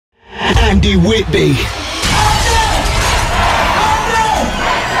Andy Whitby.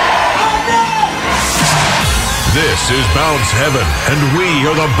 This is Bounce Heaven, and we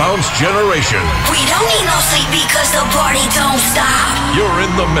are the Bounce Generation. We don't need no sleep because the party don't stop. You're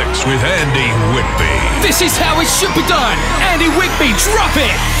in the mix with Andy Whitby. This is how it should be done. Andy Whitby, drop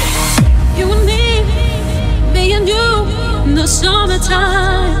it. You and me and you in the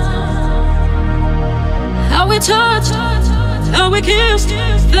summertime. How we touched, how we kissed,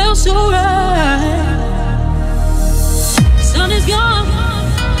 felt so right. Sun is gone,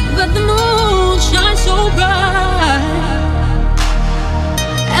 but the moon shines so bright.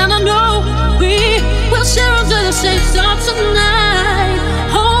 And I know we will share under the same star tonight.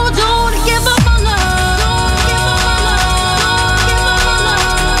 Oh, don't give up on love.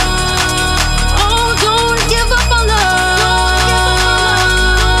 Oh, don't give up on love.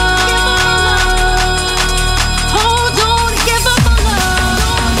 Oh, don't give up on love.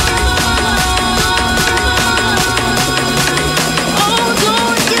 Oh,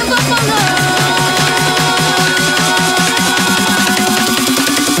 don't give up on love.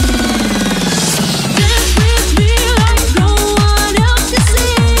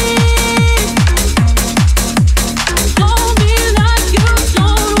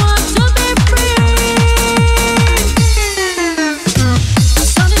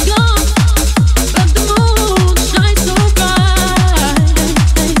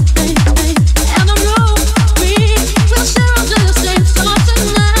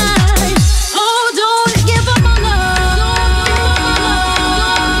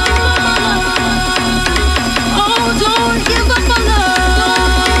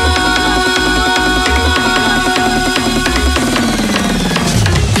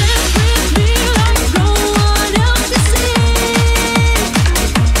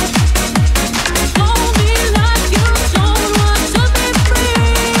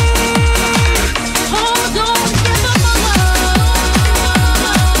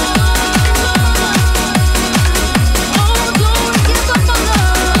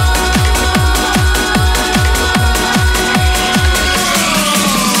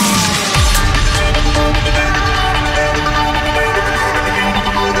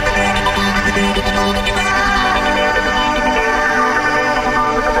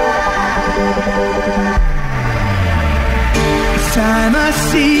 Time I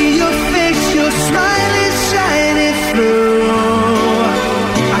see your face, your smile is shining through.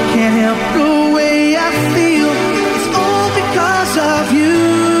 I can't help the way I feel. It's all because of you.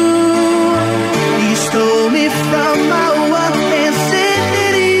 You stole me from my world and said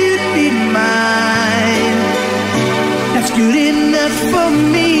that you'd be mine. That's good enough for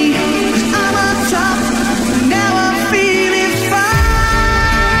me, 'cause I'm on top. Now I'm feeling fine.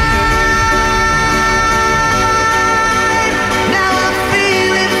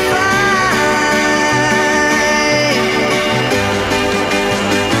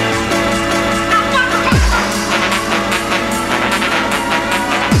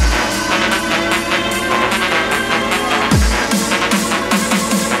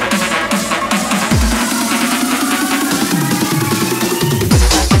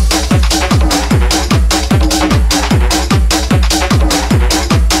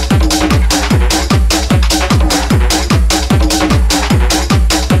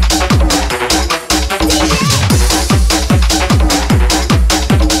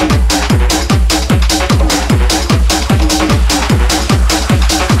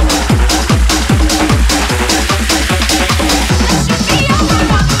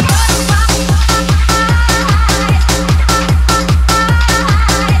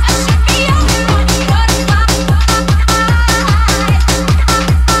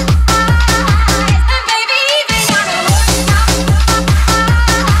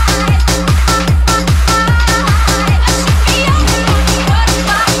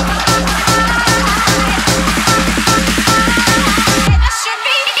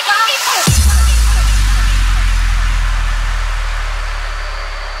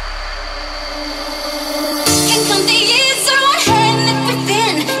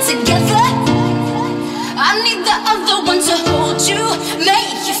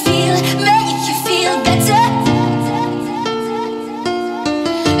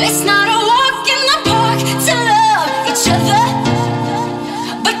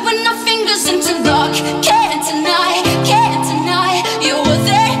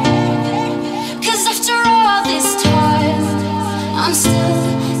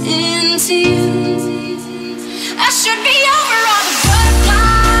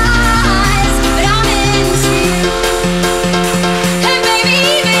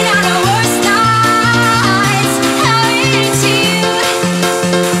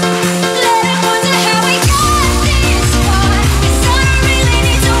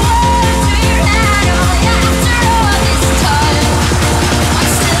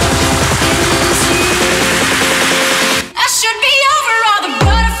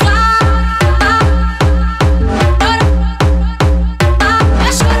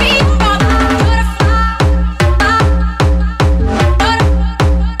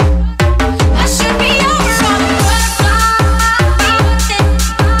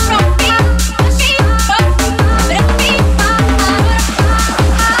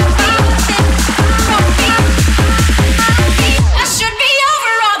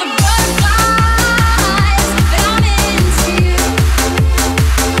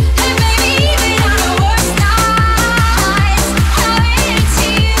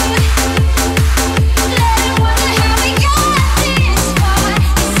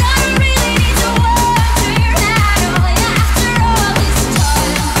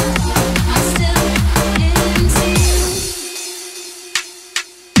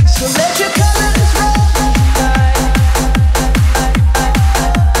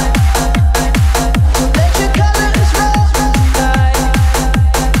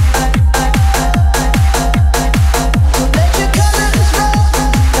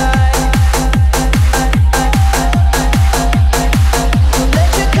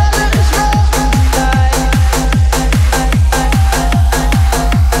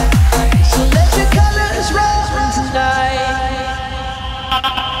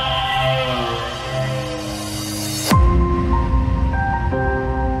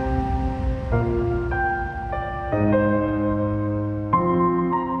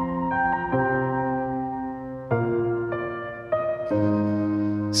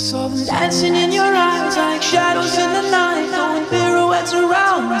 Saw them dancing in your eyes like shadows in the night, throwing pirouettes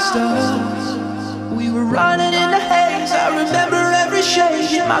around the stars. We were running in the haze, I remember every shade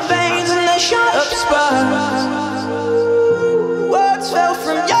in my veins and they shot up sparks. Words fell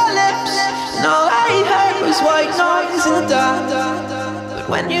from your lips and all I heard was white noise in the dark. But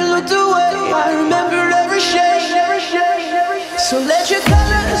when you looked away, I remembered every shade. So let your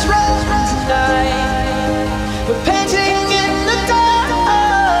colors run tonight. We're painting in the dark.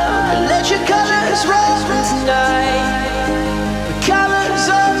 Let your colors run tonight. The colors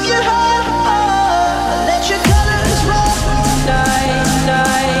of your heart. Let your colors run tonight,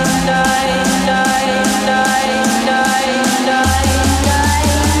 night, night, night, night, night, night.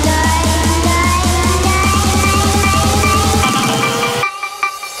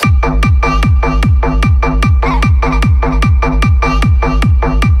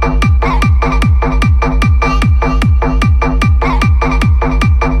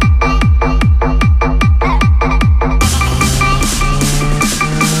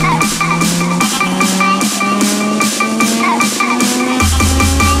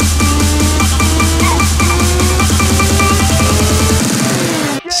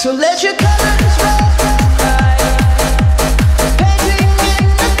 So let your colors run tonight. Painting in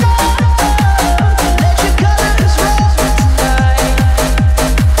the dark. Let your colors run tonight.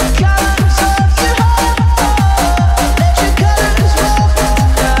 Colors of your heart. Let your colors run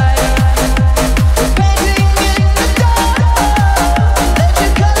tonight. Painting in the dark. Let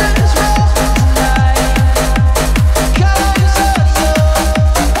your colors run tonight. Colors of your heart.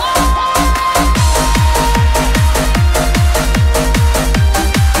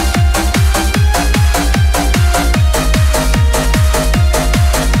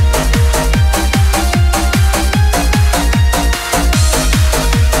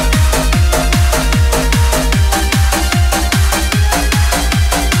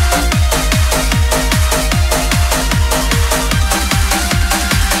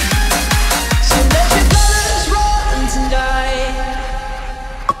 So let your colors run tonight.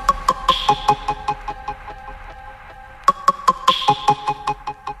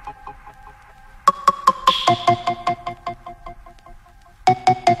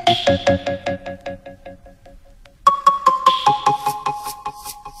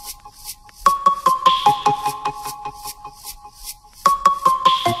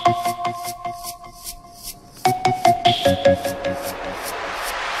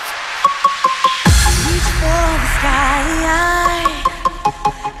 Reach for the sky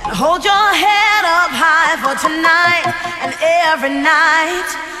and hold your head up high for tonight and every night.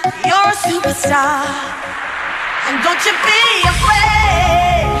 You're a superstar, and don't you be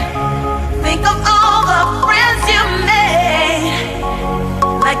afraid. Think of all the friends you made.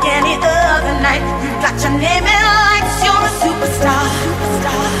 Like any other night, you got your name in lights. You're a superstar,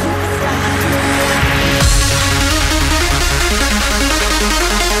 superstar, superstar.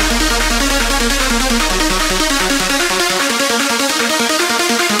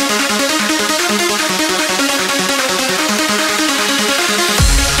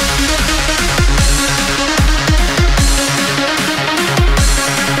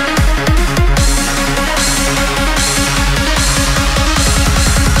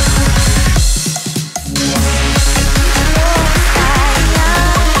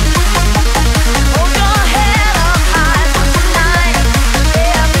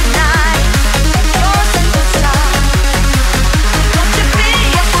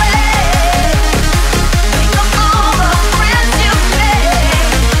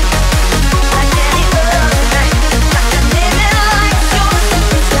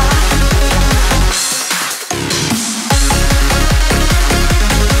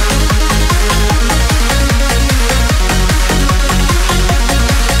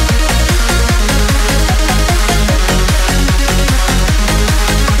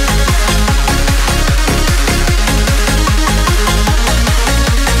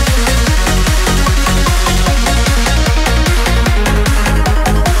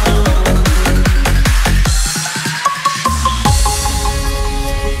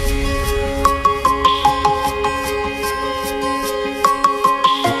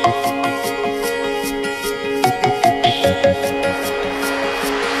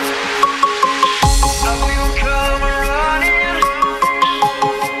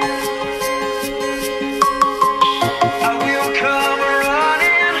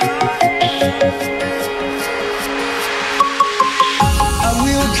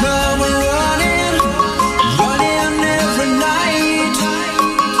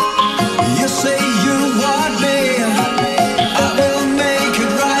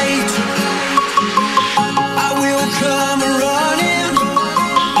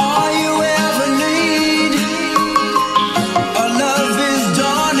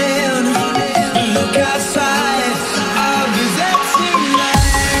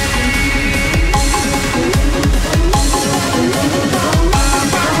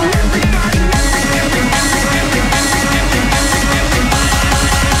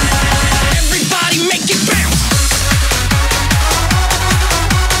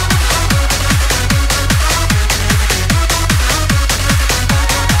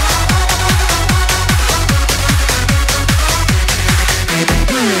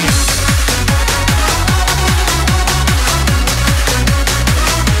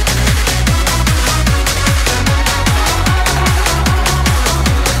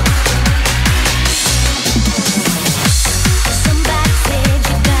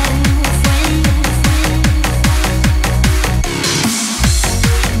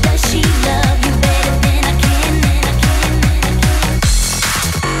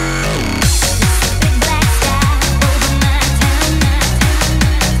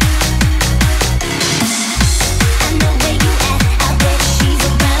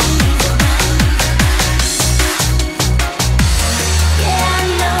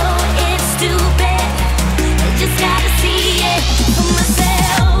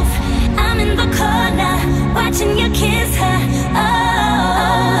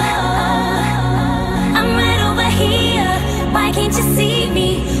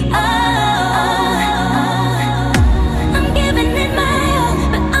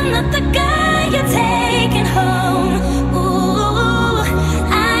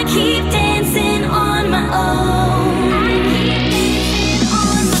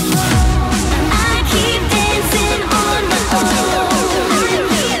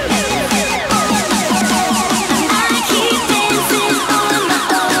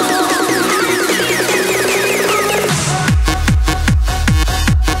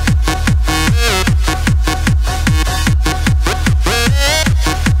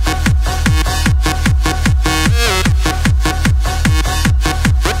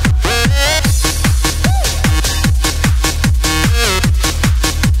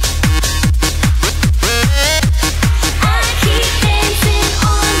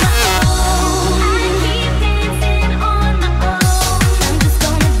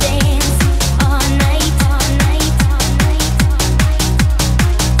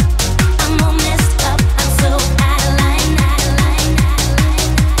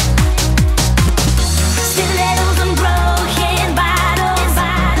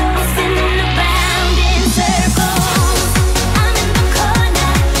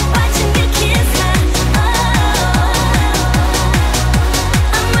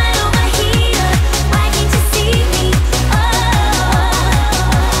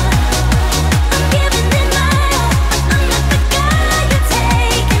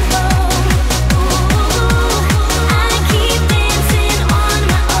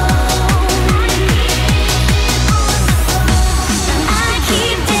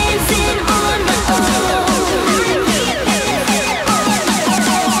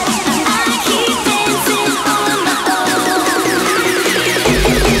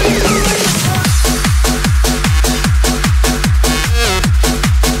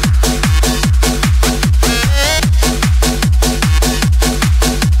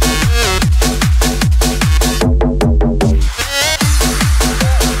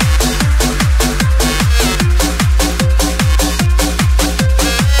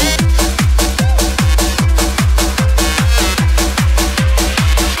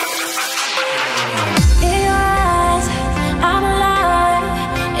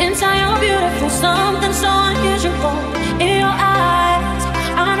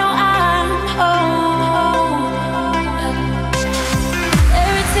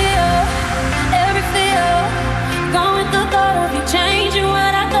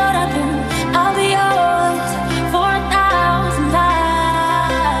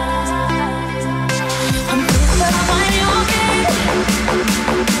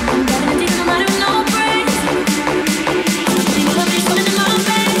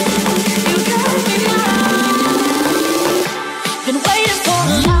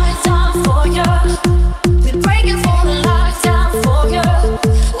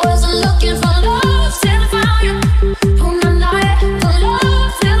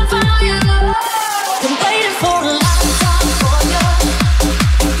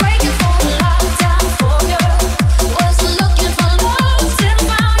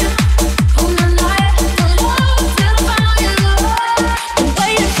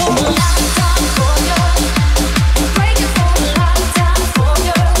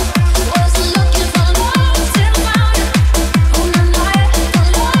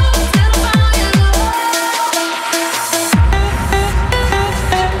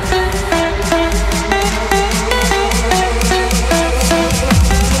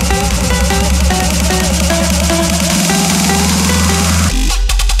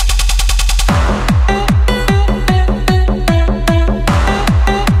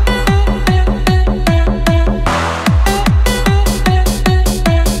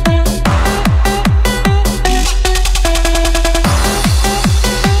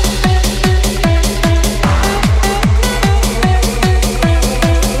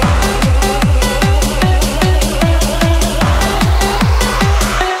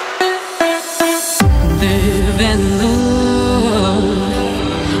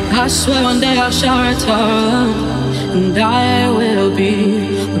 I swear one day I shall return, and I will be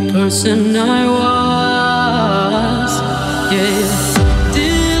the person I was. Yeah,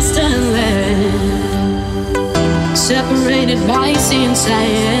 distant land, separated by sea and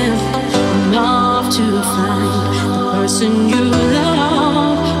sand, enough to find the person you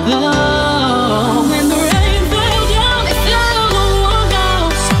love. Oh, when the rain fell down, it fell on one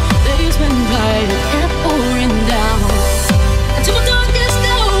house. Days went by, it kept pouring down. Until my darkest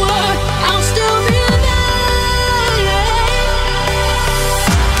hour, I'll still be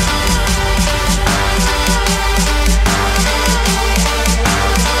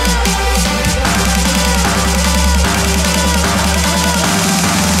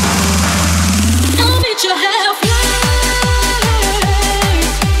I'll meet you halfway.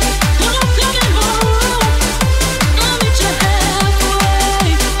 I'm coming home. I'll meet you halfway.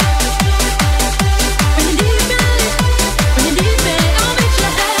 When you need me, I'll meet you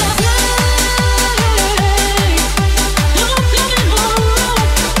halfway. I'm coming home.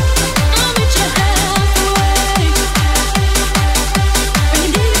 I'll meet you halfway.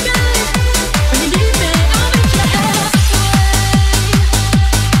 When you need me, I'll meet you halfway.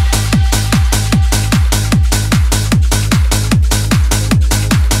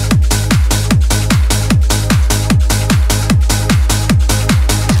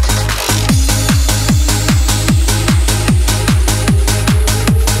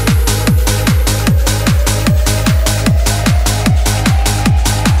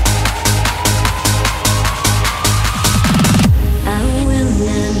 I will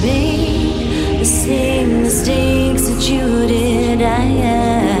not make the same mistakes that you did.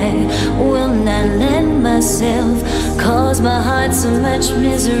 I will not let myself cause my heart so much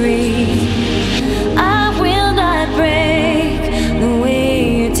misery. I will not break the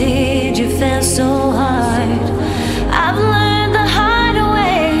way you did. You fell so hard. I've learned the hard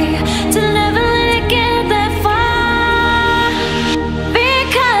way to never let it get that far.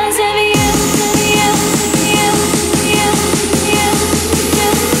 Because of you, because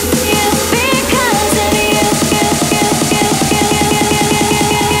of you,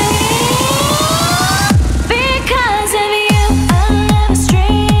 because of you, I'll never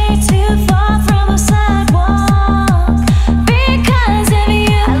stray too far.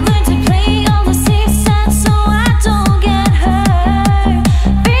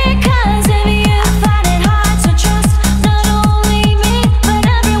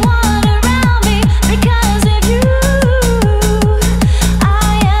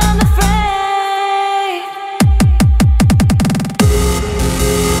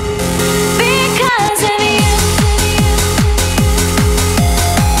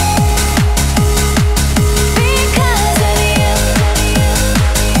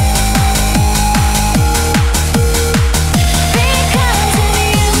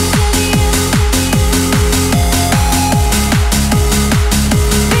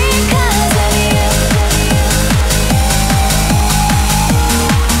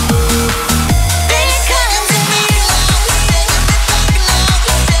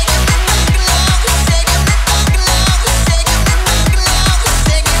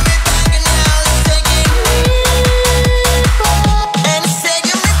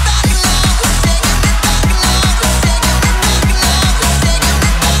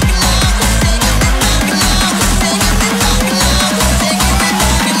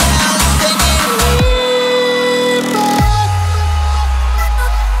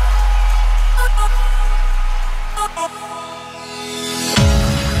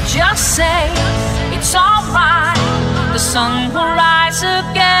 sun will rise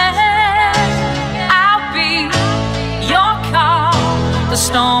again. I'll be your calm. The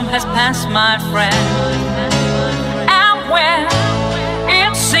storm has passed, my friend. And when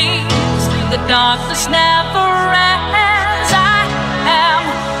it seems the darkness never ends, I am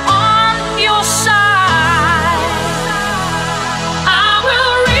on your side. I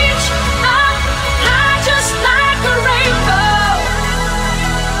will reach up high just like a rainbow.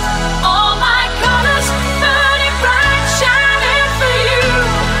 All my colors burning bright, shining for you.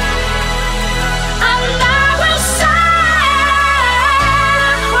 And I will sail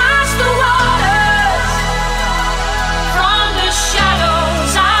across the waters. From the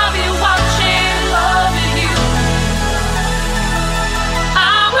shadows I'll be watching over you.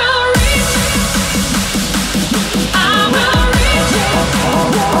 I will reach, I will reach,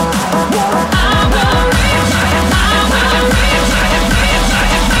 I will reach, I will reach.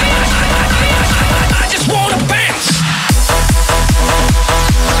 I just wanna bounce.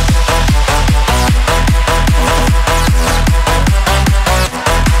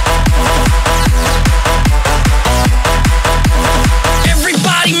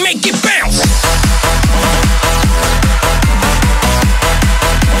 Everybody make it bounce.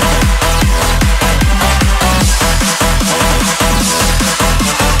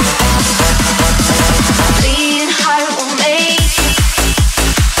 Bleeding heart will make it.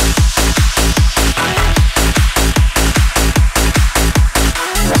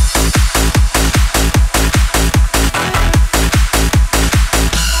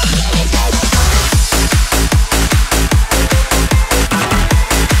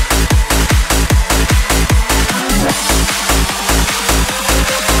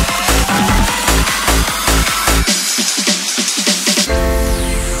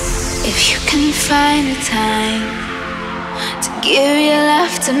 If you can find the time to give your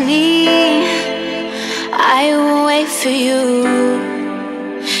love to me, I will wait for you.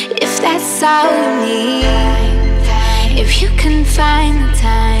 If that's all you need, if you can find the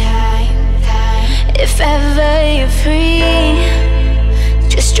time, if ever you're free,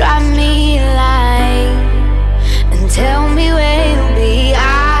 just drop me a line and tell me where you'll be.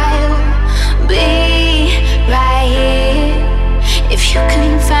 I'll be right here. If you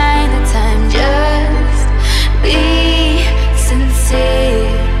can find the time, just be sincere.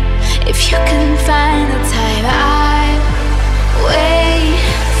 If you can find the time, I'll wait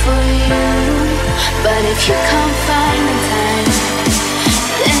for you. But if you can't find the time,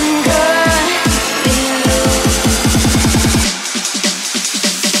 then good be you.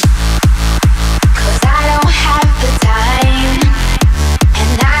 'Cause I don't have the time,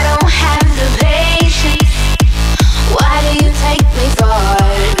 and I don't have the patience. What do you take me for?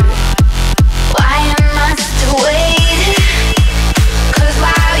 Why am I still waiting? 'Cause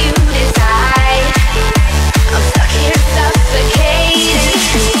while you decide, I'm stuck here suffocating.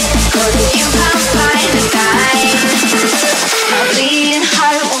 'Cause if you can't find the time, my bleeding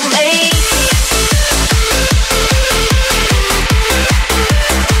heart will make it.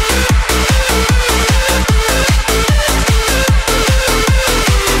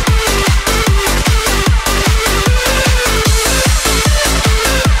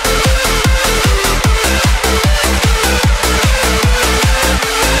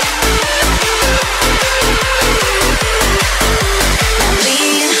 My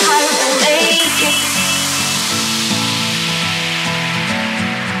bleeding heart will make it.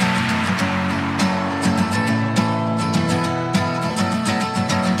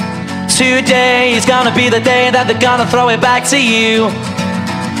 Today is gonna be the day that they're gonna throw it back to you.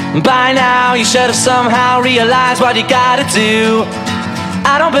 By now you should have somehow realized what you gotta do.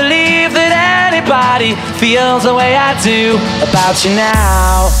 I don't believe that anybody feels the way I do about you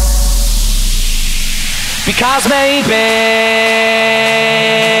now. Because maybe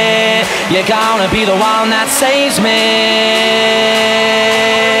you're gonna be the one that saves me.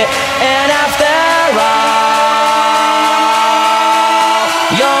 And after all,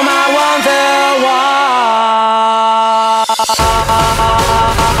 you're my wonderwall.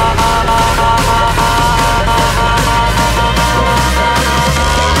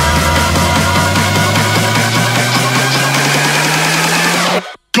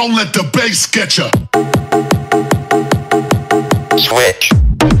 Don't let the bass get ya. Switch.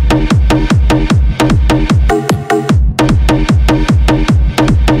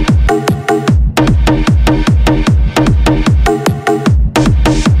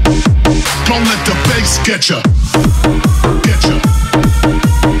 Don't let the bass get ya. Get ya.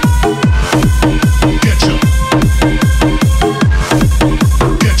 Get ya.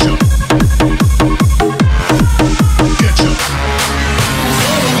 Get ya. Get ya.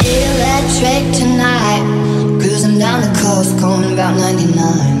 Electric tonight, cruising down the coast.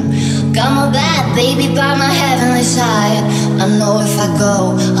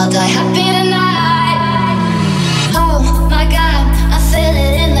 go. I'll die happy tonight. Oh my God, I feel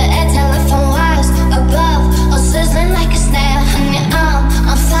it in the air, telephone wires above, all sizzling like a snare. Honey, I'm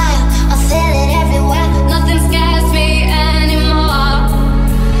on fire, I feel it everywhere. Nothing scares me anymore.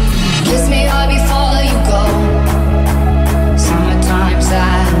 Kiss me hard before you go. Summertime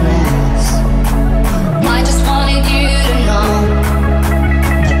sadness. I just wanted you to know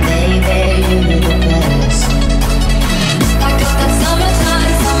that baby, you're the best. I got that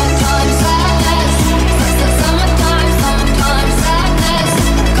summertime sadness. That summertime sadness.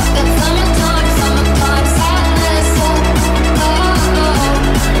 Got that summertime sadness. Oh, oh, oh, oh.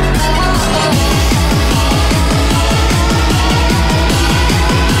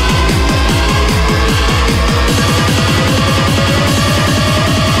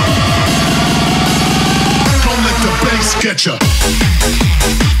 Don't let the bass get ya.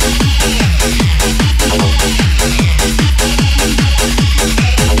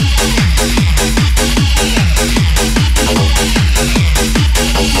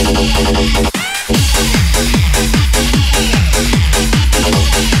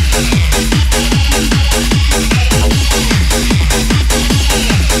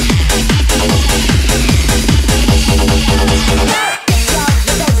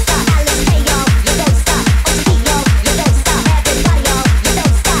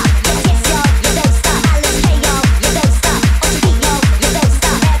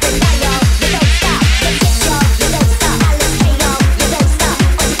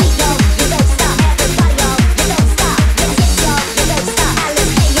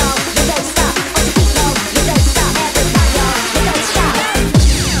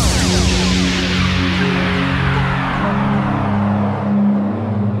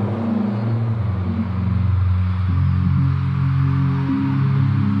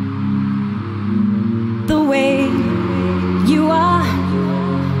 The way you are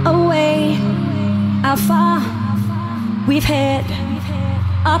away, how far we've had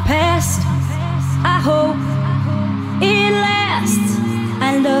our past. I hope it lasts.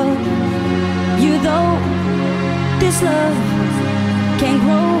 I love you though this love can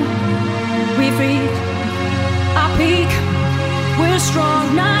grow. We've reached our peak. We're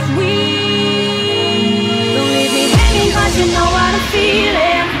strong, not weak. Don't leave me hanging, 'cause you know what I'm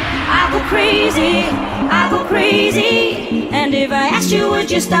feeling. I go crazy, I go crazy. And if I asked you, would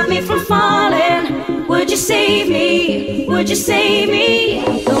you stop me from falling? Would you save me? Would you save me?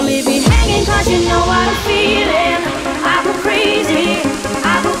 Don't leave me hanging, 'cause you know what I'm feeling. I go crazy,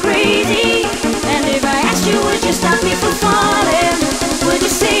 I go crazy. And if I asked you, would you stop me from falling? Would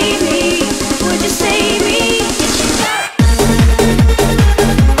you save me? Would you save me?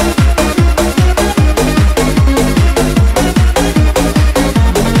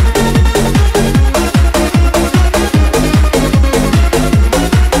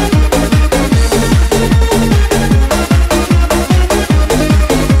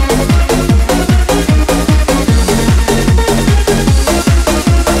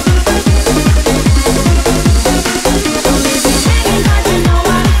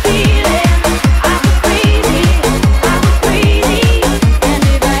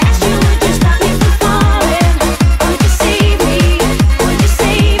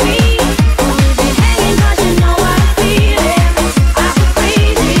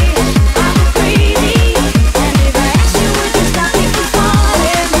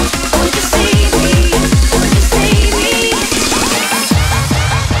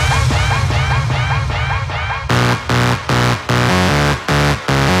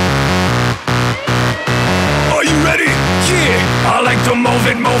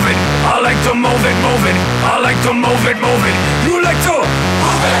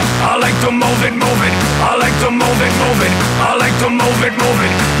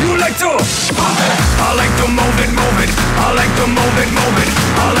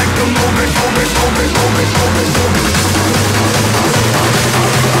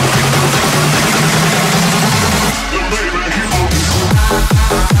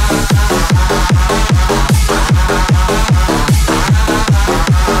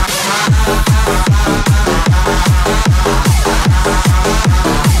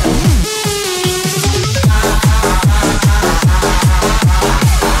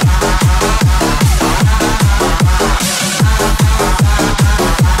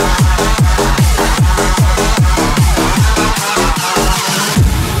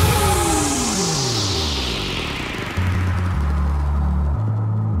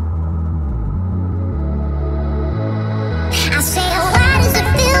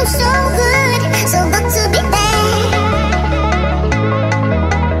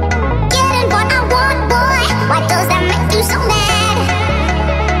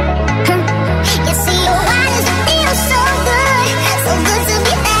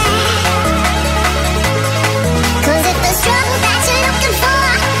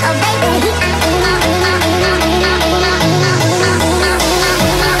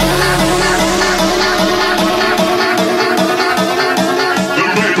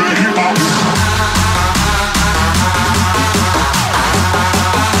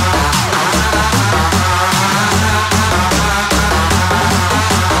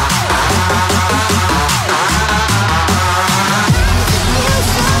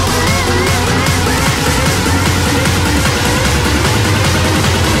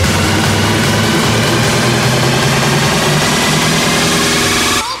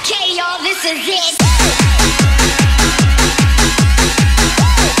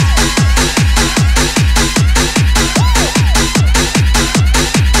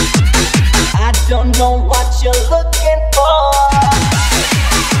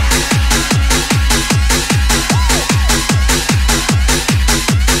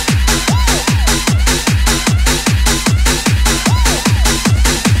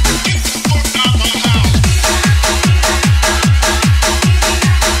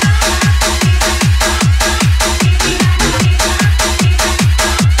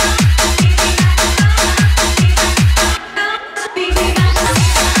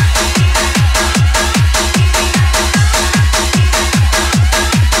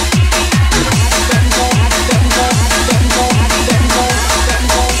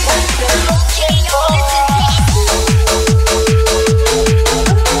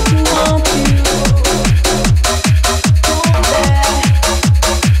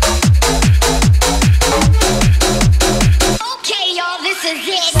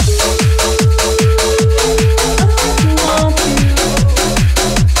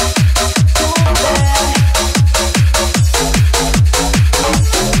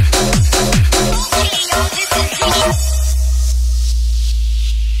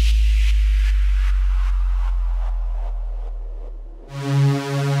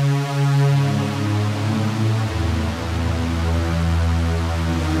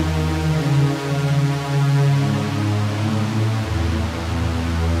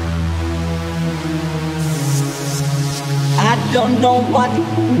 don't know what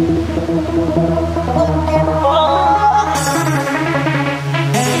looking for.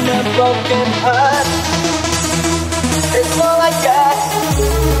 And a broken heart is all I got.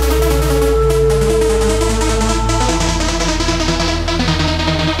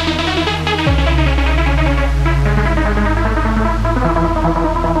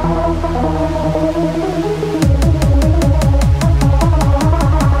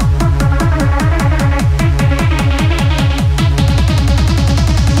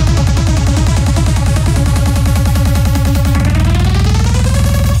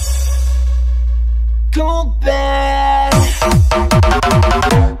 Go back.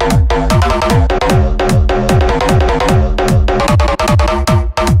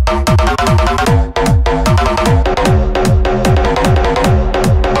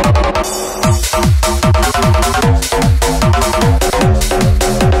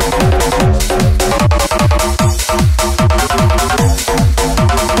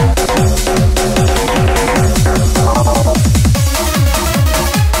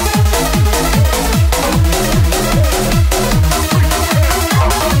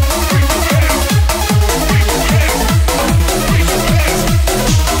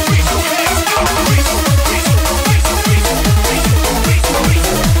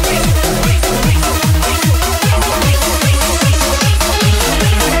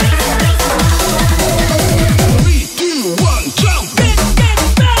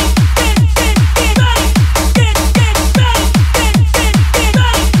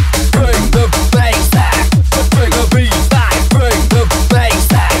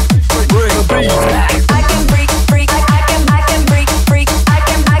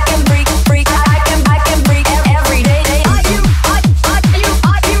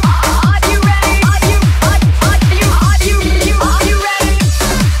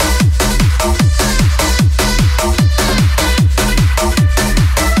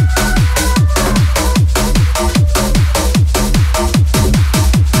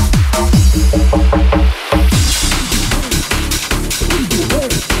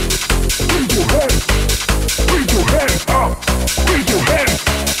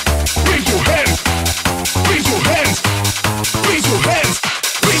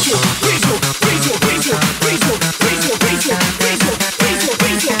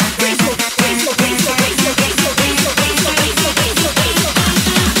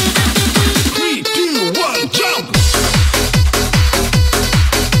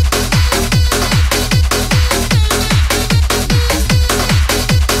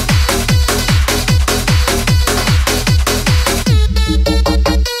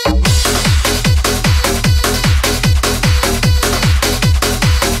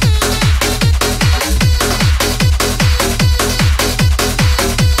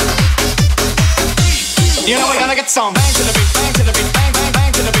 You know we're gonna get some bang to the beat, bang to the beat, bang bang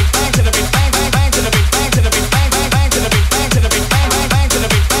bang to the beat, bang to the beat, bang bang bang to the beat, bang to the beat, bang bang bang to the beat, bang to the beat, bang bang bang to the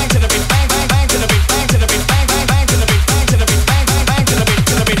beat, bang to the beat, bang bang bang to the beat, bang to the beat, bang bang bang to the beat, bang to the beat, bang bang bang to the beat,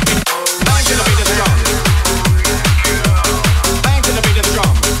 to the beat, bang to the beat is drum, bang to the beat is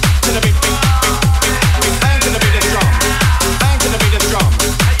drum, to the beat, bang to the beat is drum, bang to the beat is drum,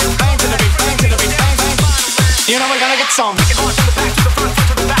 bang to the beat, bang to the beat, bang bang. You know we're gonna get some. Kicking hard from the back to the front,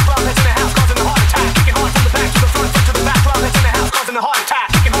 to the back, love that's in the house, causing the heart attack. Kicking hard from the back to the front, to the back, love that's in the house, causing the heart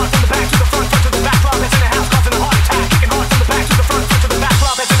attack. Kicking hard from the back to the front, to the back, love that's in the house, causing the heart attack. Kicking hard from the back to the front, to the back,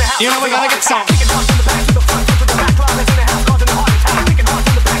 love that's in the house. You know we're gonna get some. Kicking hard from the back to the front, to the back, love that's in the house, causing the heart attack. Kicking hard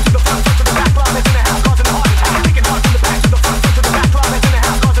from the back to the front, to the back, love that's in the house, causing the heart attack. Kicking hard from the back to the front, to the back, love that's in the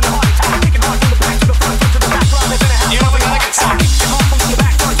house, causing the heart attack. Kicking hard from the back to the front, to the back, love that's in the house. You know we're gonna get some. Kicking hard from the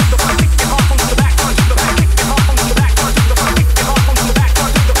back, to the front, kicking hard from the back, to the back, kicking hard from the back, to the front, kicking hard from the back, to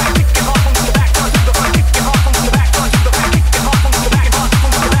the back, kicking hard from the back, to the front, kicking hard from the back, to the back, kicking hard from the back, to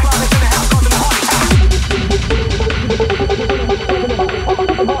the back, love that's in the house, causing the heart attack.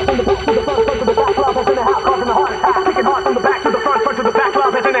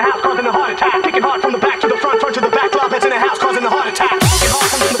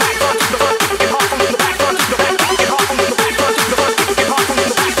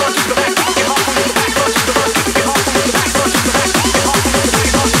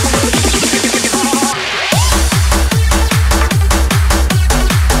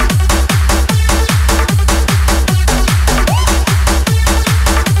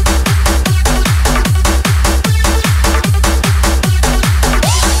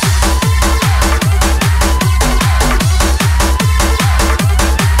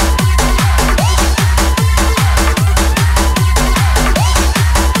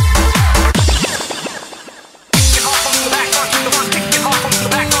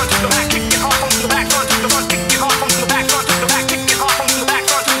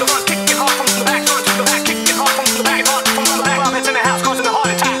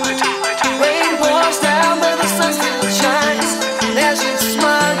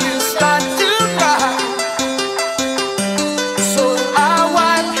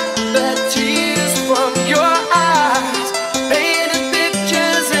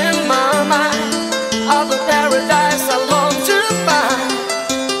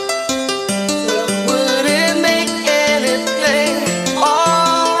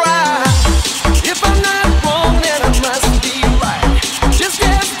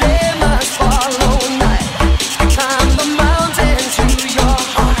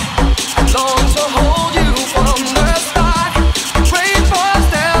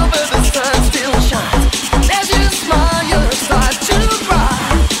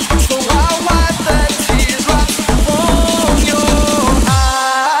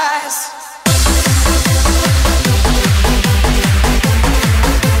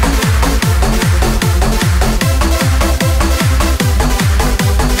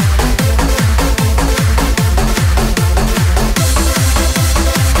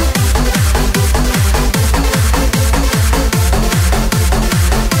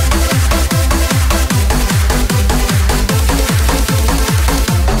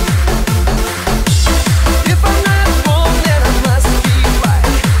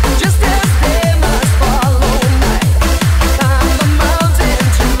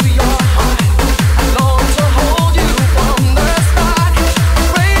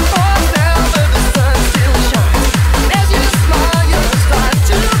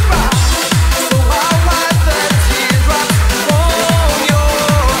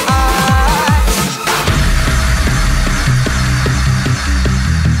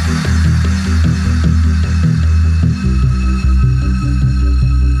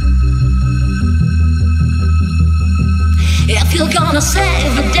 gonna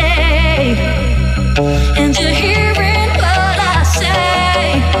save the day. And you're hearing what I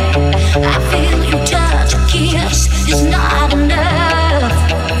say. I feel you touch, a kiss is not enough.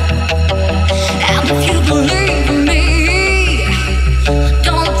 And if you believe in me,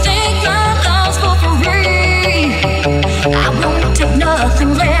 don't think my love's for free. I won't take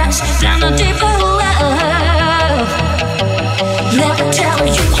nothing less than a deeper love. Let me tell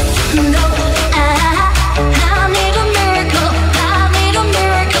you, no, I need a miracle. I need a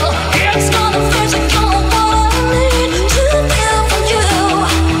miracle. It's not a physical, what I need to feel from you.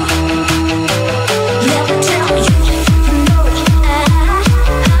 Let me tell you, no,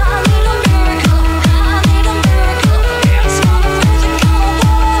 I need a miracle. I need a miracle. It's not a physical,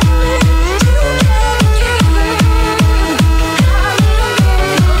 what I need to feel from you. I need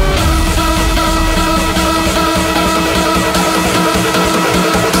a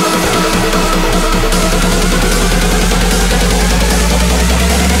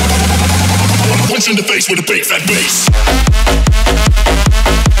Punch in the face with a big fat bass.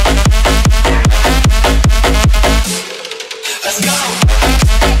 Let's go.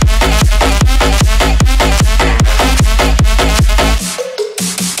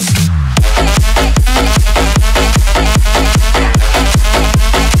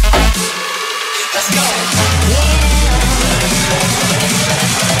 Let's go.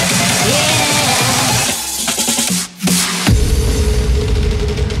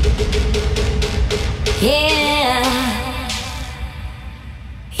 Yeah,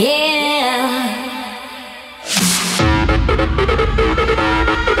 yeah.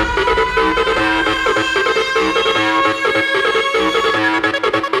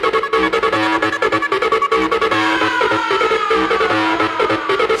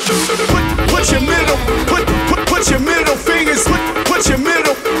 Put your middle, put your middle fingers, put your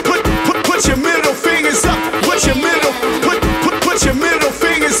middle, put your middle fingers up, put your middle, put your middle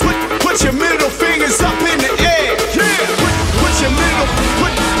fingers, put your middle fingers up in the air, yeah. Put your middle,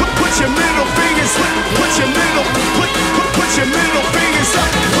 put your middle fingers, put your middle, put your middle fingers up,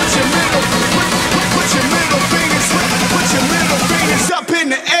 put your middle, put your middle fingers, put your middle fingers up in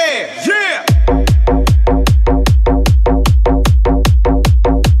the air, yeah.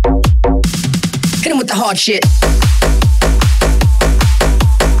 Hit him with the hard shit.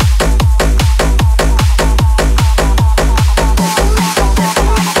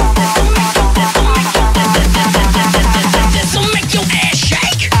 So make your ass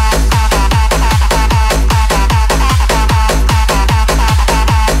shake.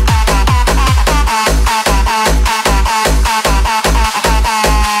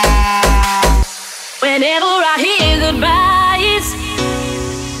 Whenever I hear goodbyes,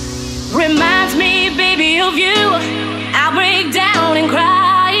 reminds me, baby, of you. I break down and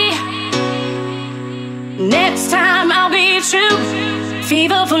cry. Next time I'll be true.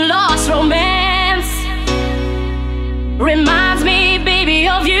 Fever for lost romance. Reminds me, baby,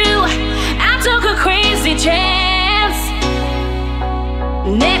 of you. I took a crazy chance.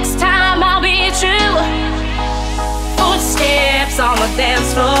 Next time I'll be true. Footsteps on the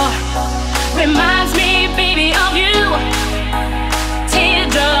dance floor. Reminds me, baby, of you.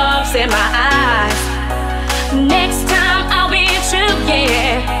 Teardrops in my eyes. Next time I'll be true,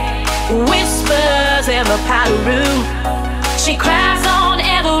 yeah. Whispers in the powder room. She cries on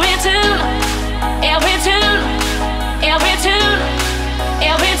every tune. Every tune. Every tune.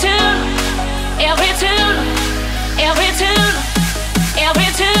 Every tune. Every tune. Every tune.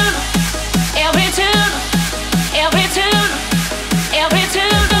 Every tune. Every tune. Every tune. Every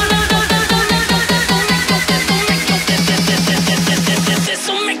tune.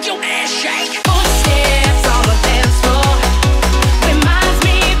 So make your ass shake. Footsteps on the dance floor. Reminds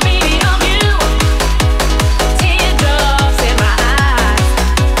me, baby, of you. Teardrops in my eyes.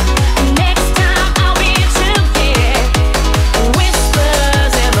 Next time I'll be true, yeah.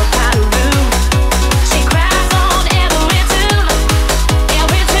 Whispers in the powder room. She cries on every tune.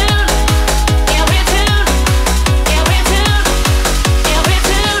 Every tune. Every tune. Every tune. Every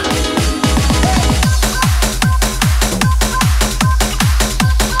tune.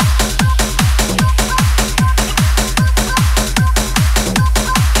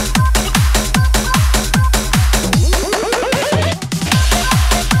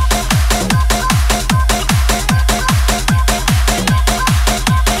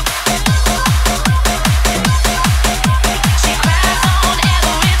 She cries on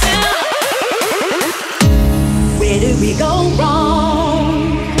every tune. Where did we go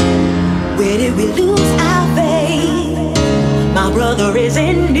wrong? Where did we lose our faith? My brother is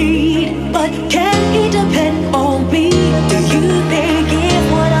in need, but can he depend on me? Do you think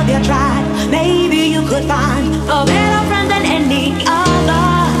if one of you tried, maybe you could find a better friend than any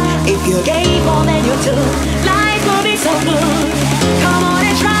gave more than you took. Life will be so good. Come on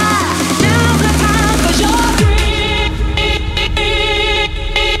and try. Now's the time, 'cause you're free.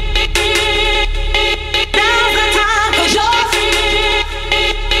 Now's the time, 'cause you're free.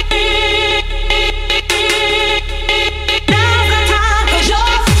 Now's the time, 'cause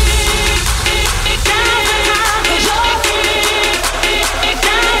you're free. Now's the time, 'cause you're free.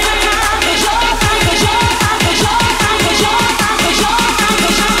 Now's the time, 'cause you're fine, 'cause you're fine, 'cause you're fine, 'cause you're fine, 'cause you're fine, 'cause you're fine,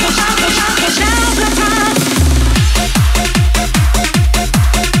 'cause you're fine, 'cause now's the time.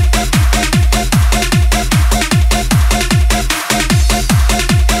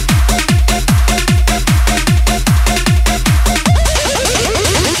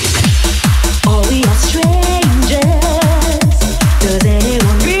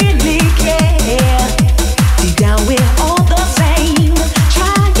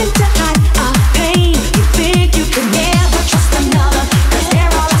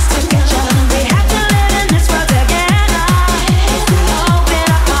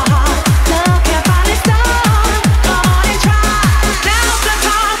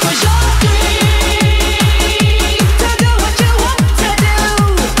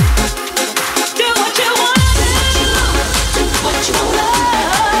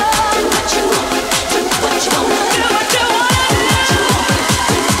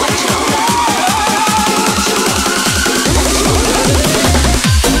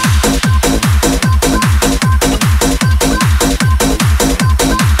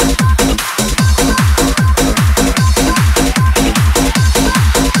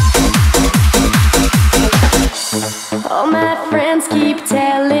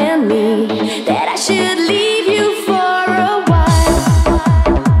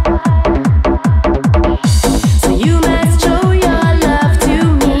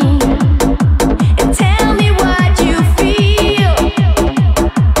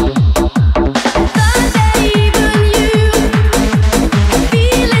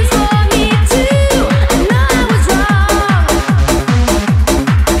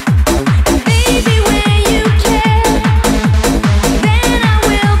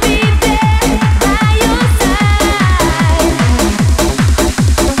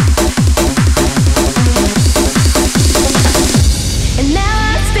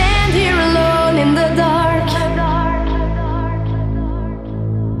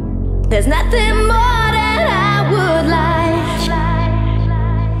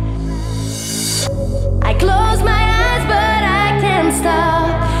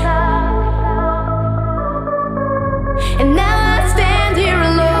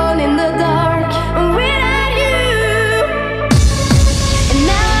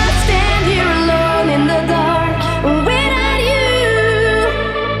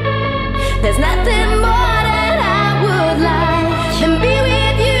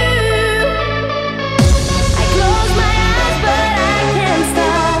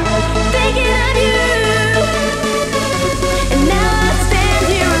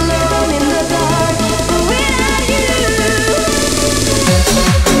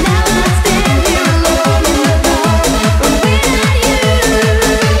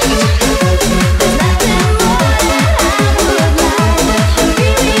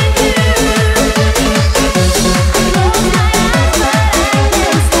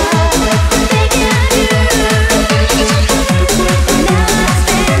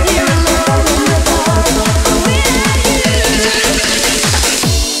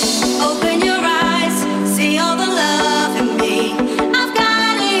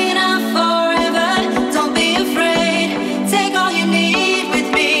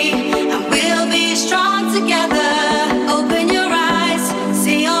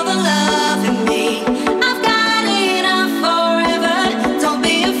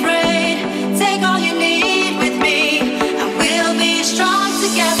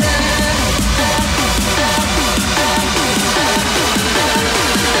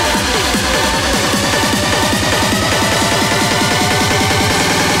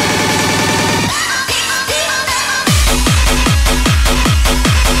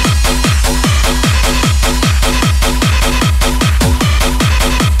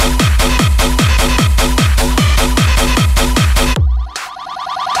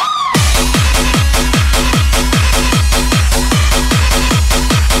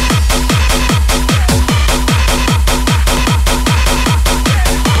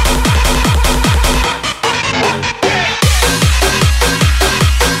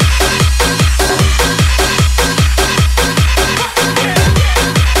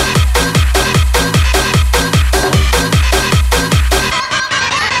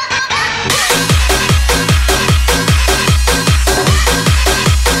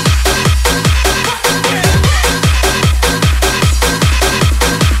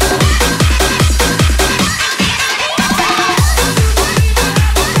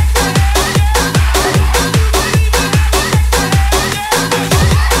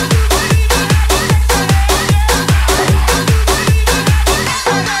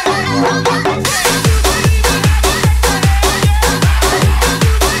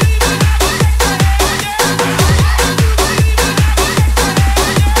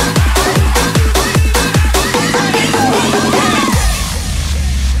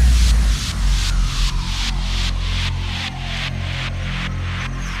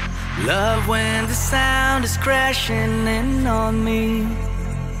 Love when the sound is crashing in on me.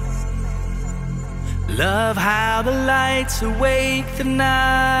 Love how the lights awake the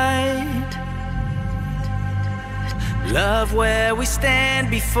night. Love where we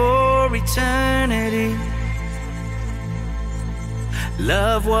stand before eternity.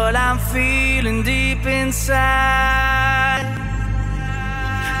 Love what I'm feeling deep inside.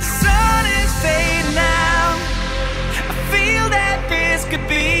 The sun is fading now. I feel that this could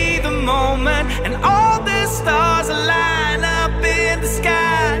be the moment, and all the stars align up in the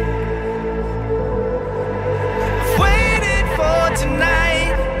sky. I've waited for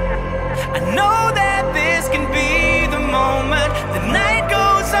tonight. I know that this can be the moment. The night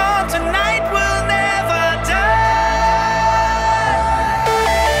goes on, tonight will never die.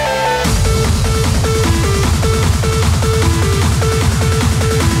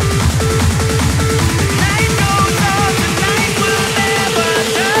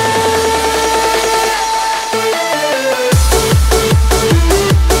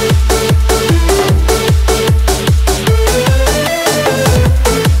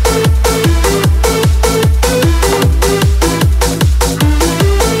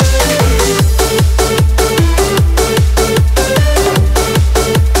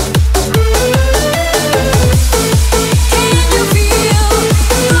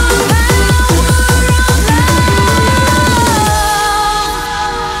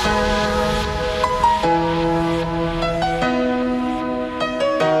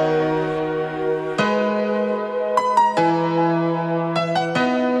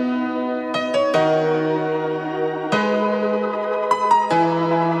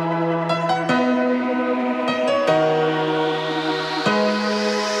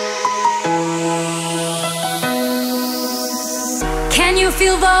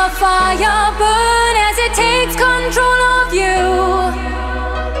 Feel the fire burn as it takes control of you.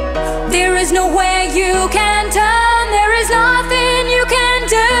 There is nowhere you can turn, there is nothing you can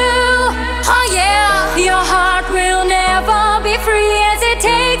do. Oh yeah, your heart will never be free as it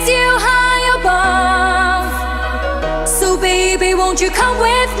takes you high above. So baby, won't you come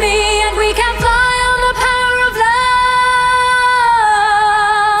with me and we can fly on the power of love.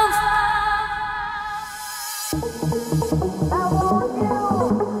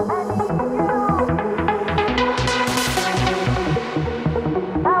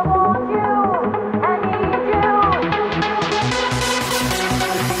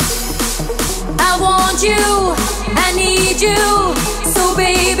 You, I need you, so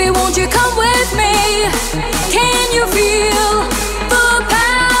baby, won't you come with me? Can you feel the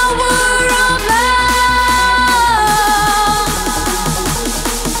power of love?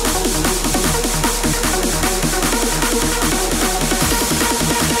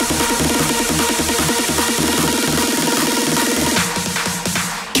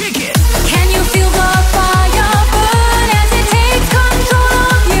 Kick it! Can you feel the fire burn as it takes control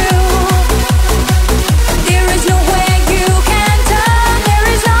of you? There is nowhere you can turn, there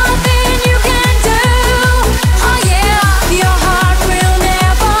is nothing you can do.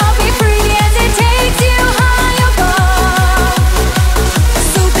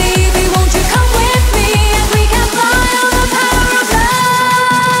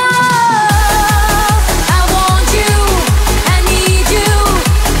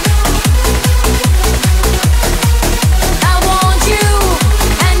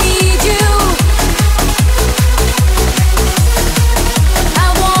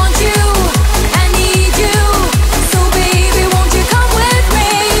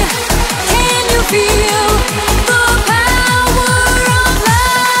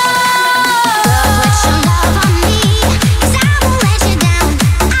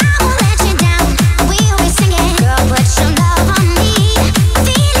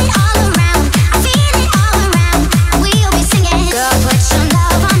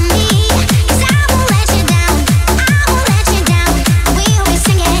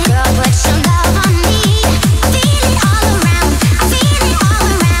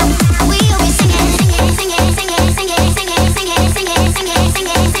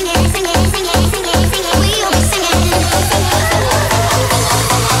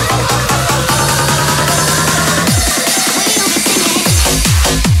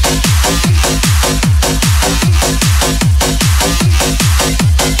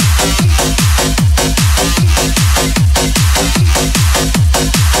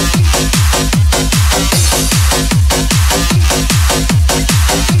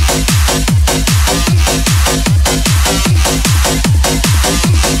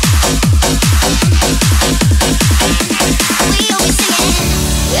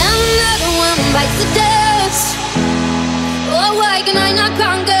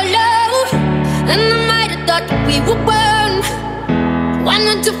 we will burn. Why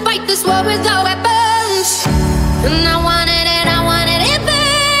not to fight this war with our weapons? And I wanted it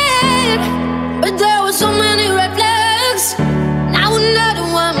bad, but there were so many red flags. Now another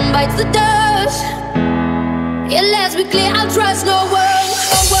one bites the dust. Yeah, let's be clear, I'll trust no one.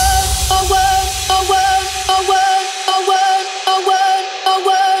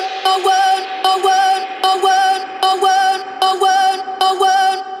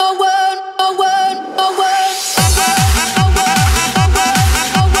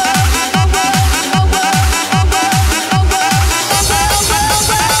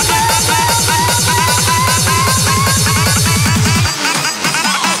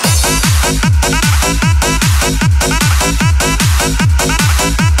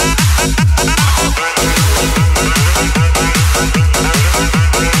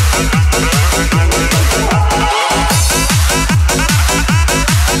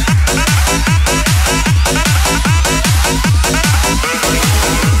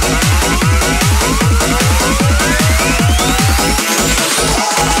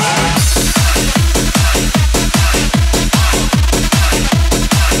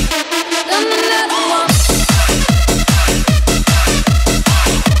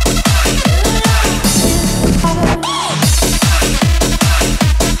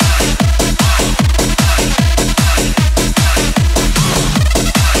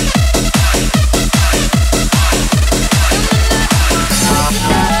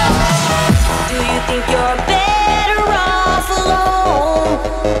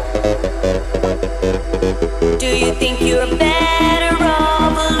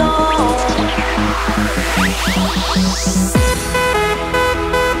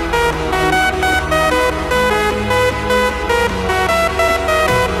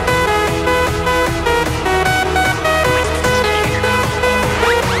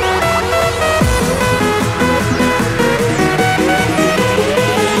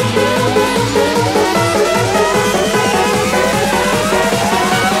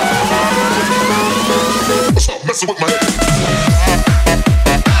 With my head.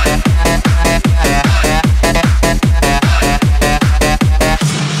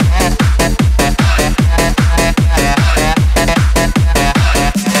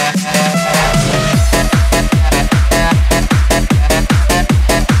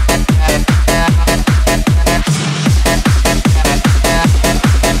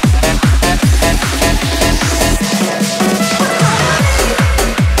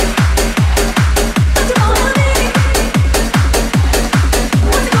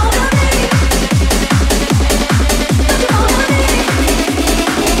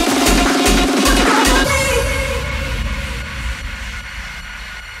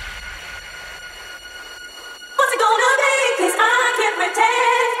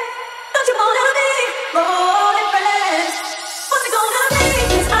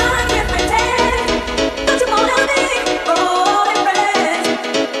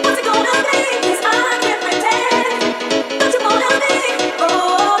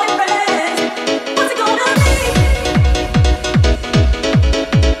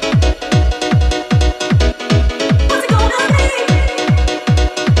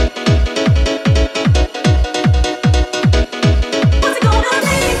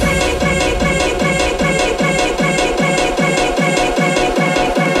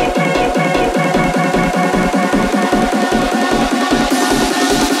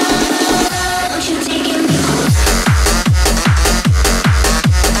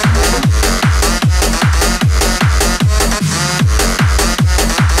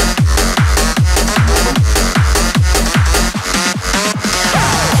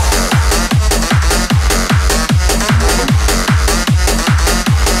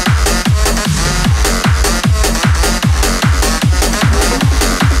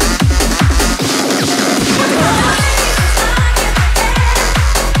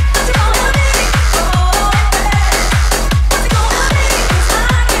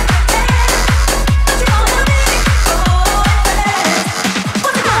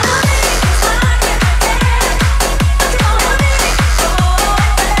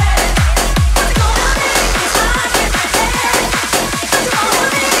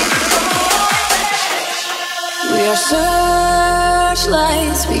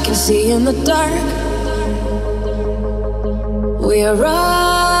 Searchlights we can see in the dark. We are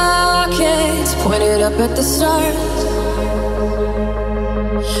rockets pointed up at the stars.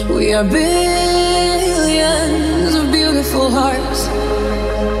 We are billions of beautiful hearts.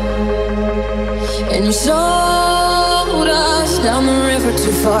 And you sold us down the river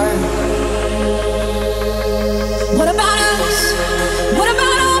too far. What about us? What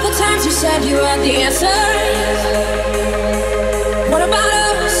about all the times you said that you had the answers. What about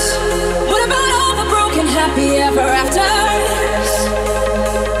us? What about all the broken happy ever afters?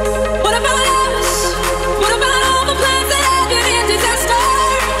 What about us? What about all the plans that ended in disaster?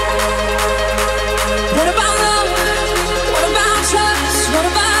 What about love? What about trust? What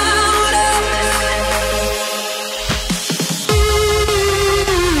about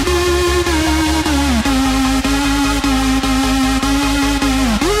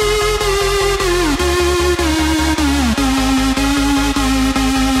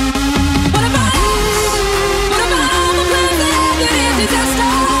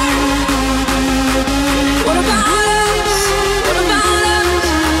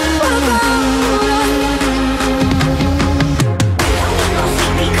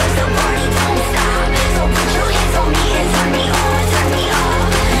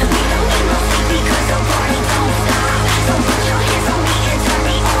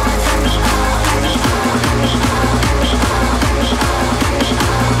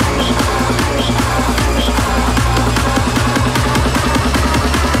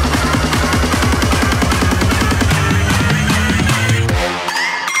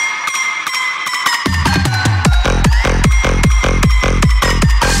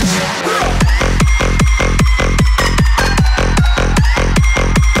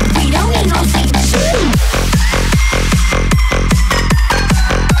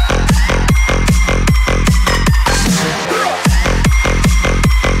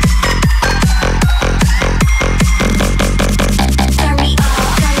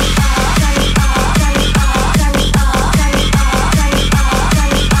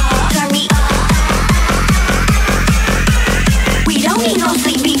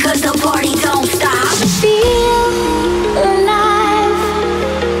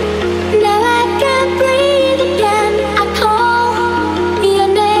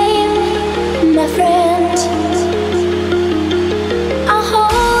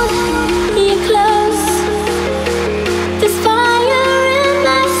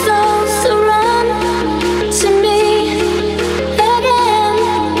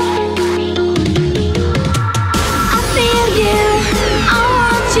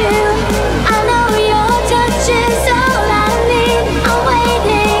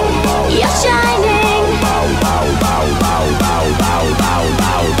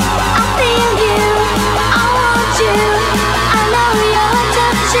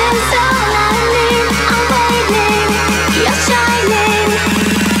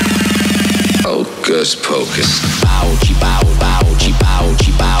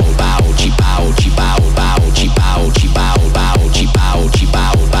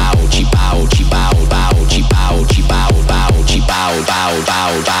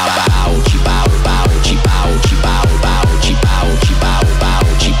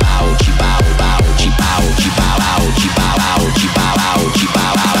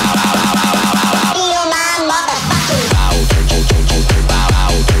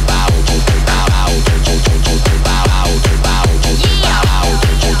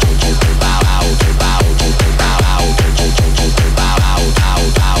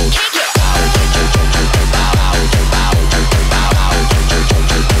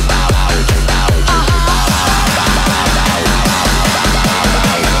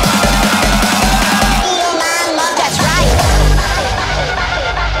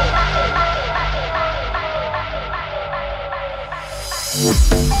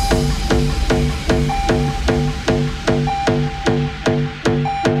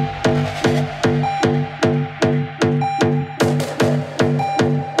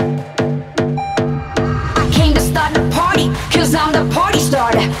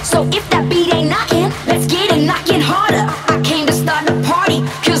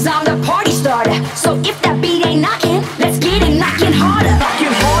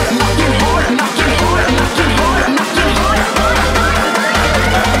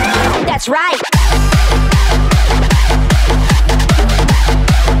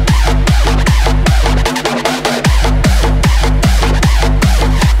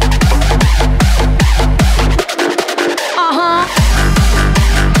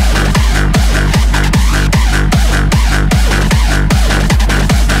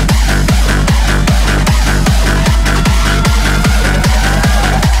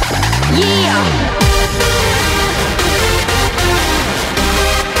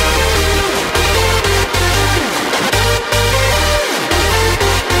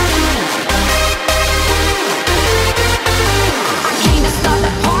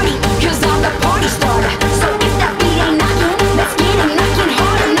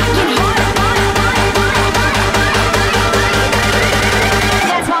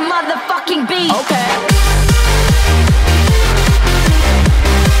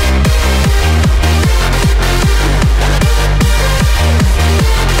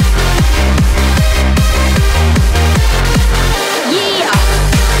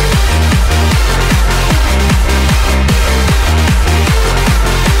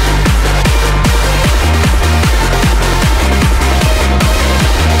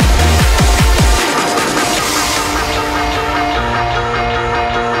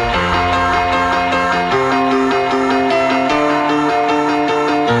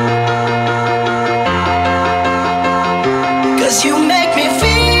make me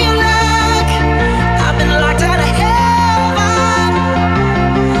feel like I've been locked out of heaven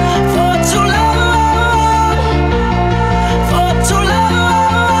for too long, for too long.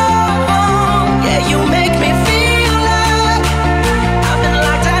 Yeah, you make me feel like I've been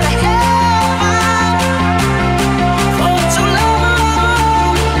locked out of heaven for too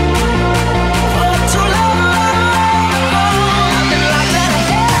long, for too long. I've been locked out of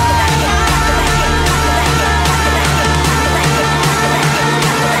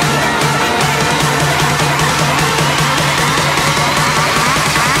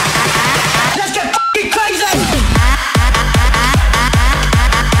Let's get fucking crazy!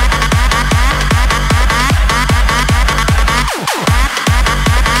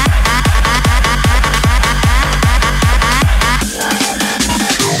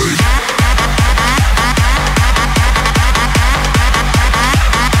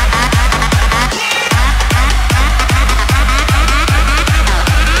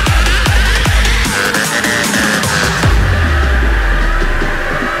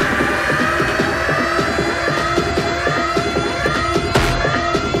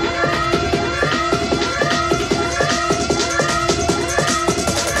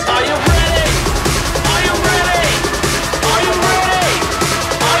 Are you ready? Are you ready? Are you ready?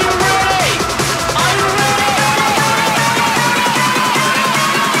 Are you ready? Are you ready?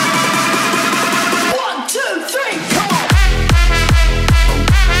 1, 2, 3, come on!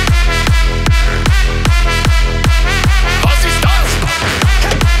 Was ist das?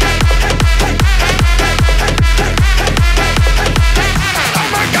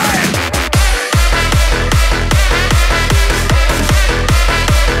 Hammergeil!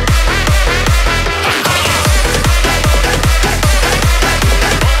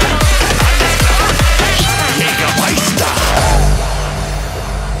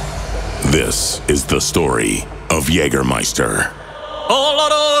 This is the story of Jägermeister.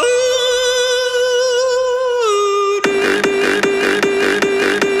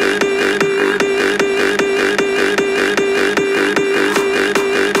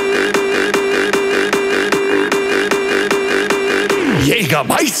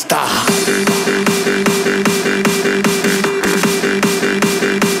 Jägermeister!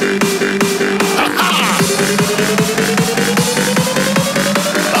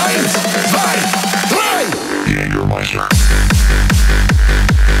 Eins, zwei, drei! Jägermeister.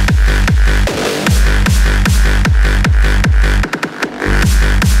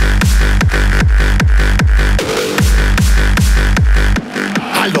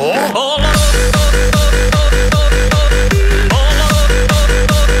 Hallo?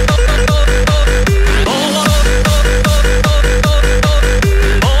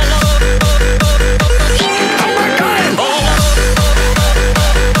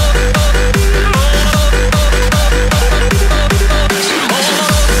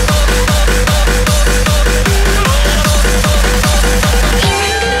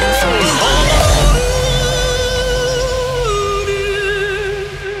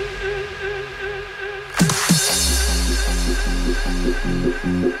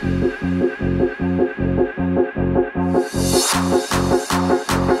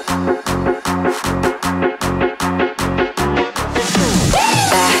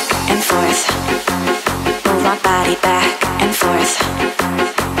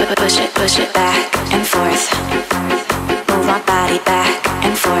 Push it back and forth. Move my body back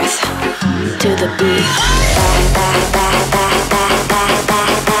and forth to the beat. Back, back, back, back, back, back,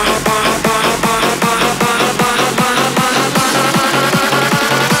 back, back, back,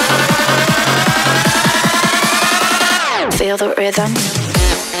 back. Feel the rhythm.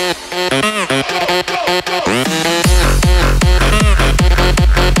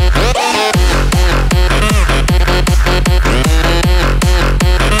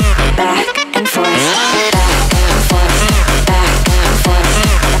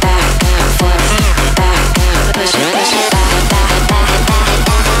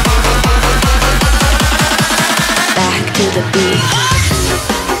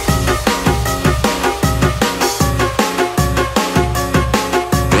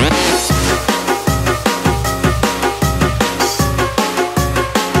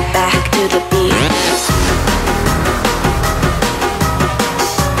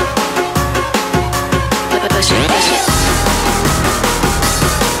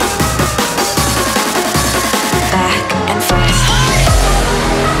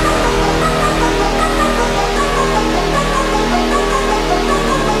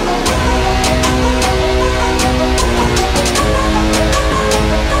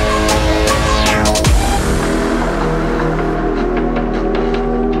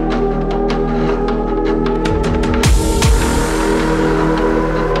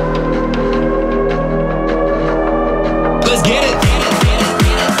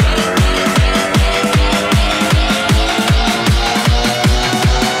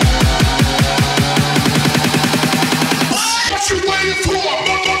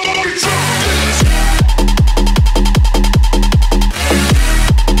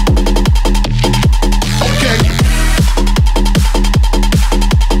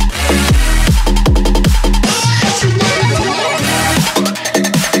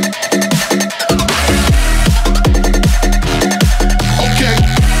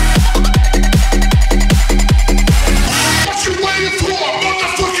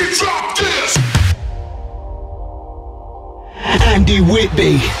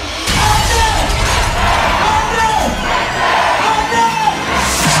 Whitby.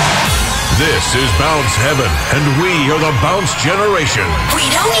 This is Bounce Heaven, and we are the Bounce Generation. We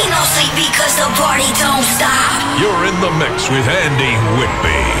don't need no sleep because the party don't stop. You're in the mix with Andy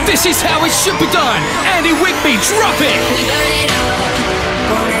Whitby. This is how it should be done. Andy Whitby, drop it. We burn it up,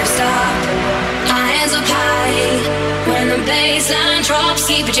 won't ever stop. Our hands up high. When the bassline drops,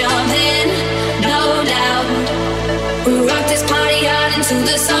 keep it jumping, no doubt. We rock this party out until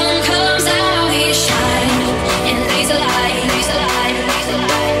the sun comes out. We shine in laser light, laser light, laser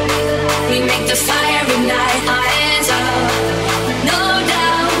light. We make the fire ignite, our hands up, no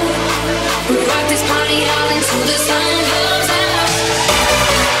doubt. We rock this party out until the sun comes out.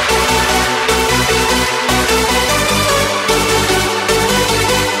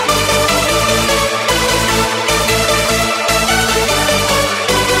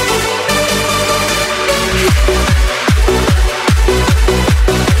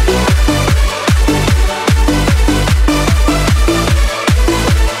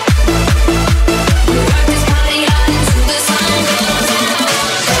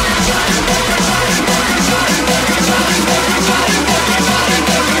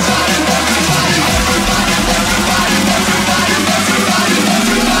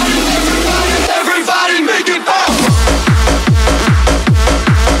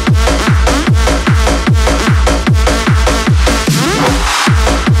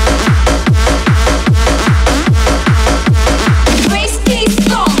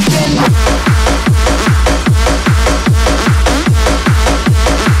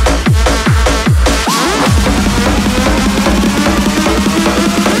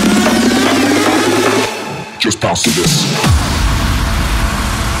 Just bounce to this.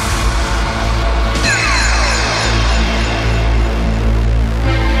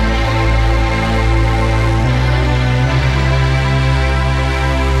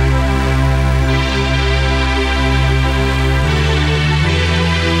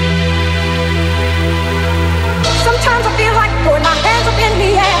 Sometimes I feel like throwing my hands up in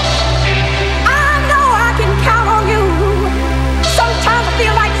the air. I know I can count on you. Sometimes I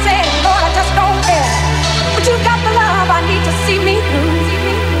feel like saying, Lord, I just don't care. But you got the love I need to see me through.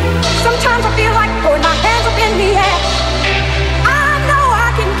 Sometimes I feel like throwing my hands up in the air. I know I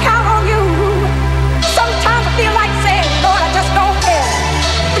can count on you. Sometimes I feel like saying, Lord, I just don't care.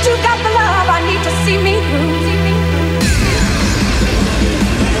 But you got the love I need to see me through.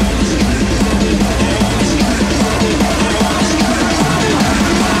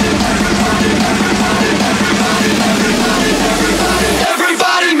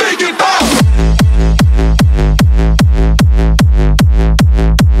 Everybody make it bounce!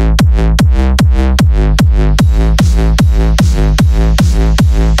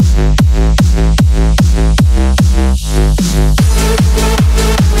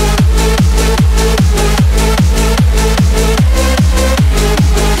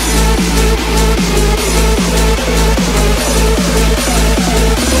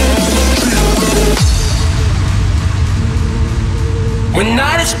 When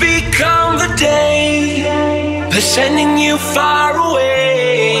night has become the day, they're sending you far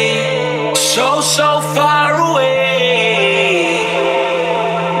away, so, so far away.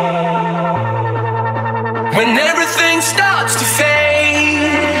 When everything starts to fade,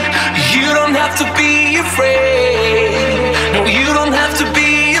 you don't have to be afraid. No, you don't have to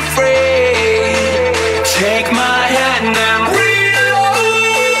be afraid. Take my hand and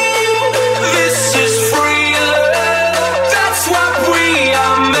this is free love. That's what we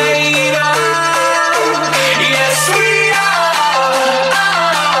are made of. Yes, we are.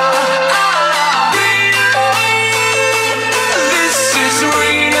 This is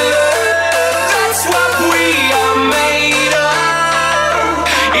real love. That's what we are made of.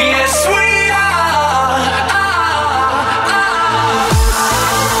 Yes, we are.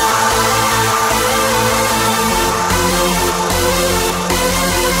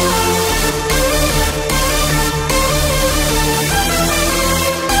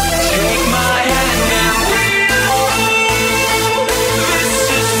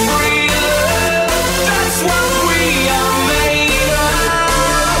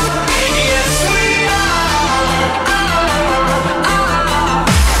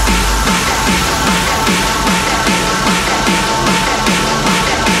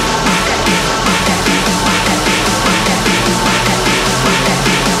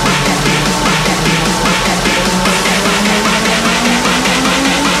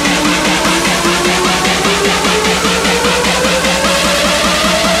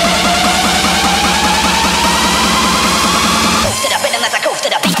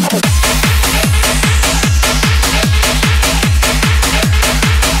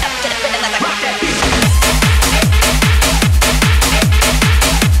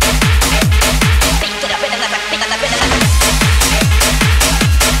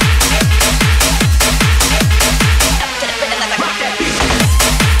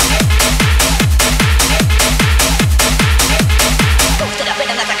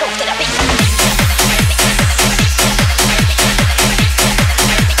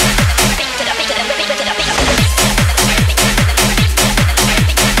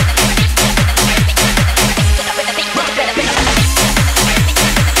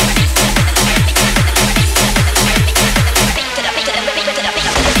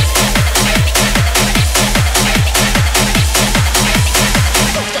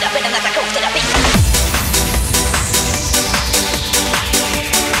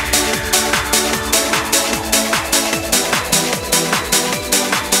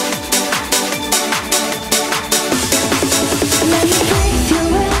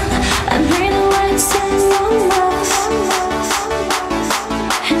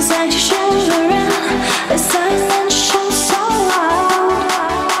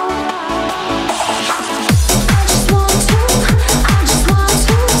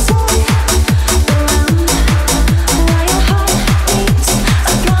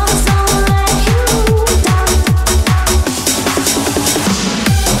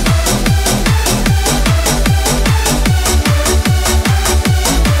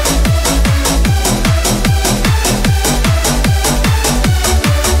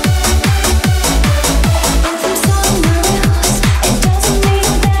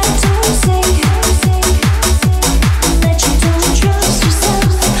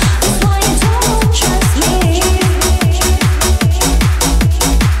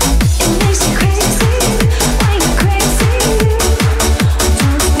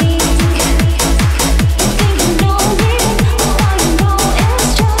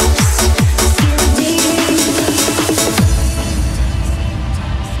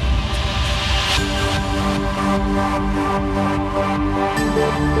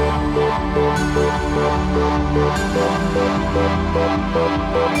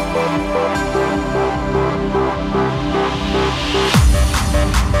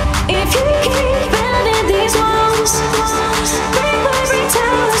 If you keep bending these walls, break every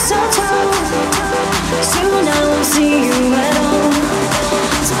tower so tall. Soon I won't see you at all.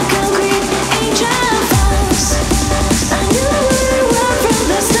 So concrete angel falls. I knew who you were from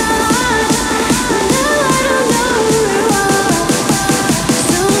the start. Now I don't know who you are.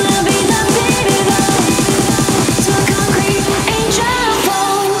 Soon there'll be nothing at all. So concrete angel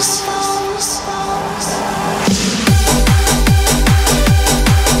falls.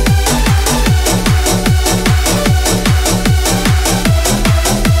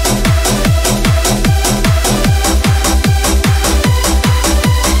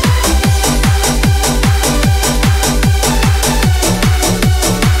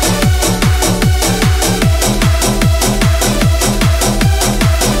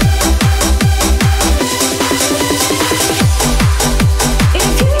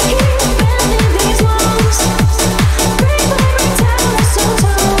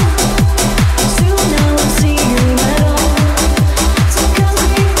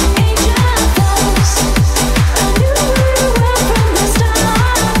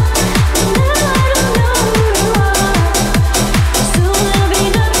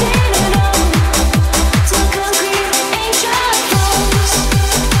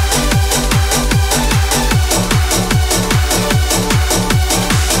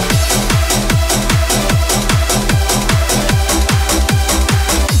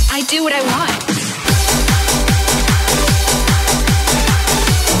 Do what I want.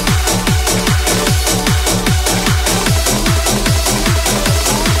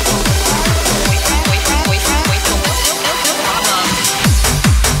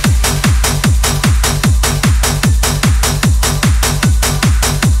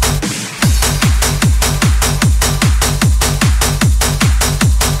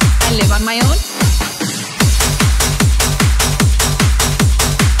 I live on my own.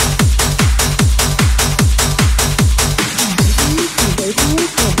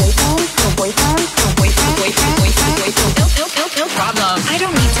 No problem. I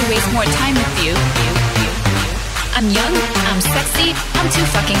don't need to waste more time with you. I'm young, I'm sexy, I'm too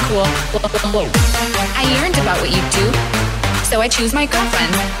fucking cool. I learned about what you do, so I choose my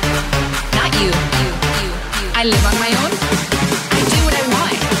girlfriend. Not you. I live on my own. I do what I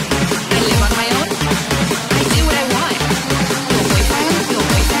want. I live on my own. I do what I want.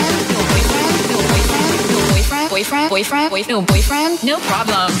 No boyfriend, no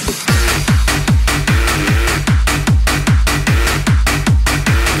problem.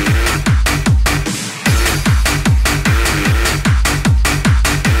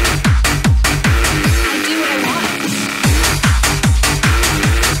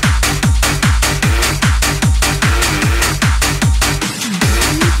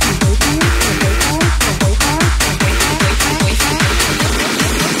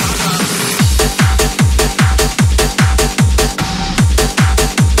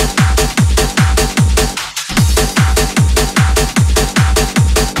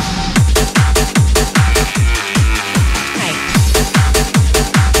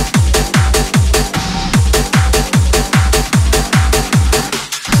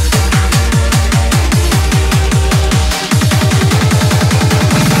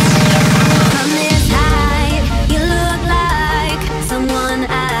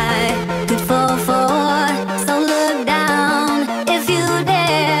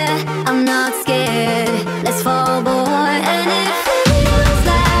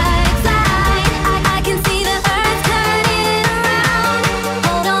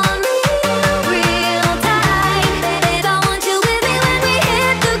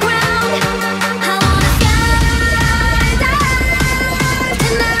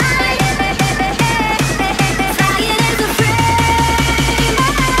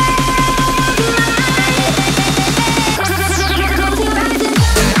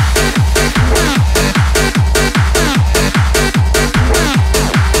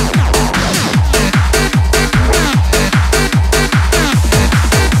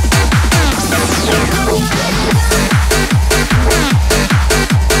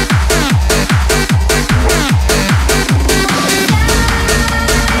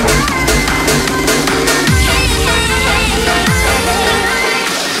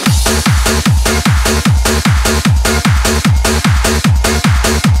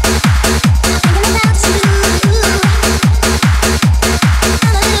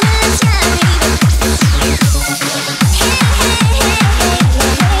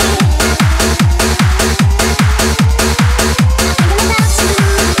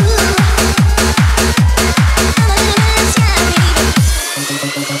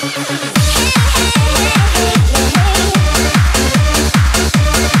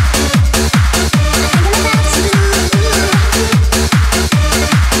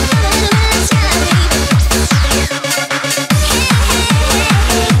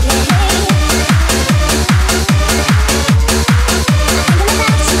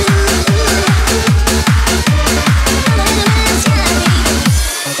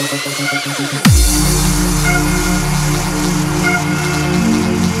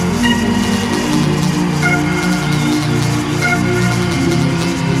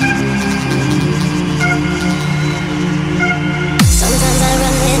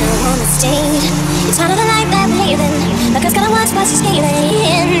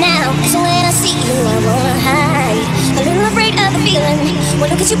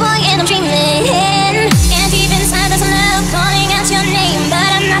 at you, boy, and I'm dreaming. And deep inside there's love calling out your name, but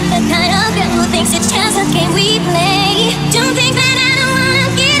I'm not the kind of girl who thinks it's just a game we play. Don't think that I don't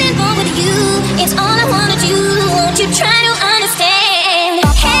wanna get involved with you. It's all I wanna do. Won't you try to understand?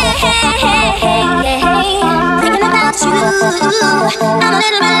 Hey, hey, hey, hey, hey. Thinking about you. I'm a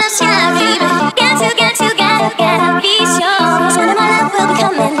little bit love shy, baby. Gotta be sure. Some of my love will be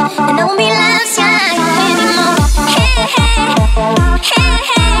coming, and I won't be love shy anymore. Hey, hey, hey, hey,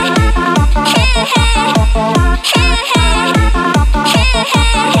 hey, hey, hey, hey,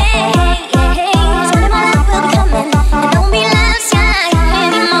 hey, hey. Some of my love will be coming, and I won't be love shy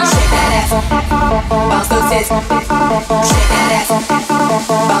anymore. Shake that ass, bounce those tits. Shake that ass,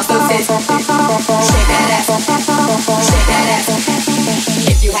 bounce those tits. Shake that ass, shake that ass.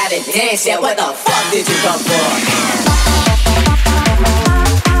 If you haven't danced yet, what the fuck did you come for?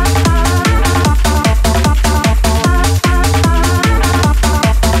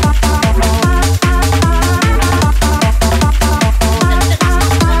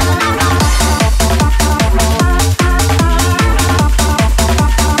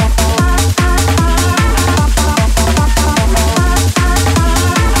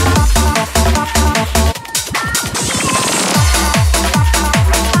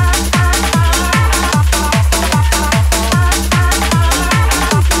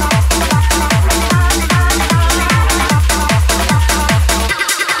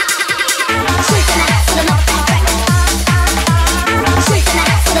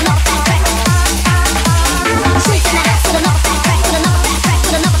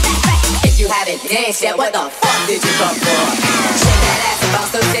 Yeah, what the fuck did you come for? Shake that ass and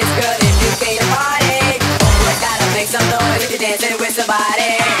bounce those tits, girl, if you came to party. Always gotta make some noise if you're dancing with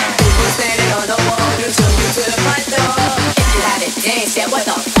somebody. People standing on the wall to show you to the front door. If you haven't danced yet, what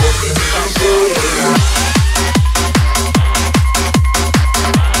the fuck did you come for?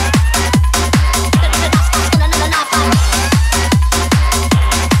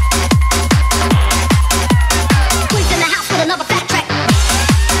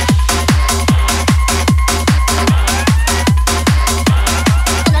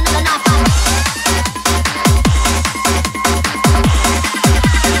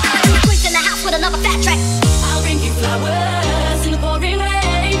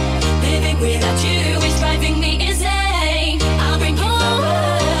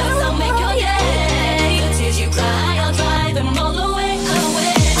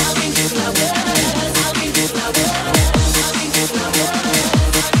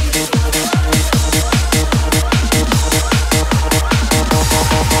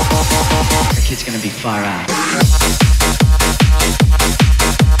 Far out.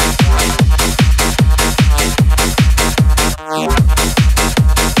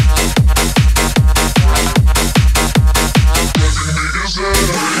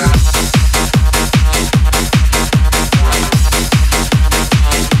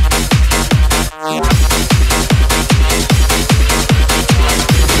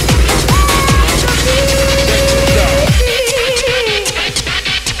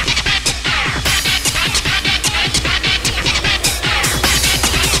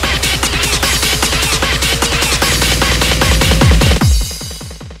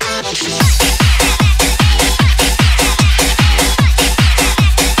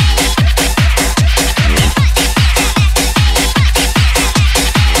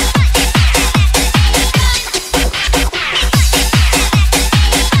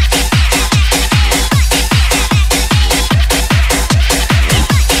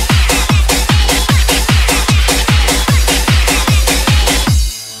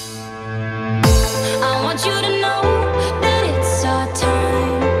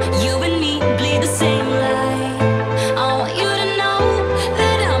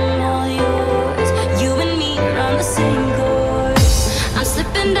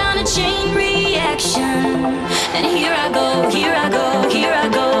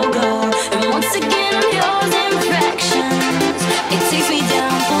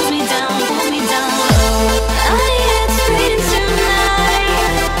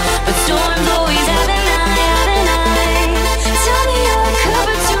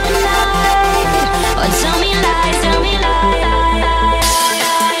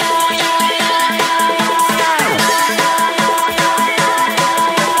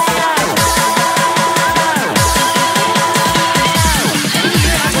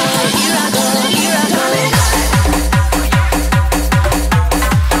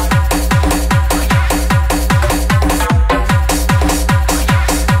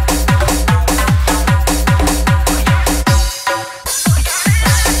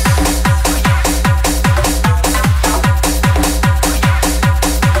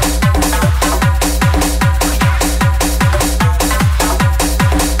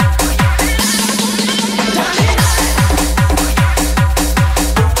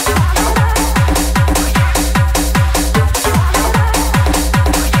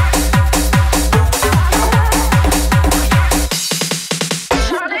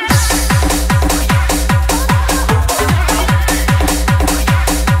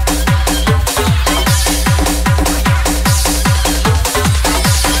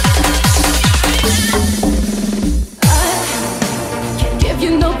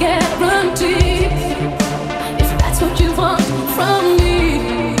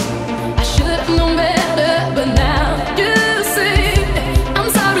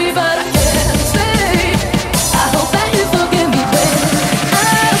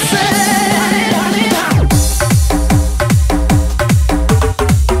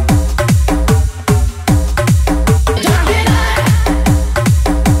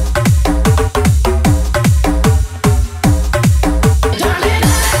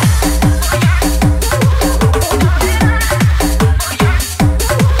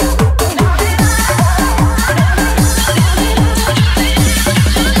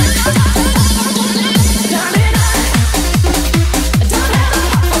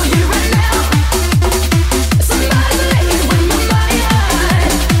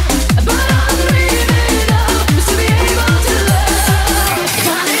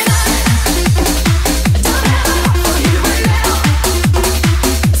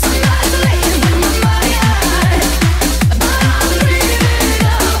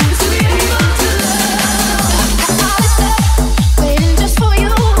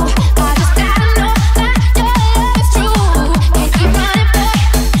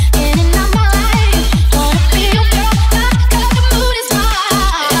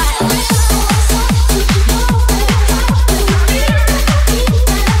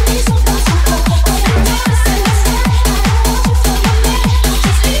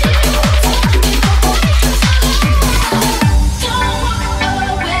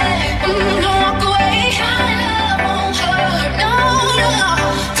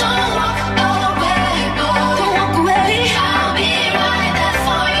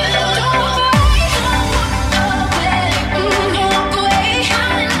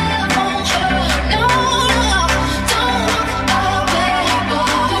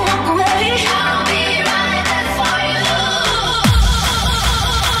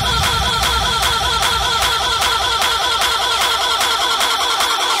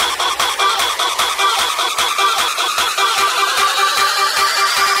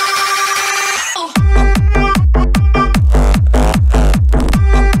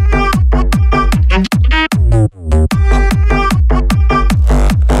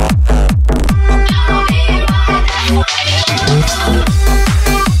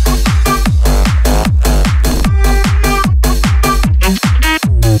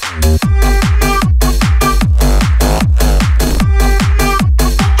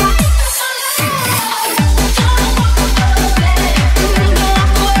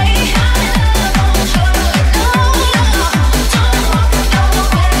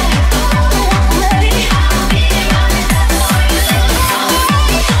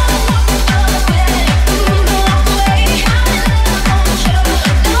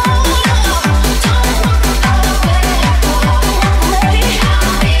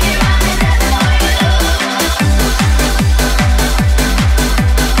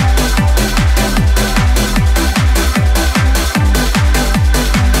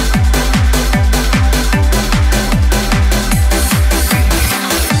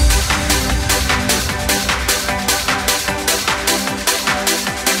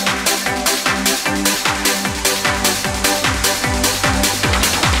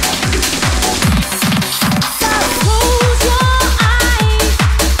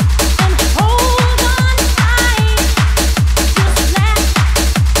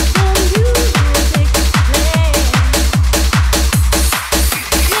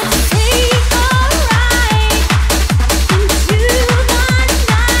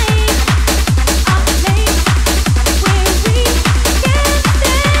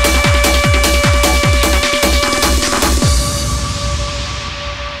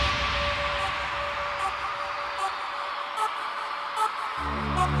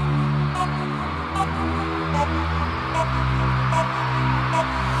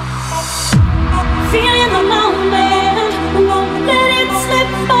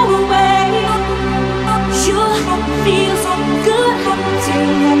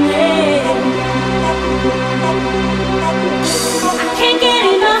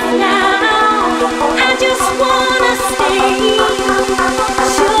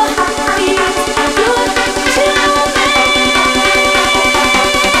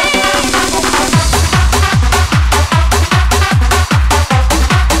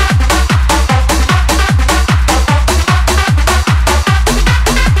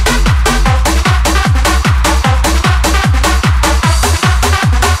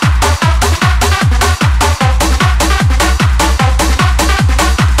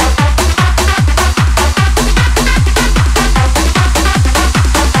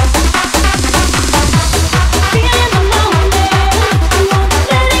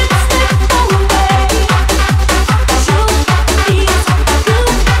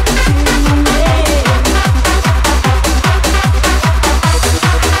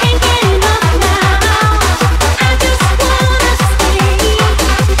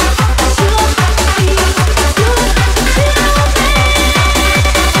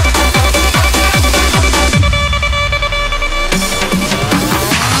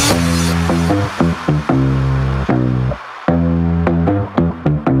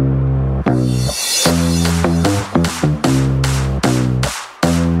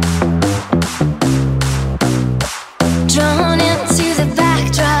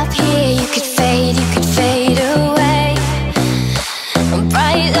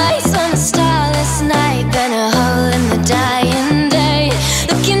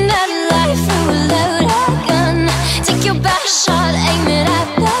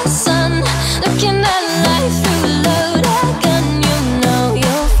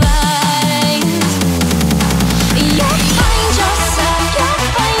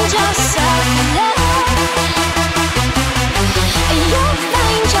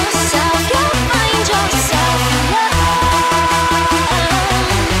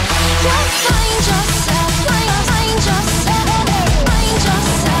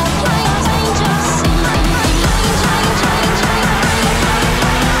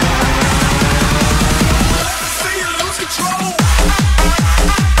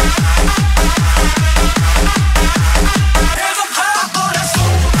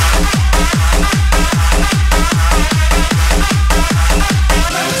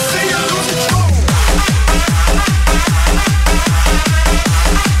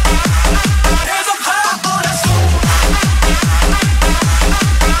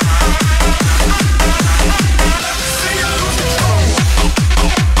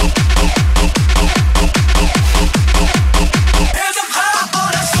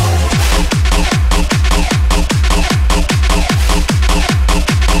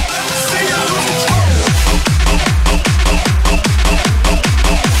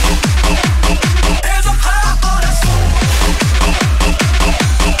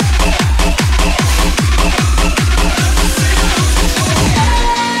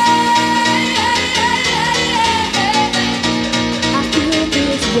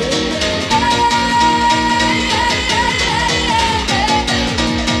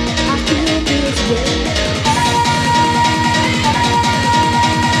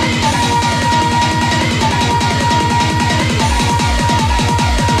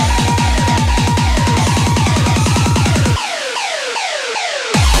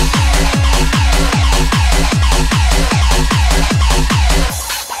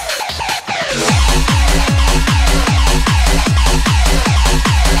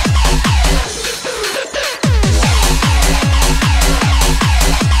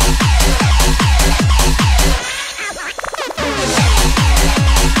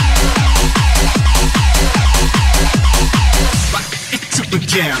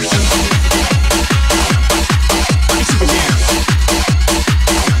 jam.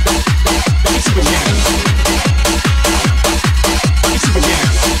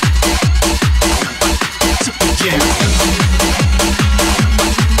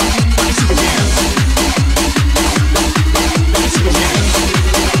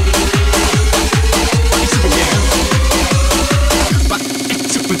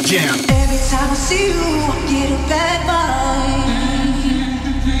 Every time I see you, I get a bad vibe.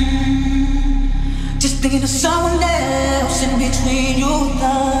 Just thinking of someone else in between your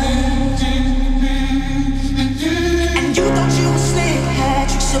thighs. And you thought you were slick, had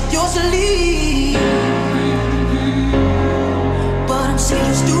tricks up your sleeve. But I'm seeing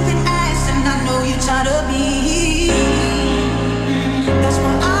your stupid ass, and I know you're tired of me. That's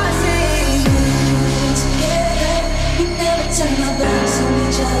why I say together, we never turn our backs on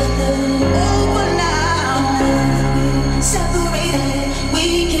each other. Over now, separated, we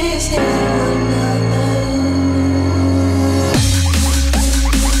can't stand one another.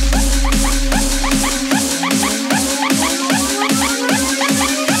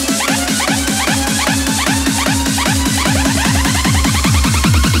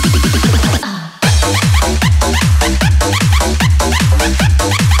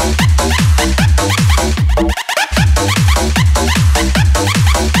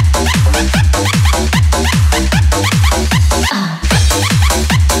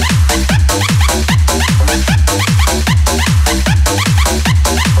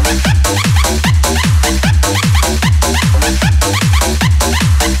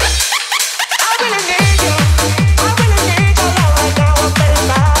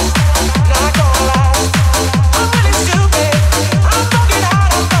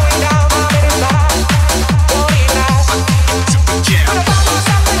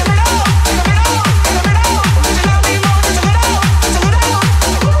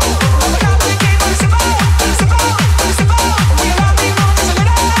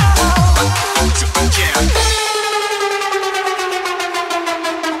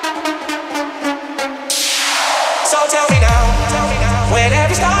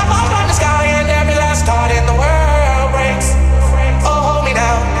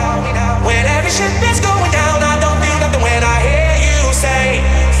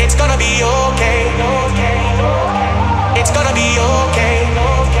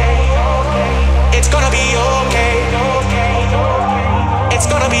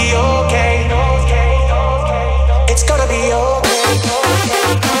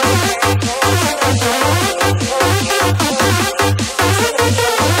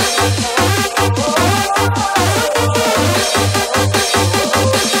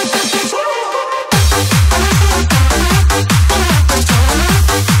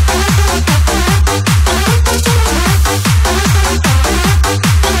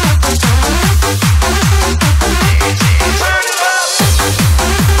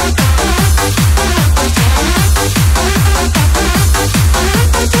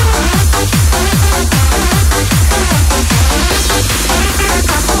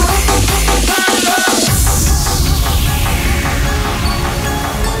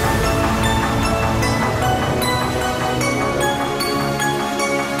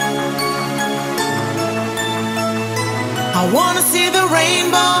 I wanna see the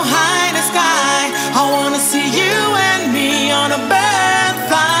rainbow high in the sky. I wanna see you and me on a bird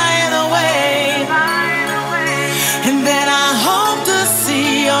flying away. And then I hope to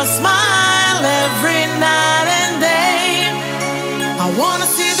see your smile every night and day. I wanna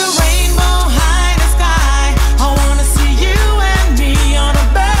see the rainbow high in the sky. I wanna see you and me on a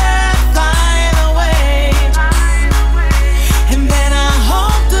bird flying away. And then I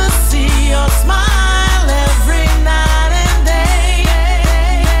hope to see your smile every night and day.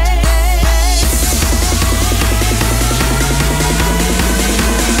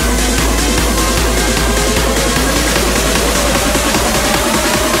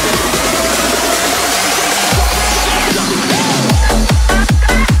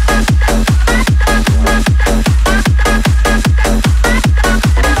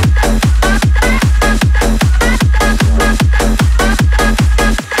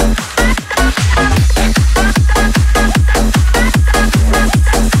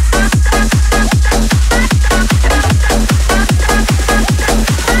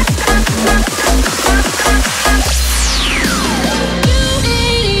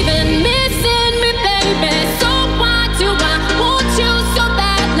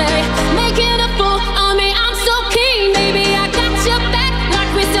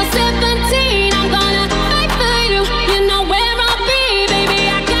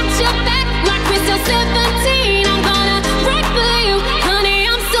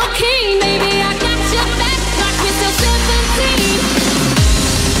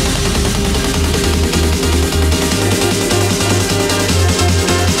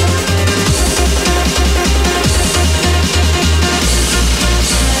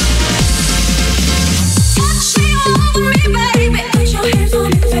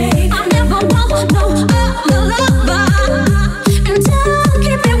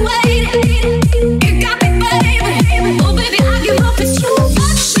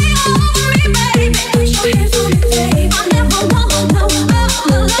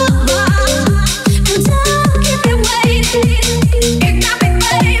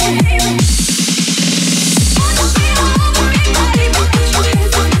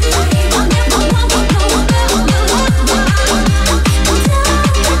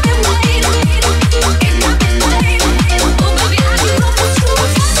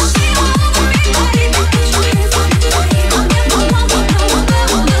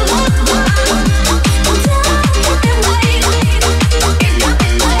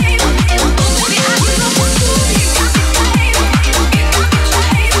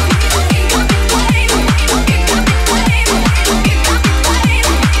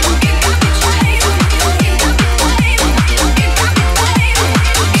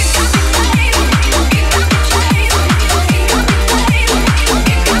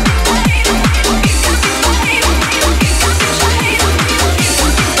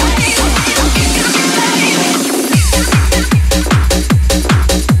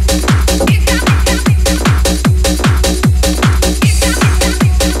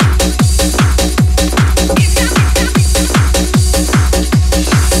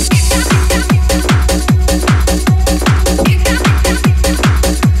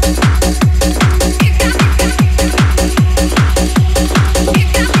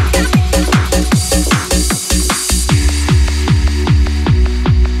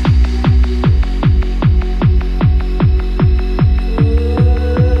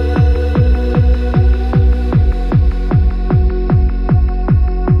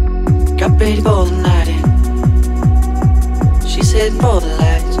 Got ready for the night in. She's heading for the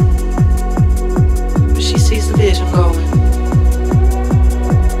lights, but she sees the vision going.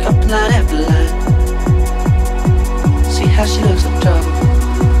 Couple line after line. See how she looks like trouble.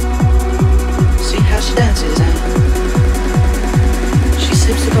 See how she dances and she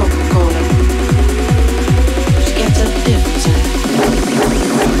sips the Coca-Cola. She can't tell the difference.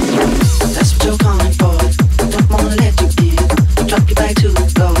 That's what you're calling for. Don't wanna let you in. Drop your back to the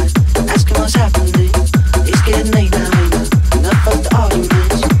floor. Asking what's happening. It's getting late now. Enough of the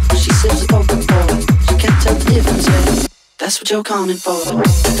arguments. She sips the Coca-Cola. She can't tell the difference. That's what you're calling for.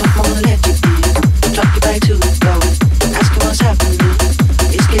 Don't wanna let you in. Drop your back to the floor. Asking what's happening.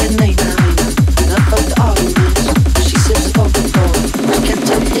 It's getting late now. Enough of the arguments. She sips the Coca-Cola. She can't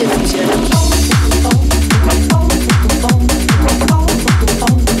tell the difference yet.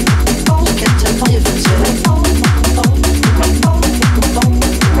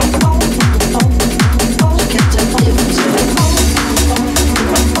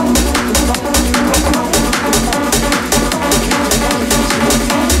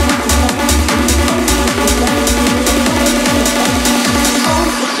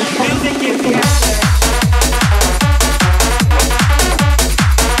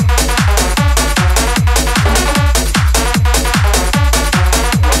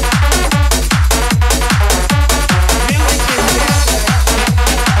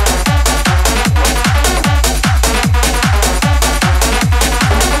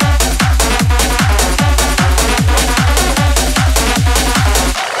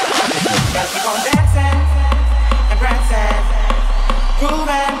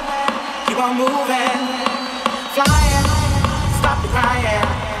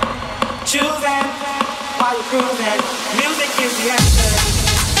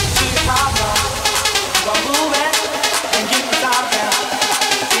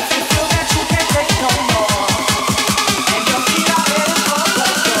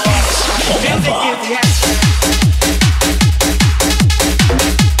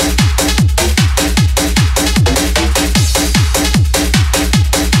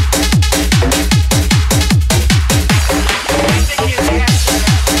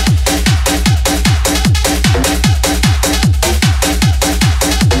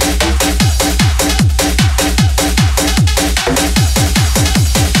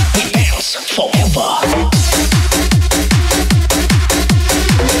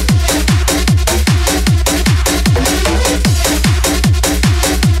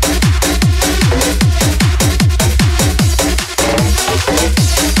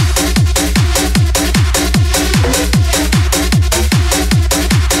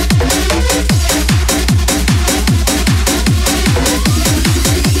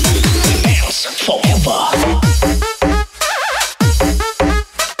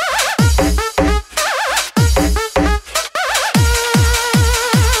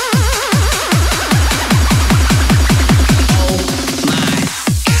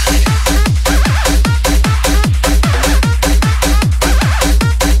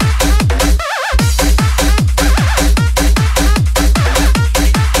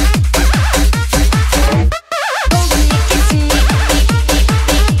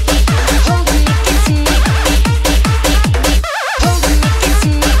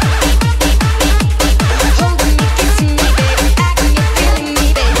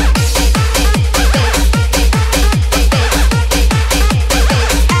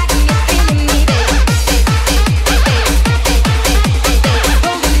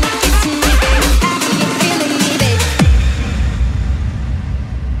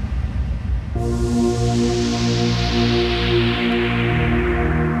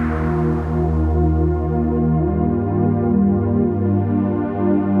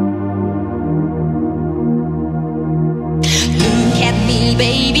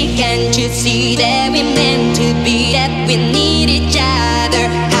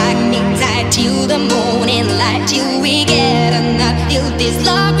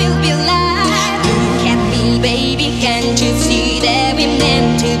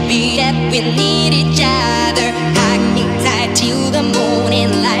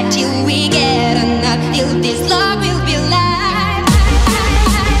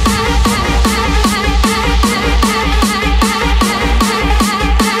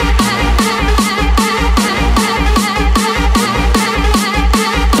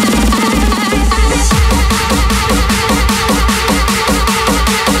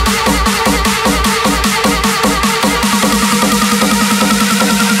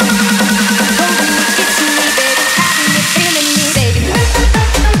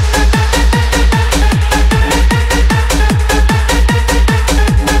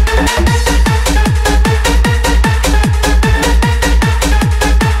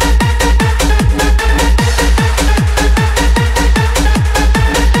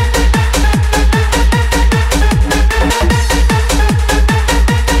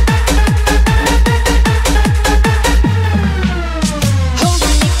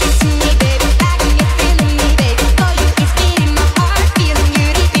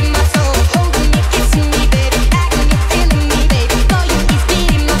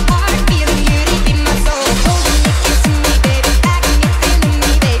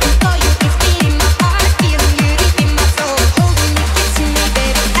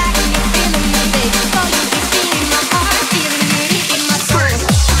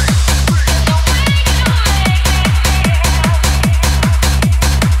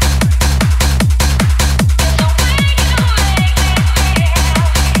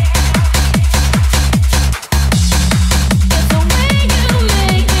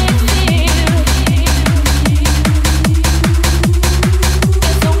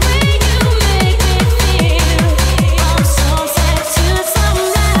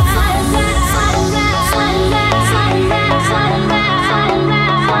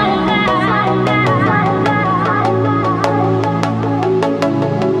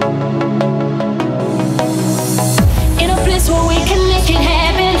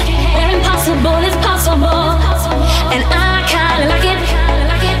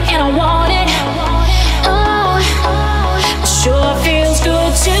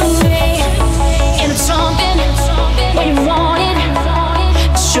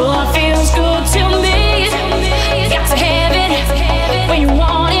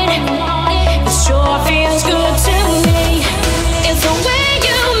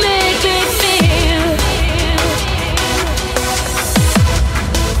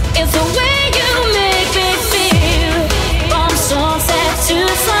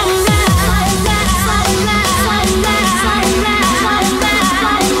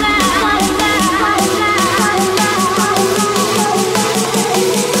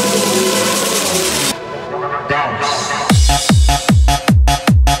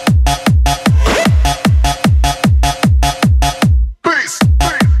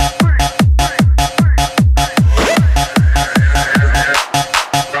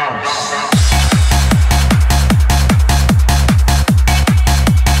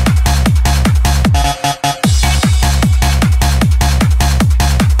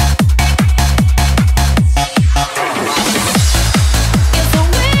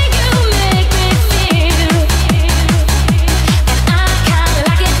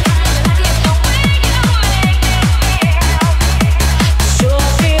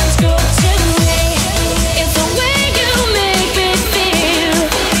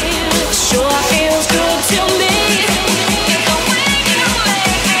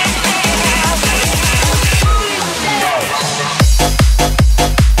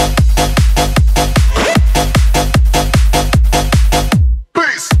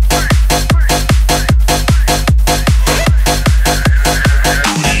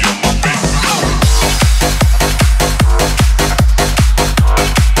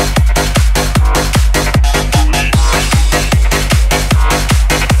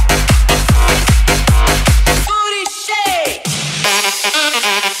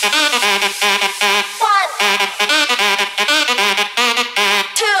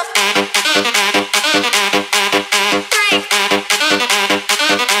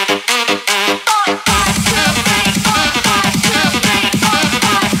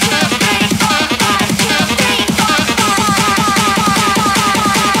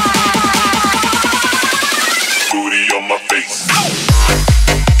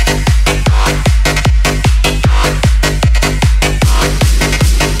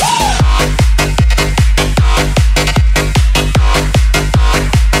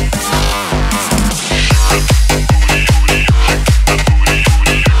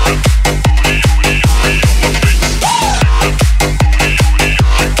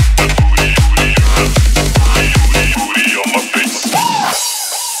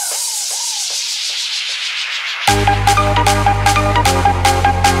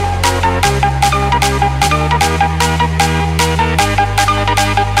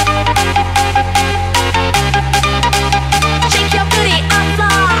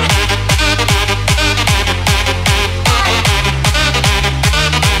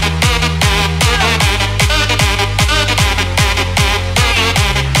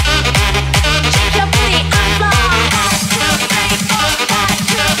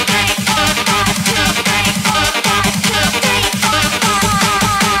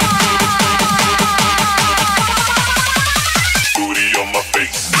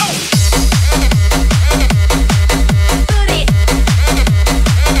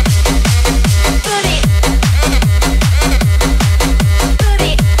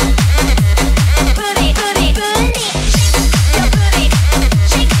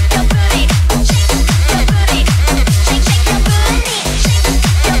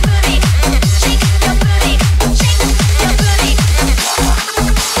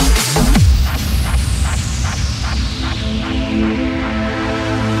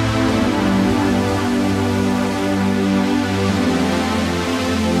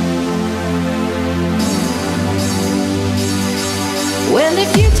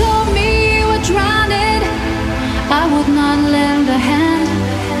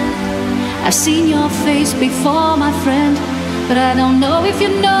 I've seen your face before, my friend, but I don't know if you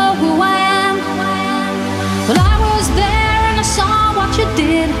know who I am. Well, I was there and I saw what you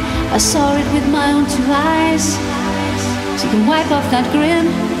did. I saw it with my own two eyes. So you can wipe off that grin.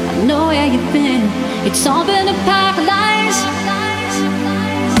 I know where you've been. It's all been a paralyze.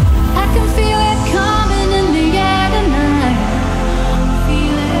 I can feel it coming in the air tonight.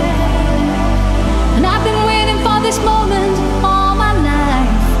 Feel it. And I've been waiting for this moment all my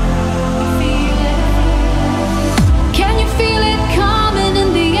life. Feel it. Can you feel it coming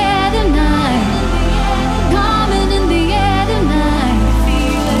in the air tonight? Coming in the air tonight.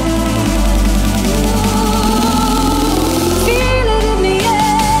 Feel it. Feel it in the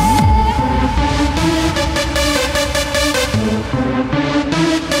air.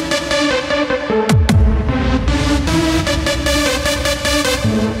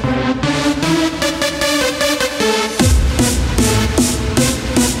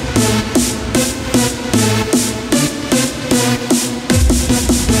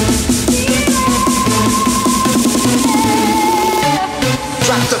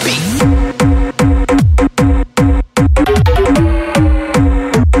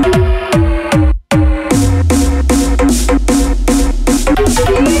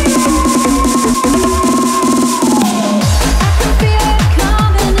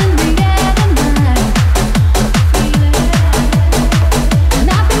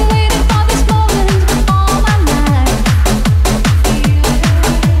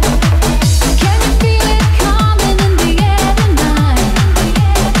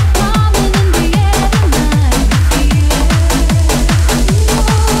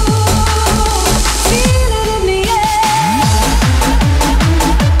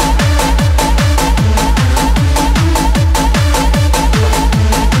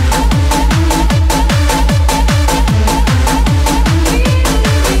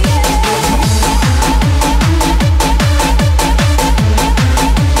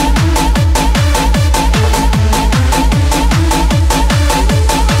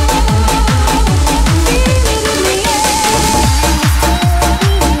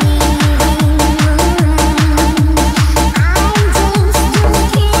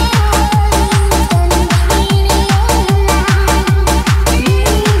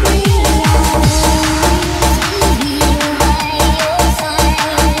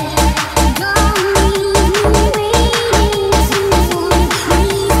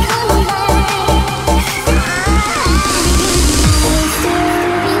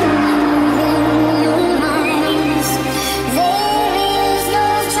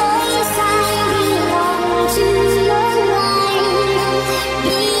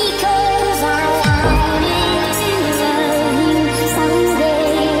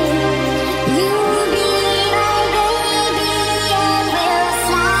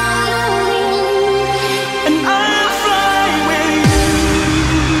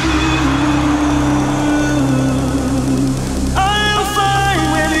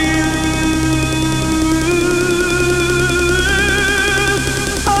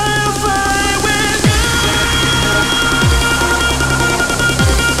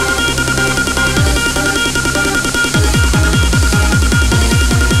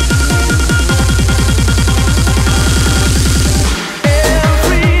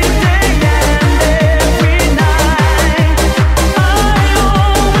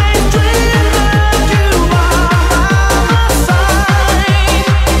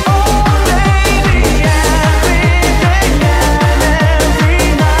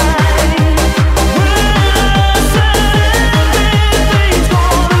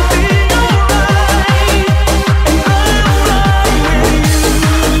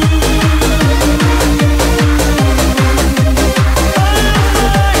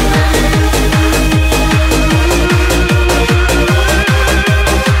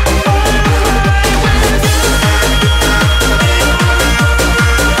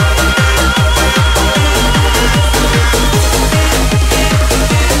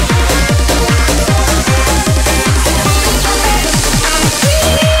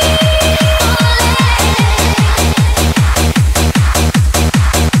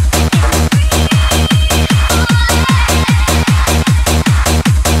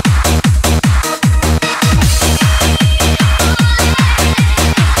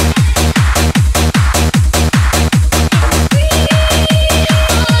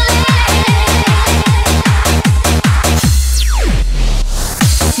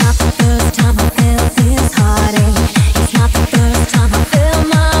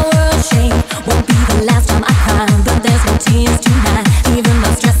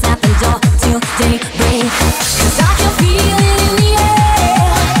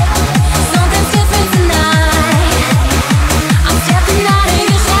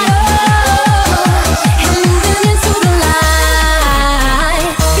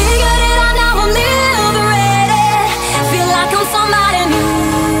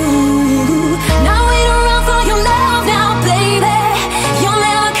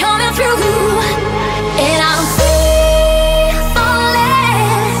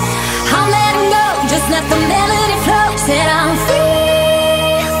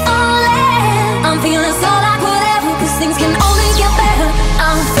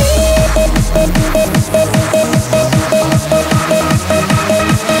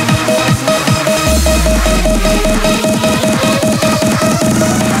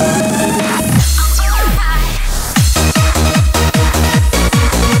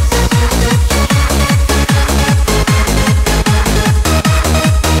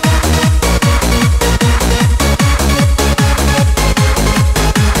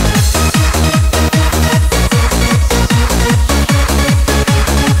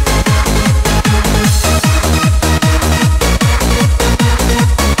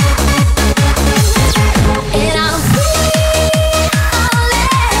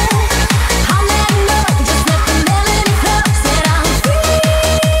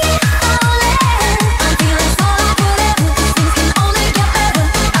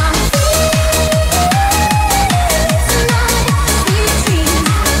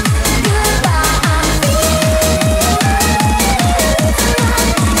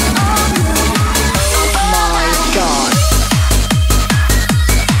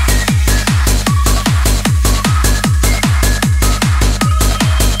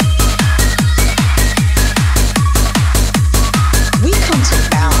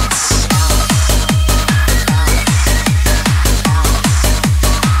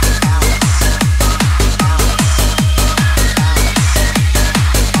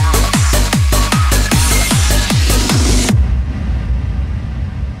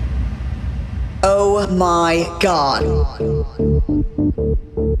 Oh my God.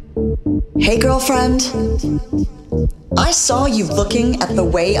 Hey girlfriend, I saw you looking at the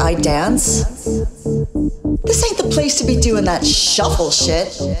way I dance. This ain't the place to be doing that shuffle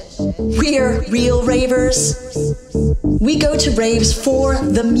shit. We're real ravers. We go to raves for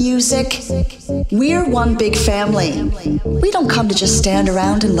the music. We're one big family. We don't come to just stand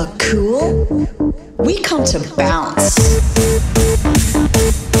around and look cool. We come to bounce.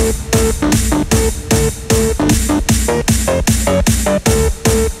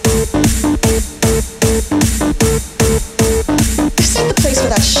 This ain't the place for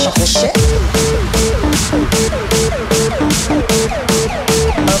that shuffle shit.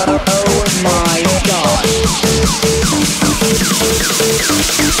 Oh my God.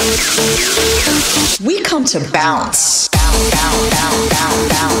 We come to bounce.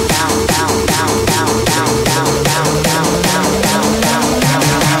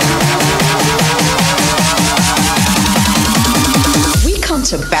 We come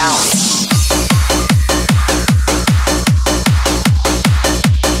to bounce.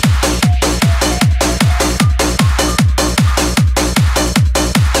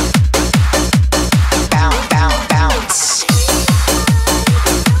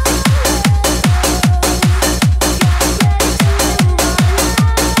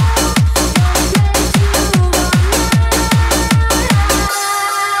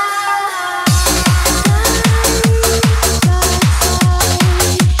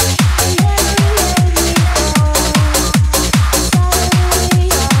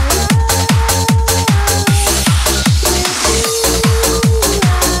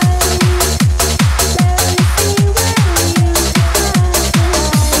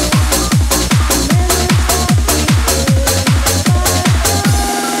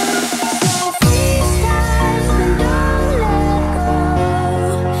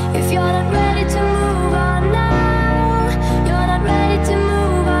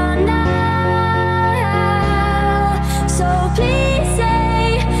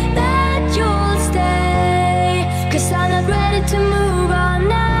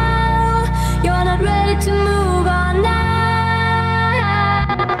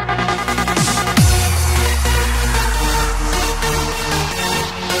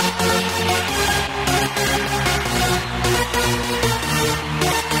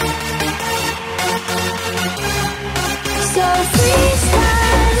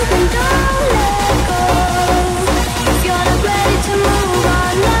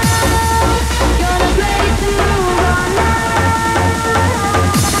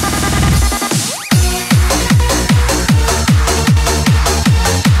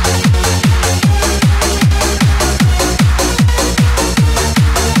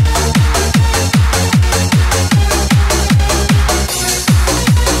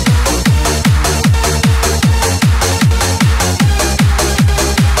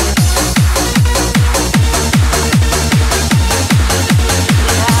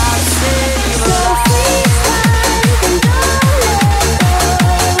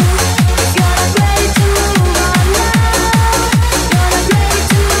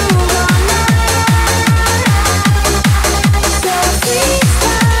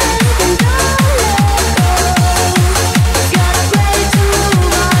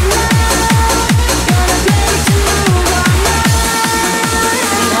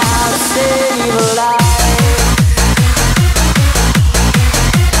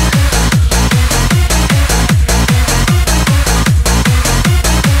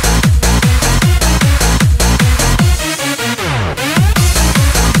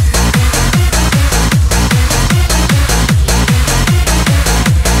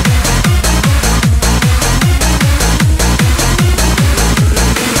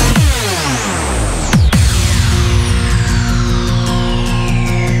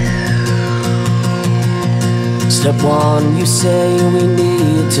 Step one, you say we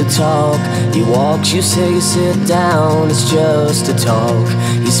need to talk. He walks, you say sit down, it's just a talk.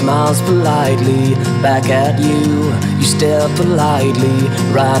 He smiles politely back at you. You step politely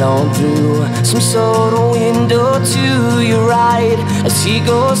right on through some sort of window to your right. As he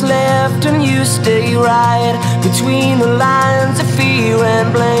goes left and you stay right, between the lines of fear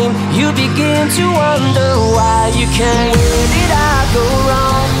and blame, you begin to wonder why you came. Where did I go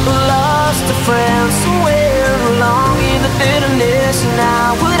wrong? Lost a friend somewhere along in the bitterness, and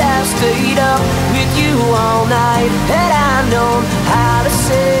I would have stayed up with you all night had I known how to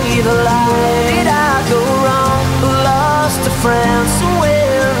save a life. Where did I go wrong? Lost a friend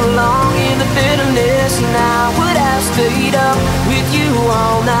somewhere along in the bitterness, and I would have stayed up with you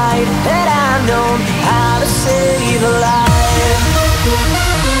all night had I known how to save a life.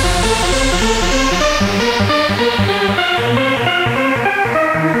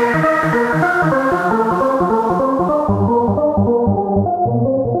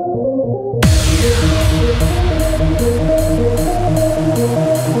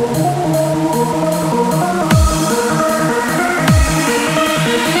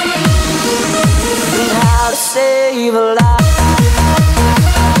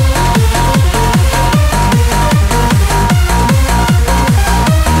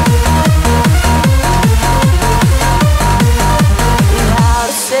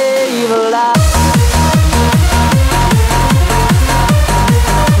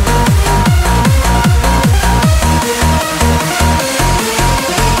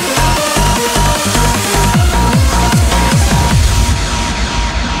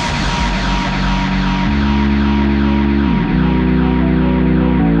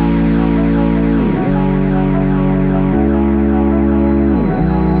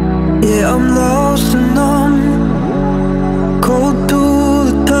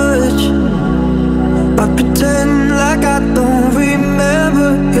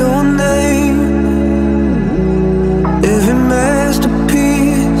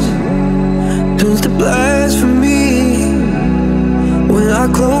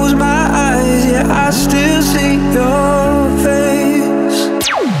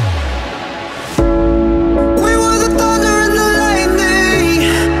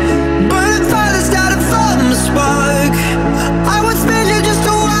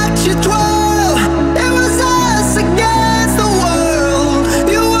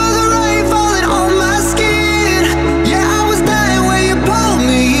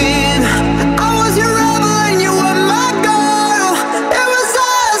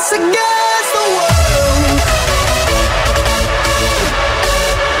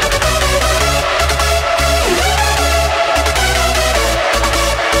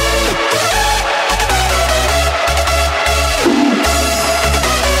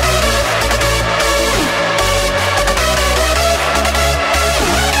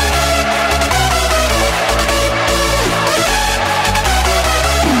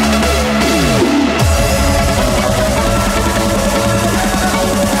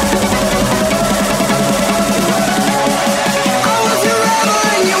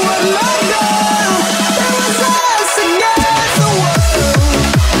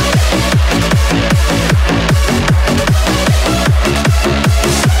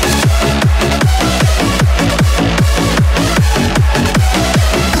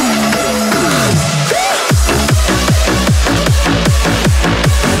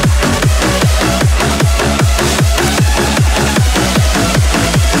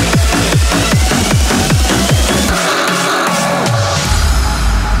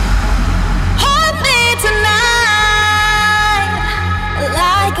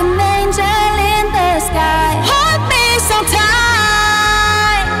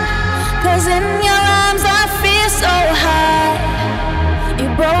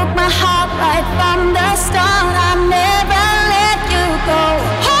 broke my heart right from the start. I never let you go.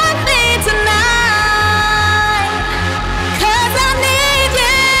 Hold me tonight, 'cause I need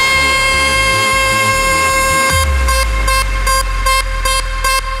you.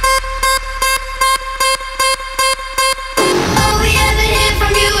 All we ever hear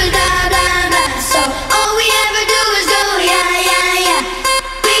from you is blah, blah, blah. So all we ever do is go, yeah, yeah, yeah.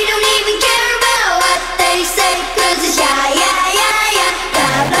 We don't even care about what they say, 'cause it's yeah, yeah, yeah, yeah.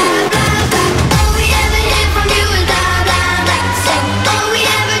 Blah, blah, blah, blah. All we ever hear from you is blah, blah, blah. So all we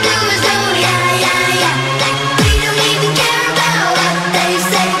ever do is go, yeah, yeah, yeah. We don't even care about what they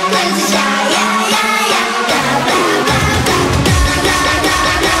say, 'cause it's yeah, yeah, yeah, yeah. Blah, blah, blah, blah.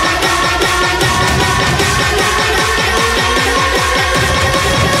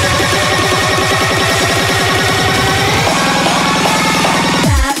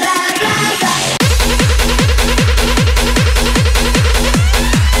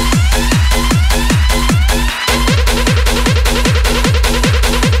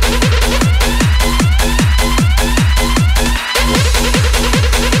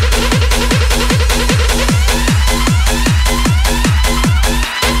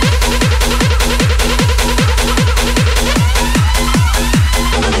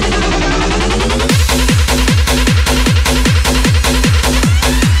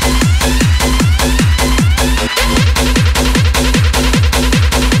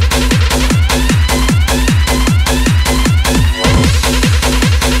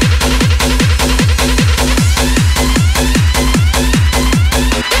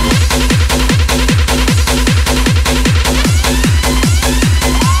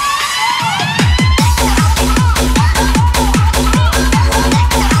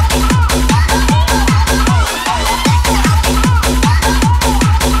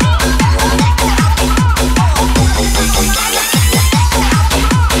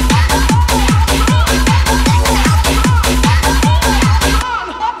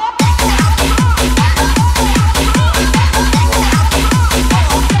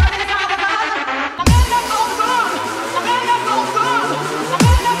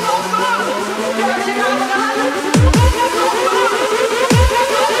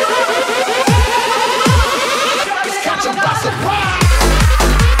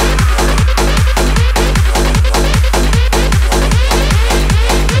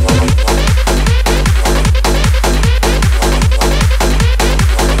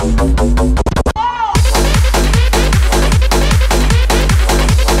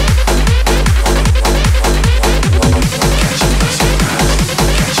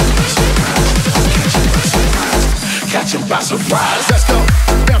 Catch 'em by surprise. Let's go.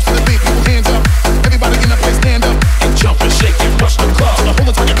 Bounce to the beat, people hands up. Everybody in the place stand up and jump and shake and rush the club. The whole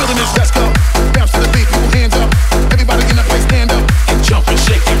entire building is let's go. Bounce to the beat, people hands up. Everybody in the place stand up and jump and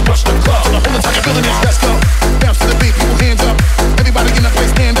shake and rush the club. The whole entire building is let's go. Bounce to the beat, people hands up. Everybody in the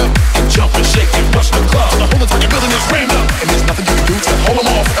place stand up and jump and shake and rush the club. The whole entire building is rained up, and there's nothing you can do to hold 'em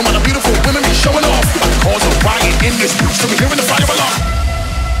off. And when the beautiful women be showing off, we about to cause a riot in this group, so we're hearing the fire alarm.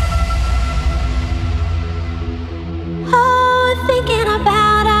 Thinking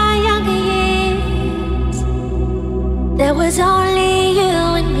about our younger years, there was only you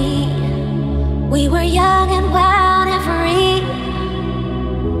and me. We were young and wild and free.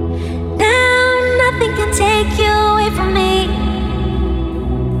 Now nothing can take you away from me.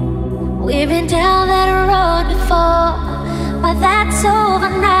 We've been down that road before, but that's over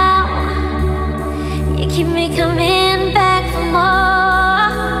now. You keep me coming back for more.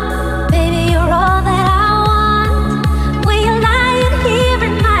 Baby, you're all that I want. When you're lying here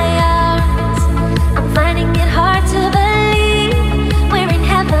in my arms, I'm finding it hard to believe we're in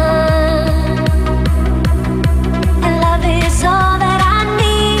heaven. And love is all that I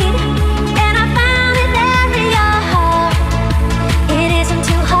need, and I found it there in your heart. It isn't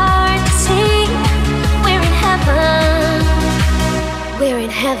too hard to see. We're in heaven. We're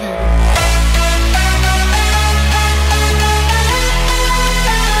in heaven.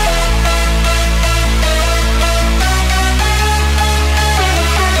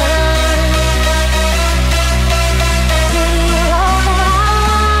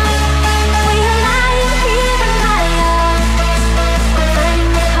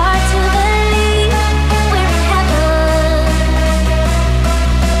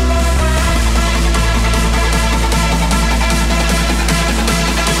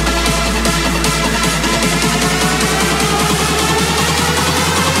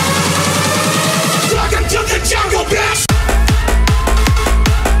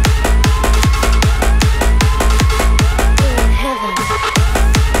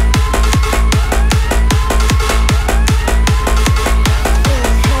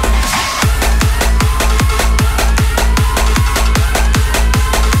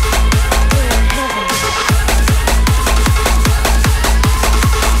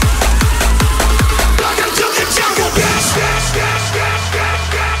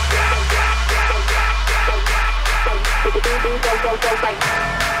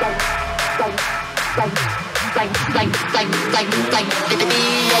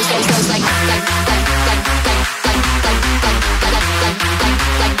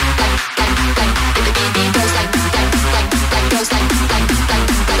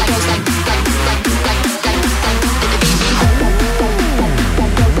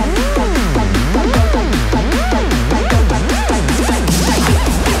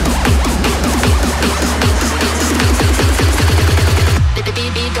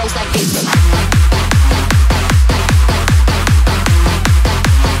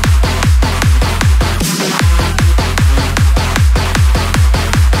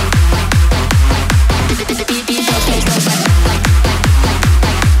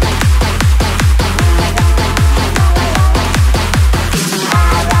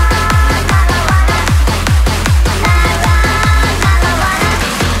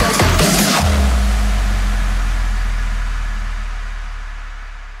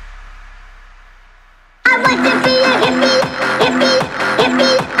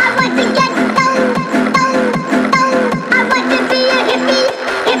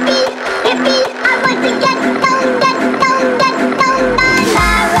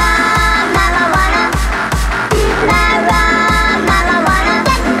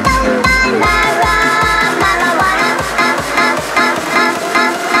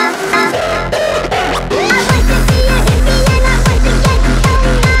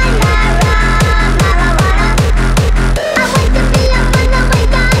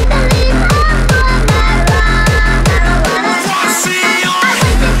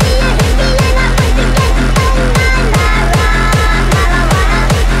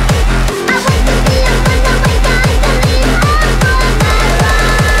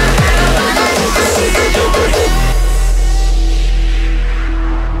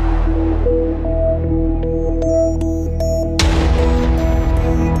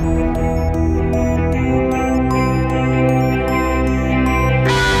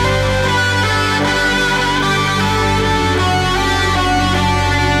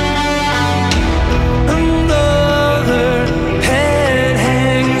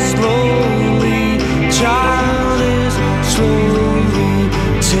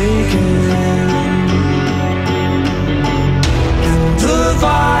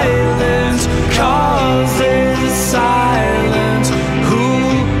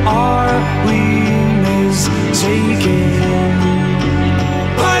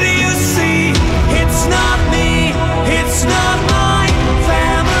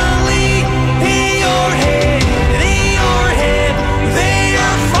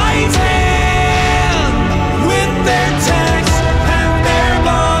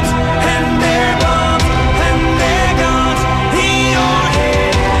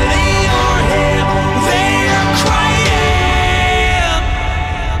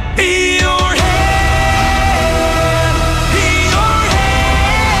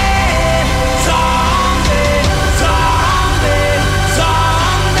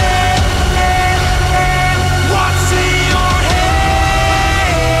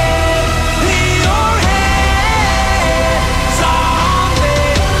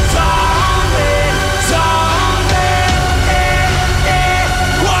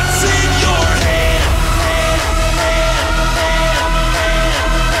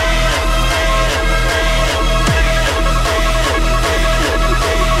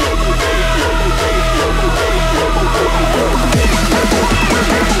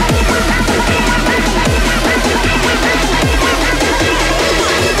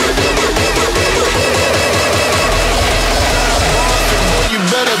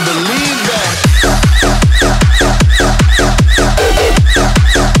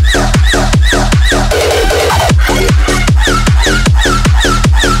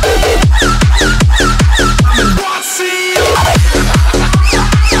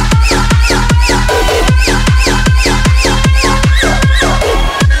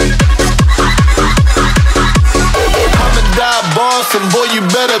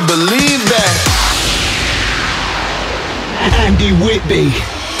 better believe that. Andy Whitby.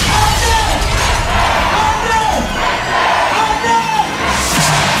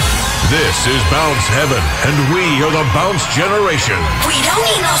 This is Bounce Heaven, and we are the Bounce Generation. We don't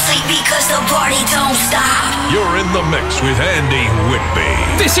need no sleep because the party don't stop. You're in the mix with Andy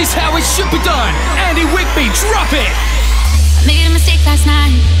Whitby. This is how it should be done. Andy Whitby, drop it. I made a mistake last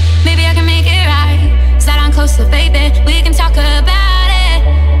night. Maybe I can make it right. Slide on closer, baby. We can talk about it.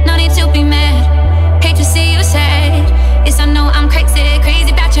 No need to be mad. Hate to see you sad. Yes, I know I'm crazy,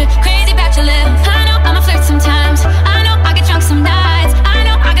 crazy about you love. I know I'm a flirt sometimes. I know I get drunk some nights. I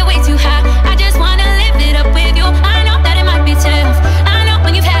know I get way too high. I just wanna live it up with you. I know that it might be tough.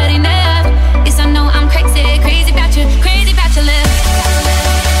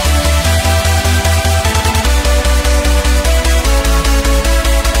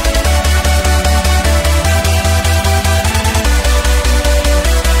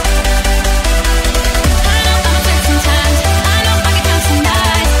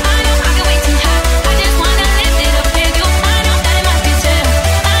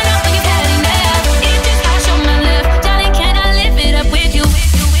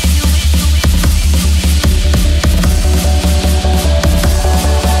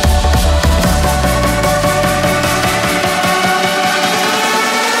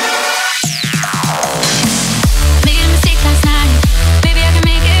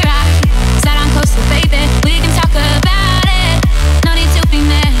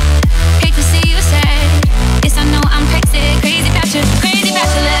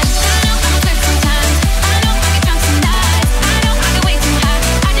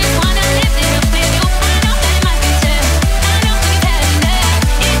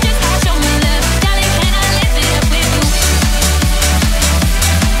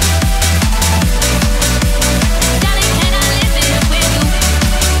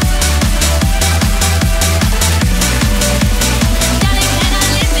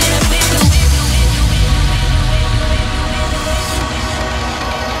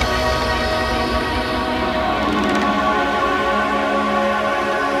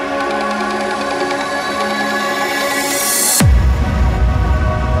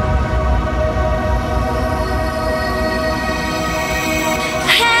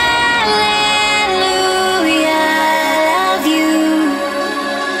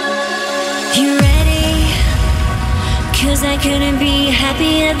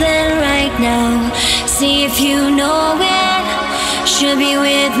 happier than right now. See if you know it. Should be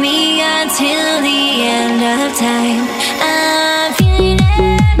with me until the end of time. I'm feeling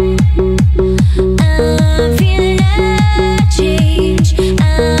it. I'm feeling a change.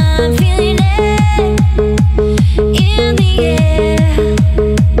 I'm feeling it in the air.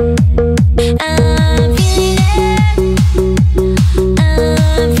 I'm feeling it.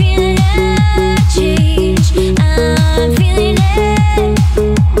 I'm feeling a change. I'm feeling it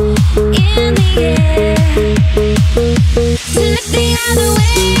in the air. So look the other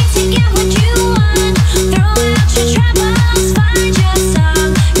way to get what you want. Throw out your troubles, find your song.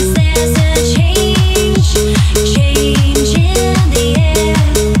 'Cause there's a change in the air.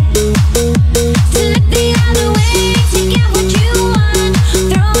 So look the other way to get what you want.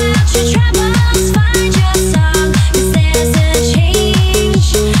 Throw out your troubles, find your song. 'Cause there's a change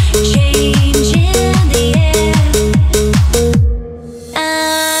in the air.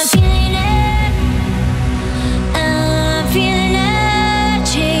 I'm feeling it. I'm feeling a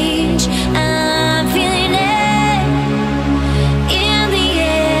change. I'm feeling it in the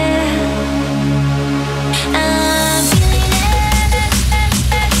air. I'm feeling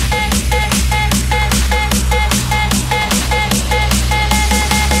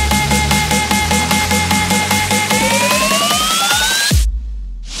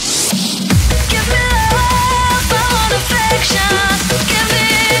Give me love, I want affection. Give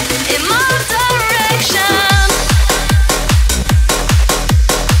it in my direction.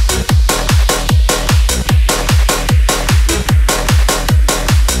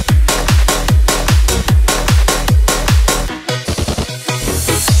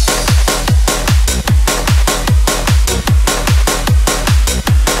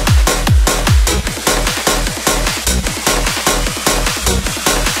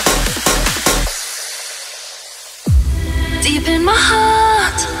 Deep in my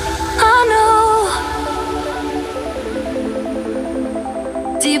heart, I know.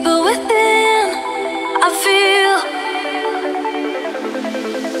 Deeper within, I feel.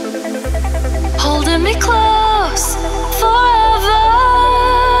 Holding me close forever.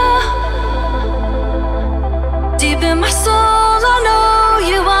 Deep in my soul, I know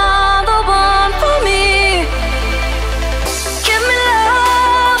you are the one for me. Give me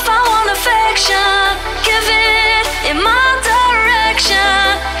love, I want affection. Give it in my direction.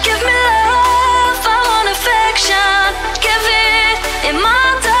 Give me love, I want affection. Give it in my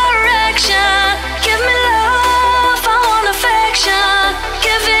direction. Give me love, I want affection.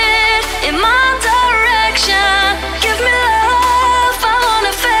 Give it in my direction. Give me love, I want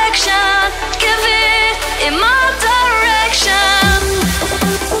affection. Give it in my direction.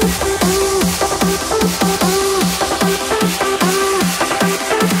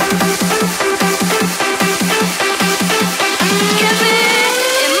 Give it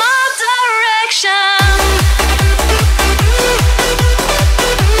in my direction.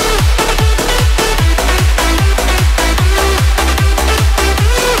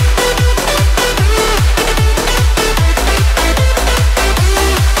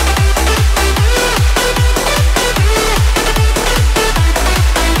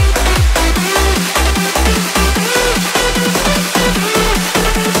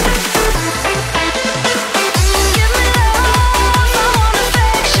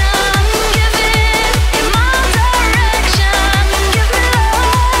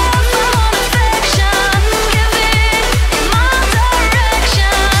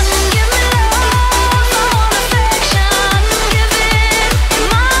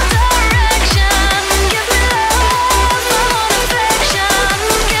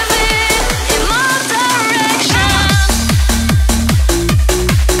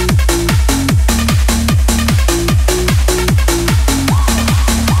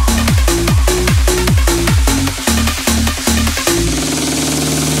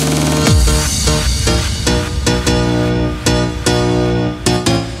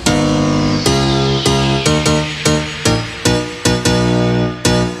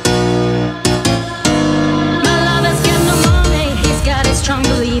 Strong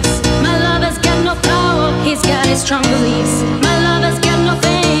beliefs. My lover's got no power, he's got his strong beliefs. My lover's got no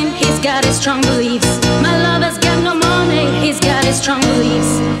fame, he's got his strong beliefs. My lover's got no money, he's got his strong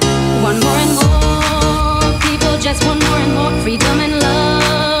beliefs. Want more and more, people just want more and more freedom and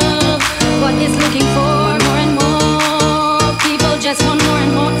love. What he's looking for, more and more, people just want more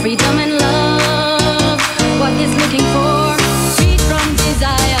and more freedom and love. What he's looking for, freed from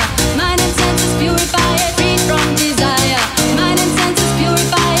desire, mind and senses purify it, freed from desire, mind and senses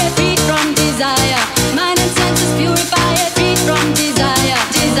purify it, freed from desire, mind and senses purify it, freed from desire,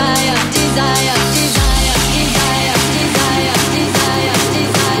 desire, desire, desire, desire, desire, desire, desire.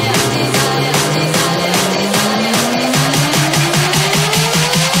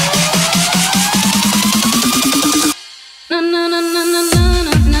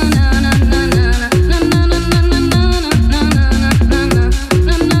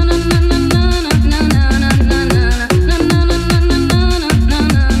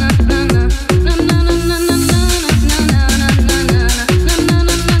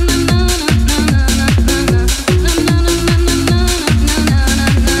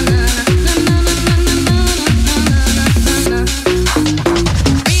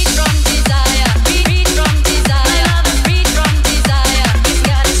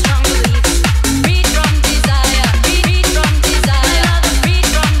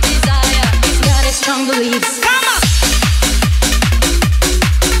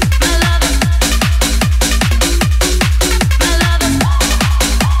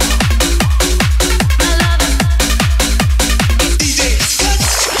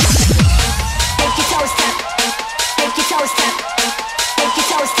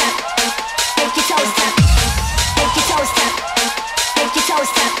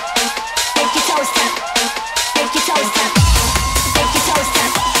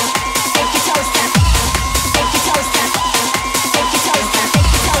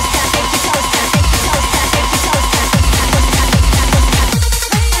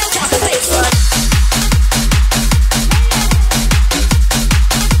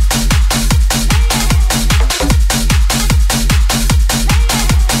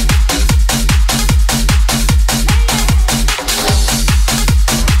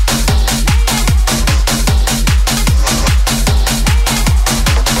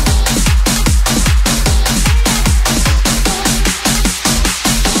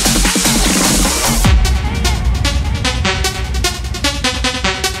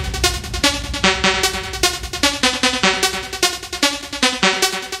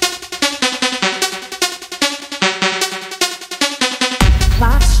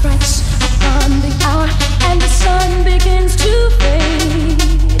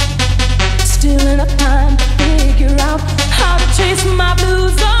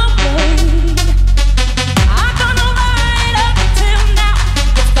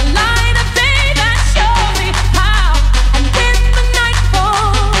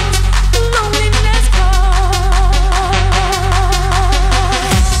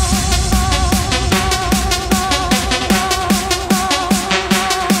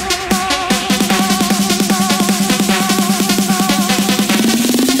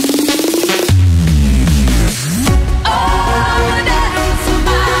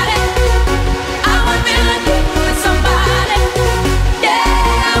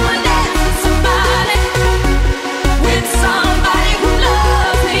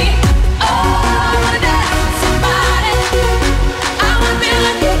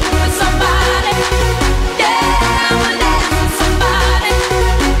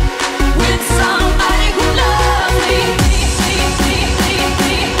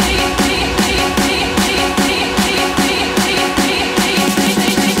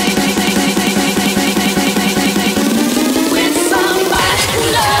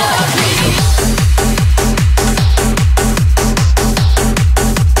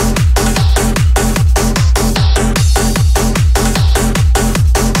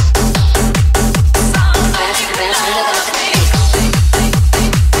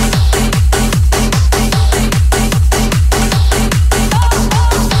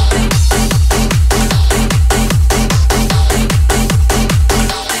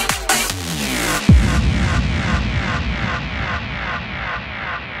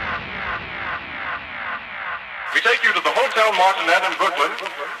 take you to the Hotel Martinet in Brooklyn,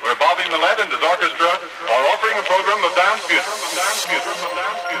 where Bobby Millett and his orchestra are offering a program of dance music.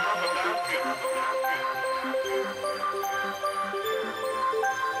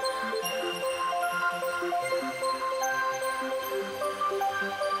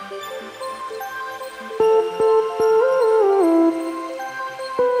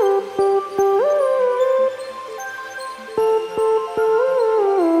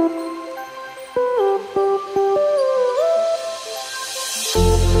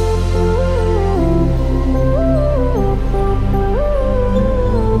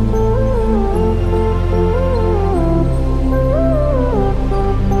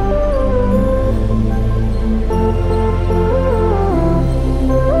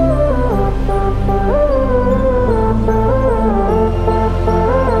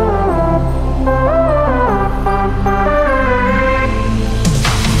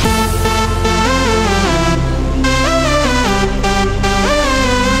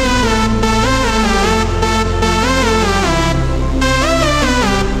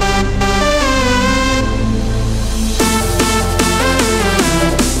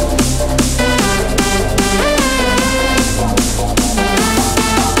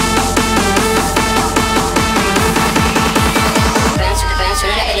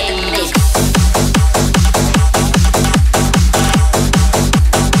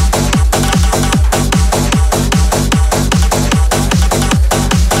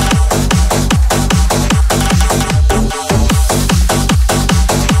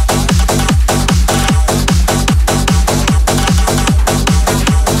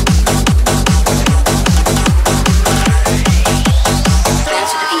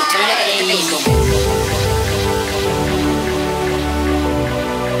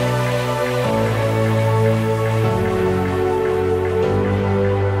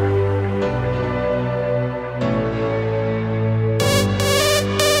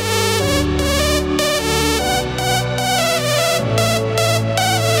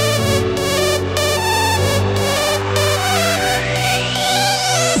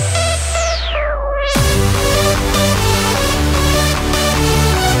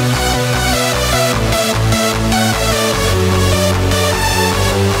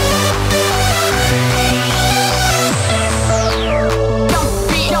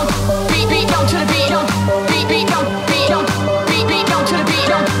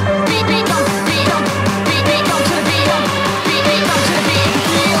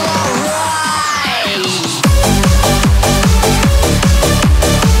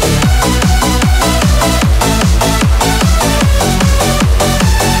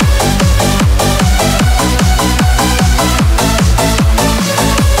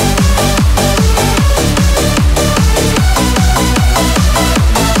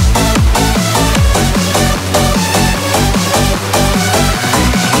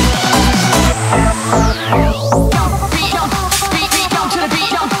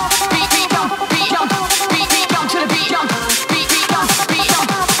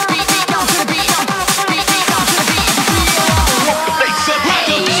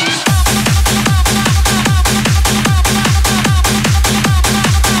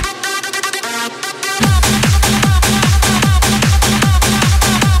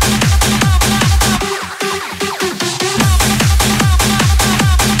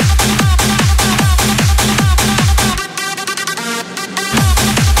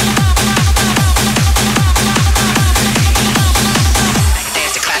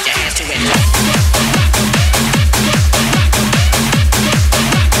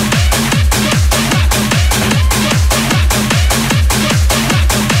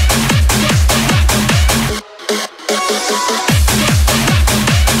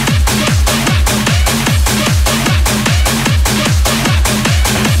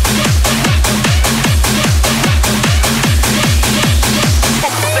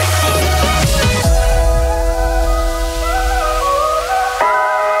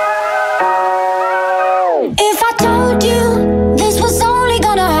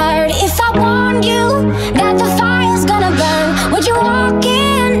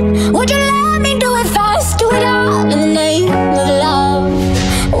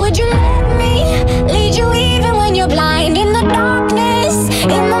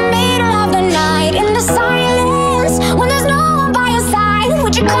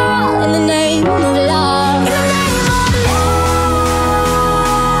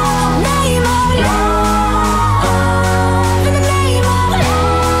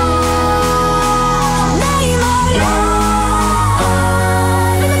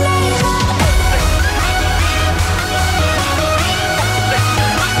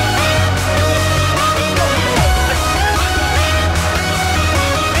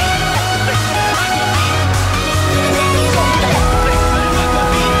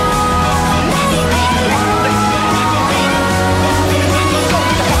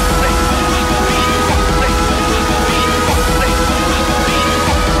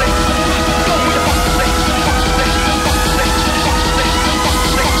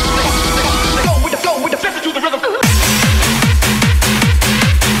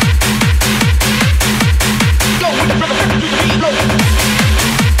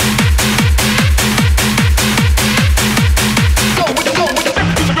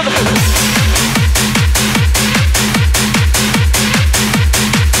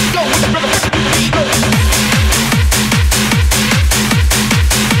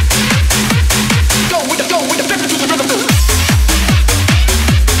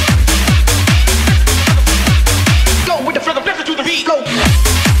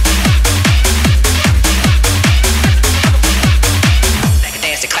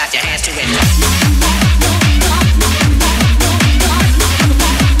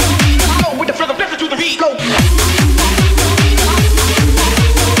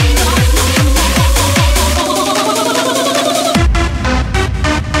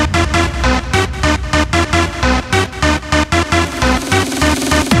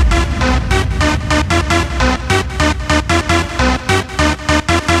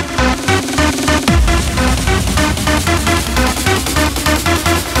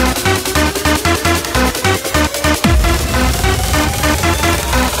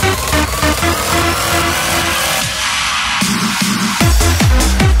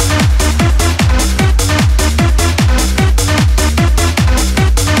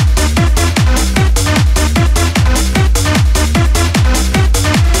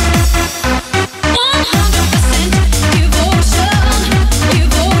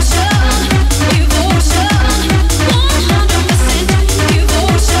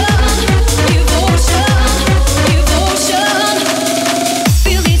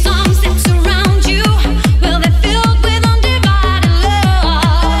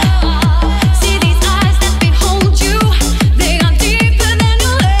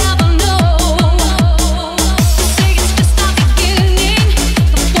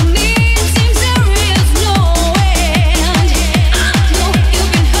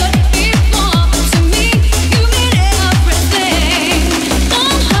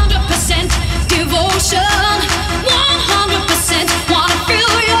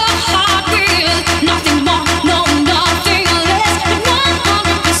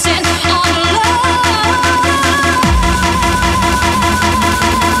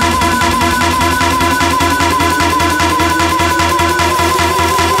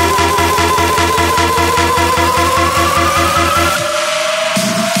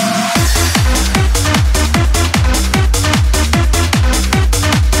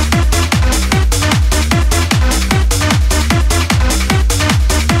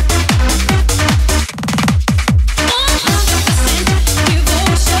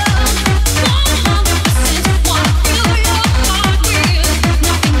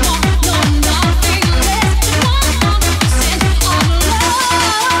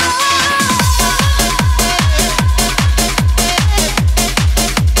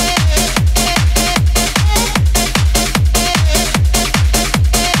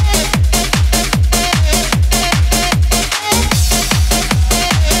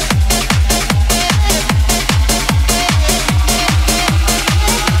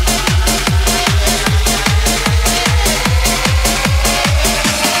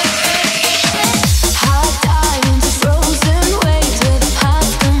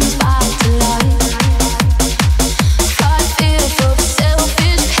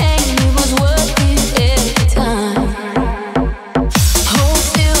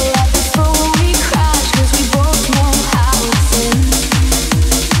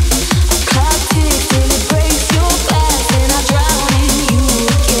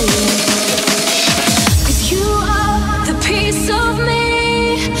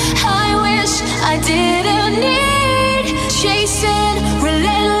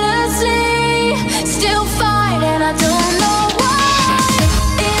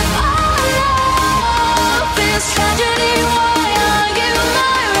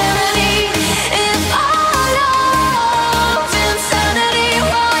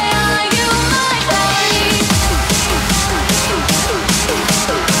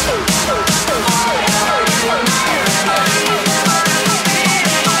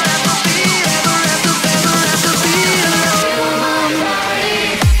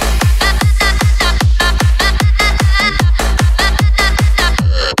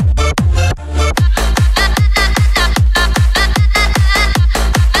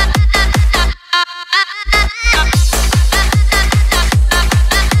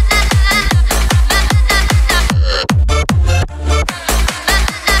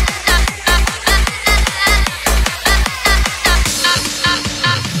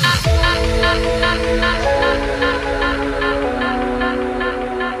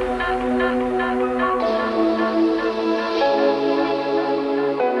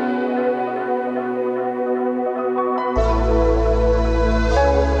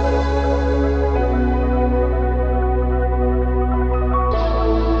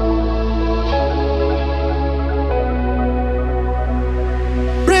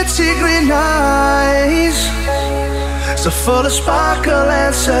 pretty green eyes, so full of sparkle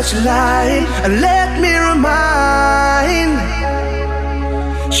and such light. And let me remind,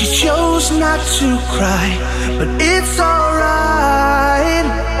 she chose not to cry, but it's alright,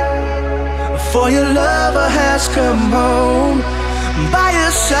 for your lover has come home. By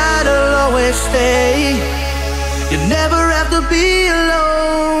your side I'll always stay. You never have to be alone.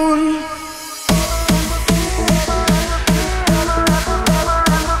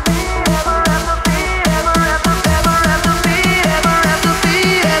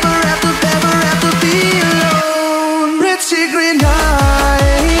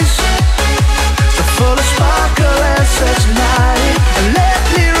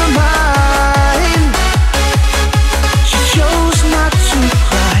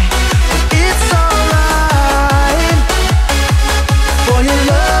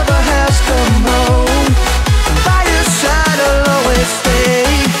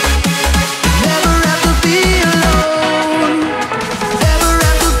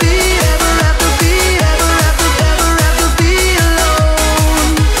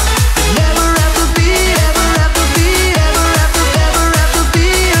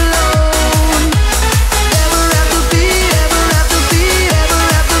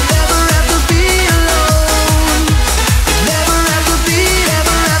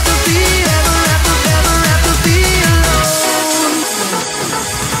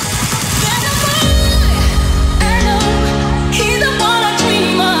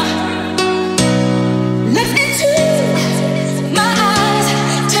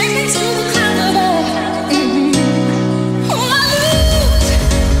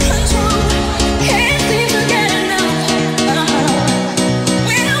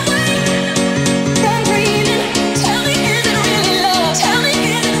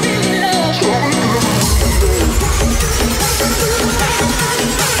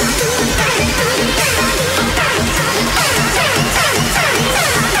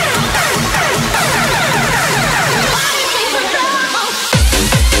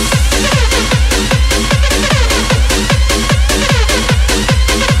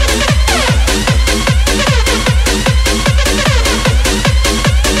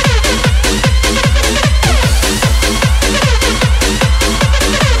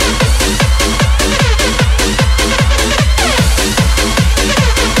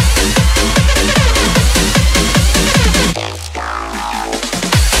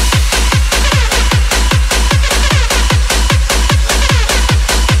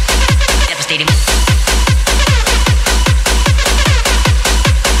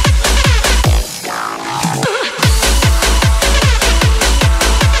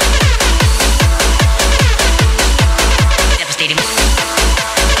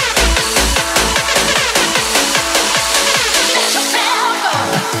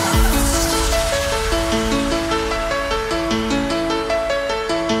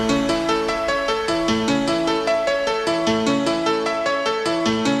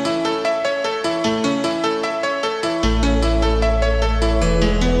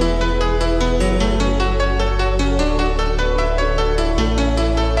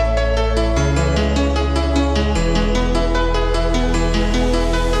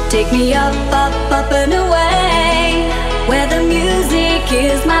 Take me up, up, up and away, where the music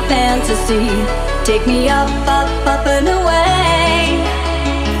is my fantasy. Take me up, up, up and away.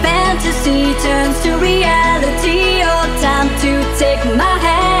 Fantasy turns to reality. Your time to take my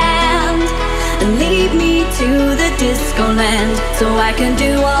hand and lead me to the disco land, so I can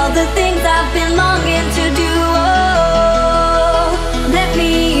do all the things I've been longing to do. Oh, let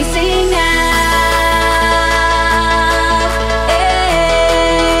me sing now.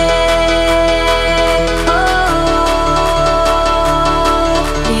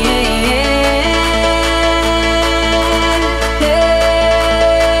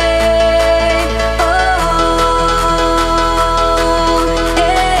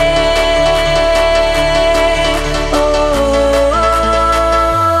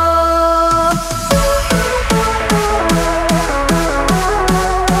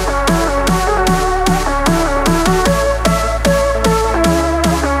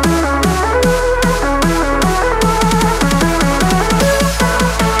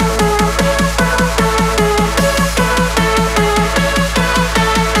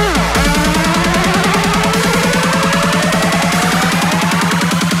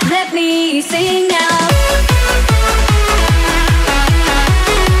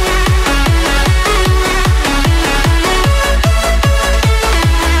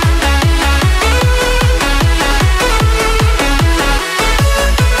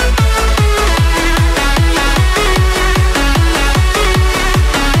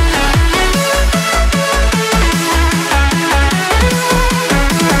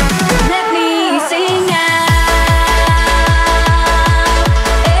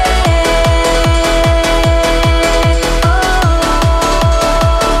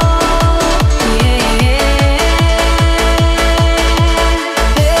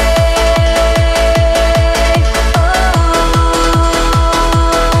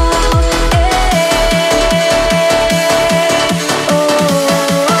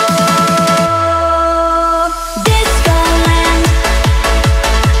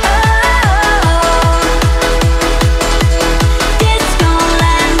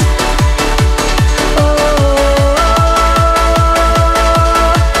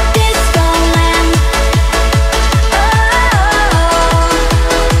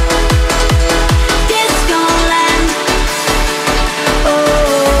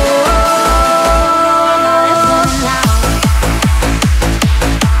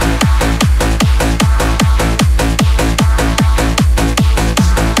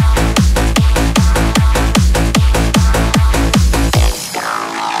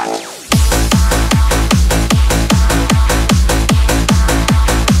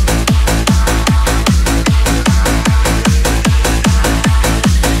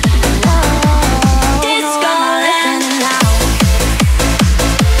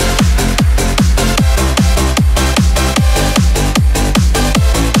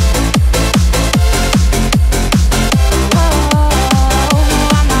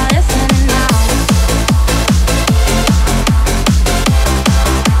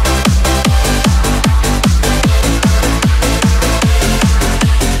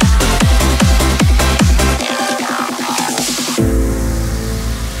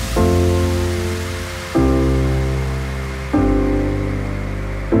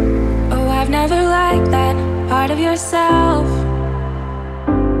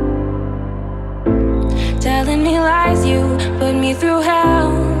 put me through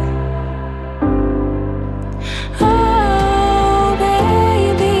hell. Oh,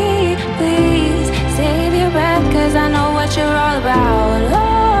 baby, please save your breath, 'cause I know what you're all about.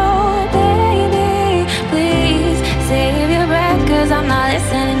 Oh, baby, please save your breath, 'cause I'm not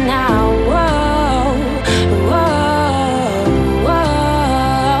listening now. Whoa, whoa,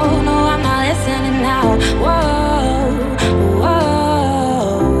 whoa, no, I'm not listening now. Whoa, whoa,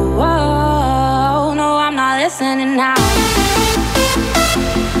 whoa, no, I'm not listening now.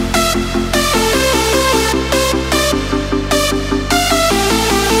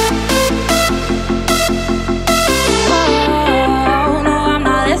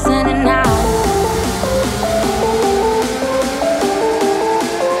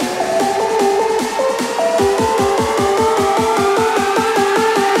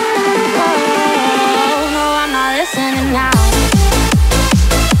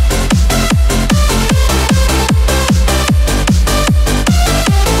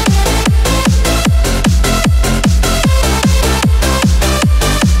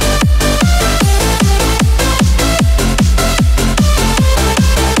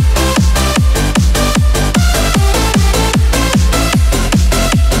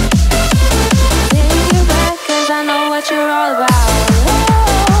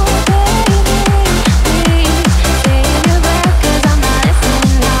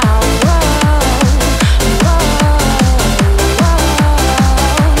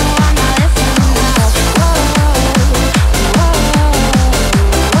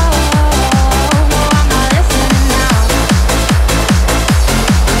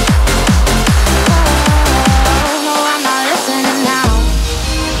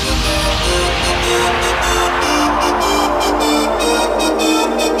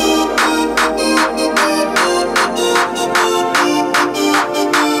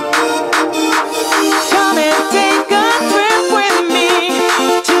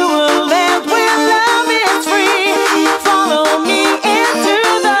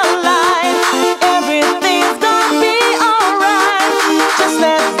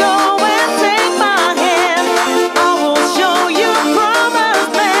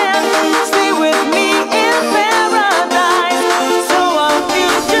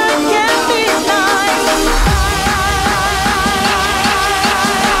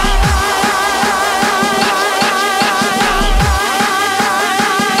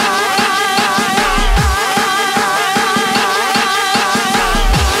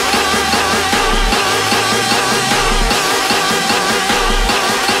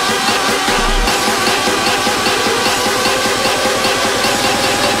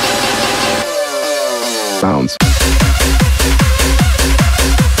 Bounce.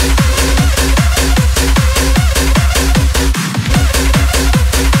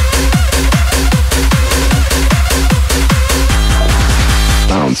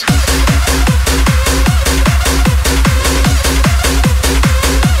 Bounce.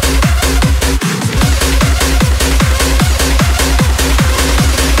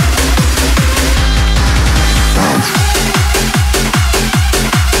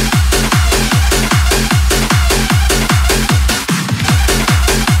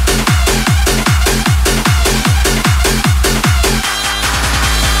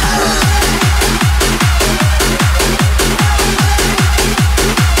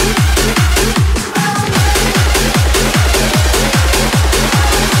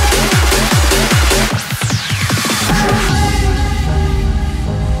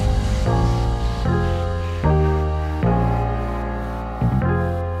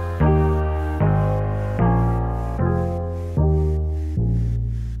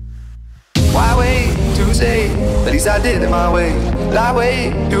 At least I did it my way. I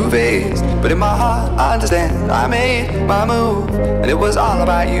way too fast, but in my heart I understand. I made my move, and it was all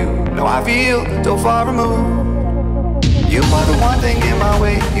about you. No, I feel so far removed. You were the one thing in my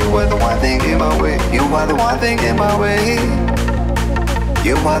way. You were the one thing in my way. You were the one thing in my way.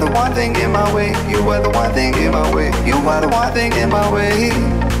 You were the one thing in my way. You were the one thing in my way. You were the one thing in my way.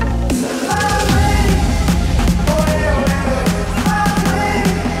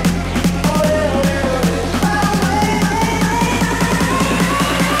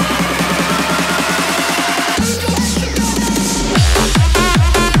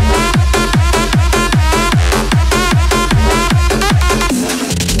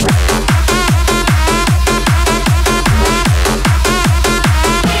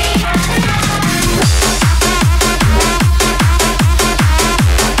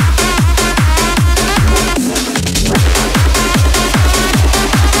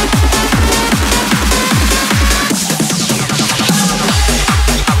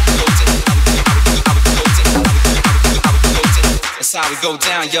 we go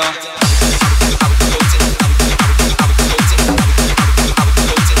down, y'all.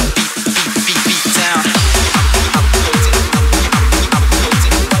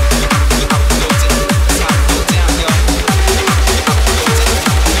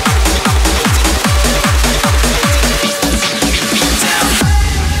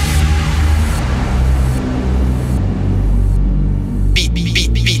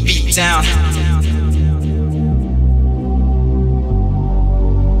 Down.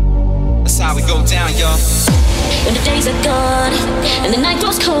 That's how we go down, y'all. When the days are gone and the night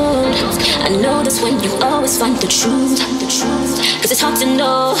grows cold, I know that's when you always find the truth. Cause it's hard to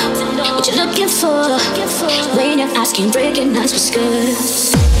know what you're looking for when your eyes can't recognize what's good.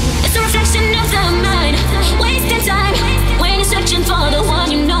 It's a reflection of the mind, wasting time when you're searching for the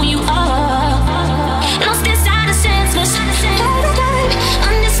one you know you are. Lost inside a senseless paradigm.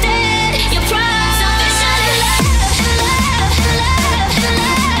 Understand your pride.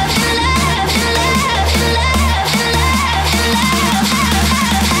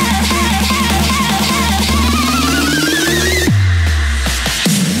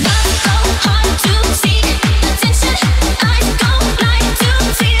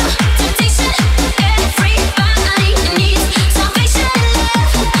 Everybody needs salvation.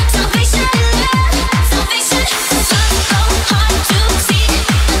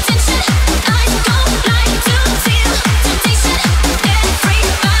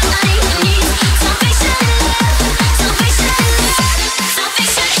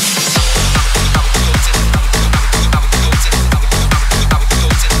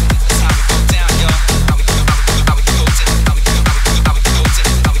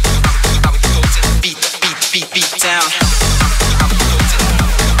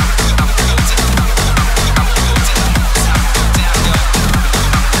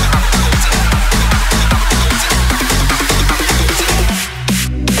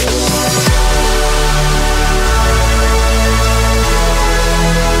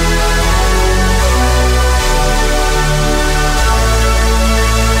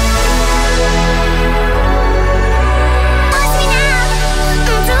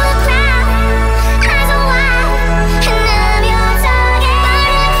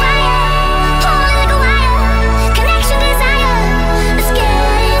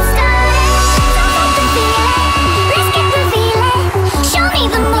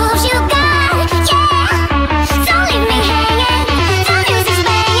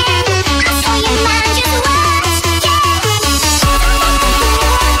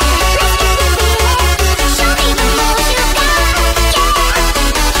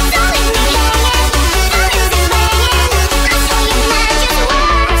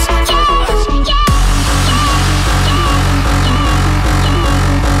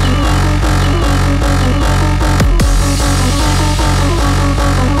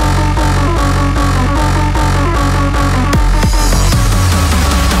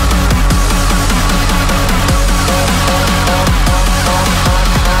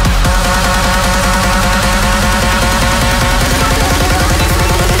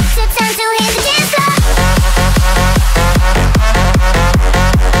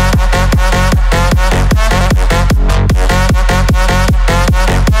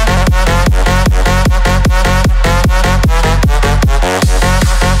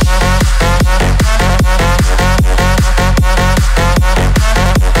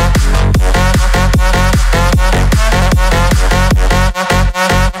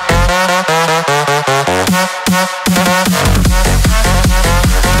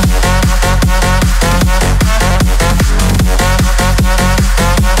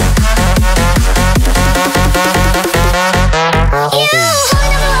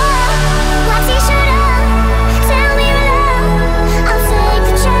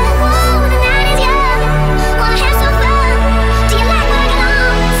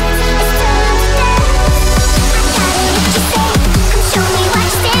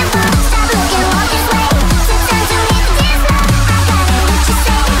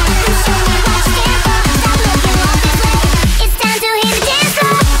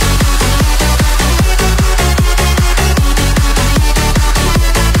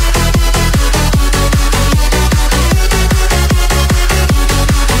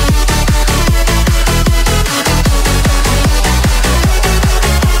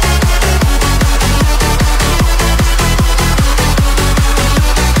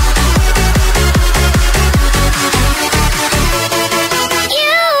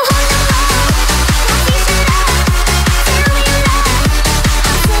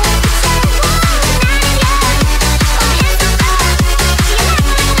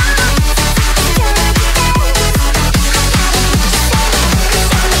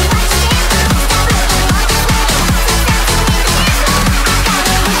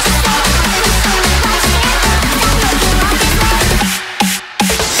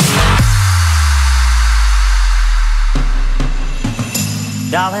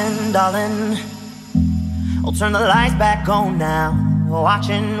 Darling, darling, I'll turn the lights back on now.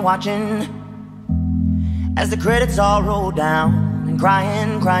 Watching, watching as the credits all roll down. And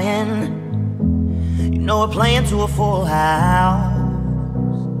crying, crying, you know we're playing to a full house.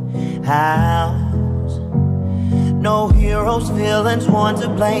 No heroes, villains, one to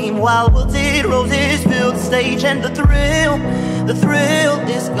blame. While wilted roses fill the stage, and the thrill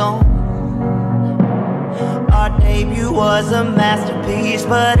is gone. Our debut was a masterpiece,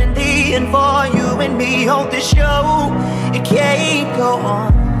 but in the end, for you and me, hold this show, it can't go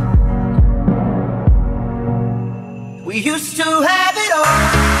on. We used to have it all,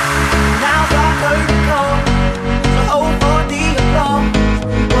 now our curtain call. So hold for the applause.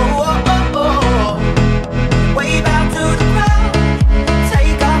 Oh, oh, oh, oh. Wave out to the crowd,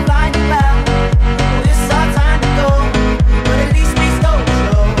 take our flight about. It's our time to go, but at least we stole the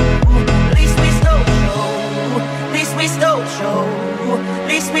show. At least we stole the show. At least we stole the show. At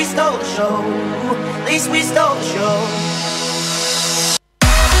least we stole the show. At least we stole the show.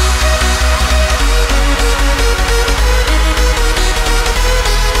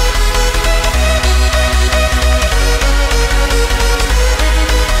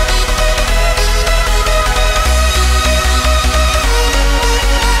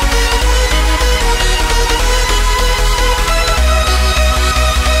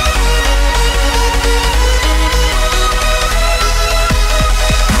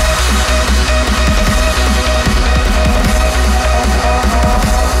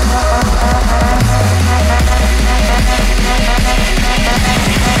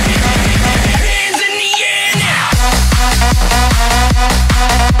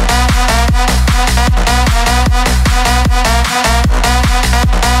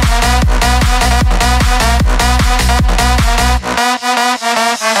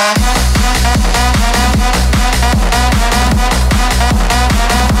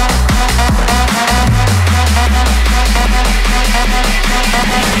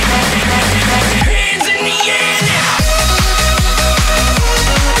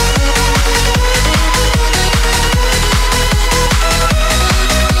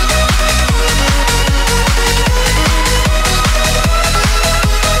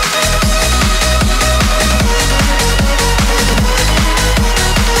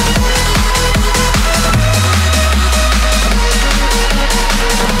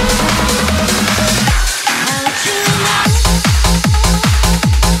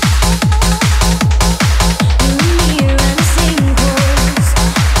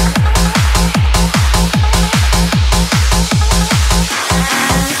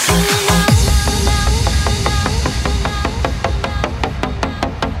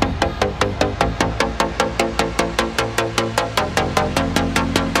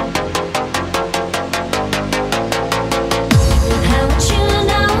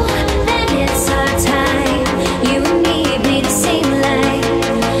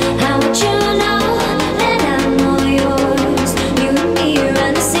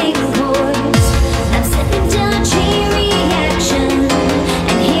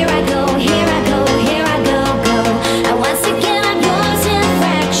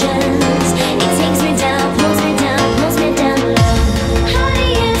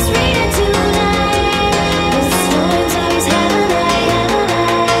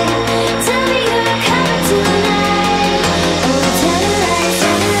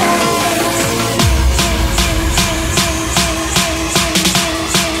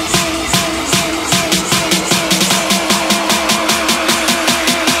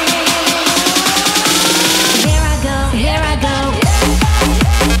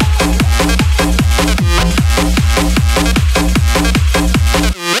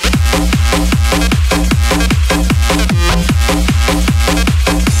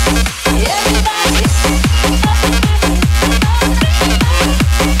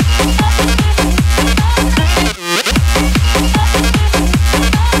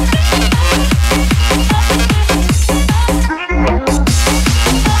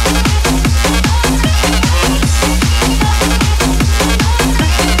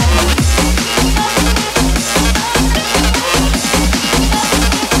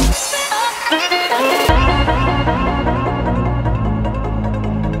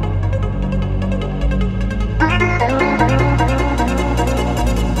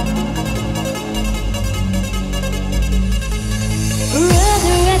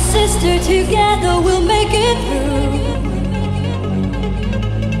 together we'll make it through.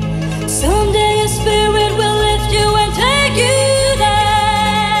 Someday a spirit will lift you and take you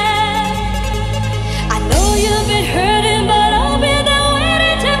there. I know you've been hurting, but I'll be there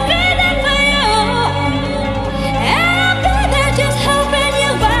waiting to be there for you. And I'll be there just helping you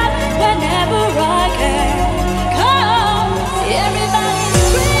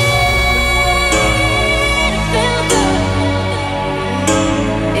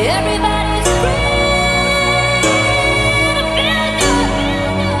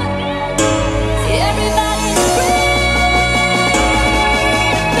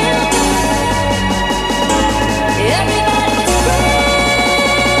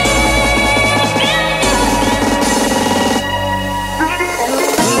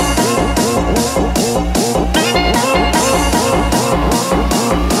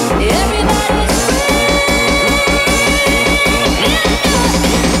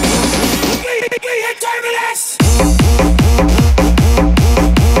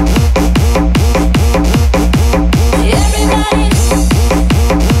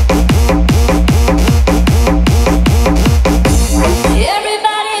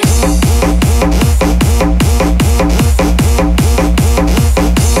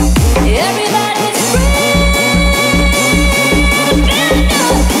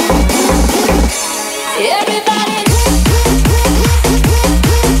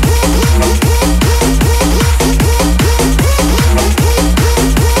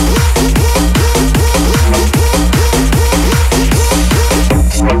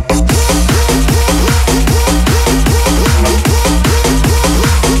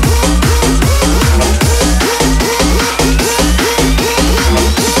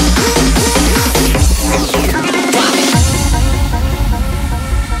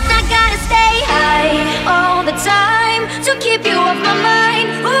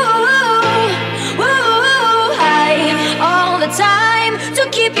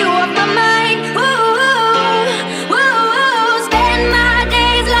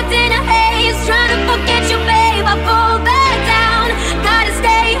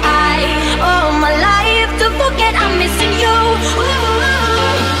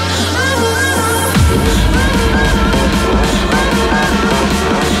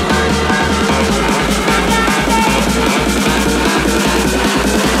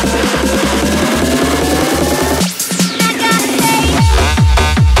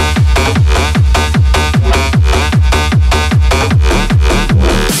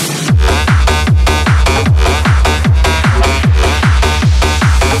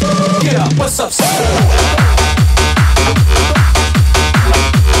what's up, son?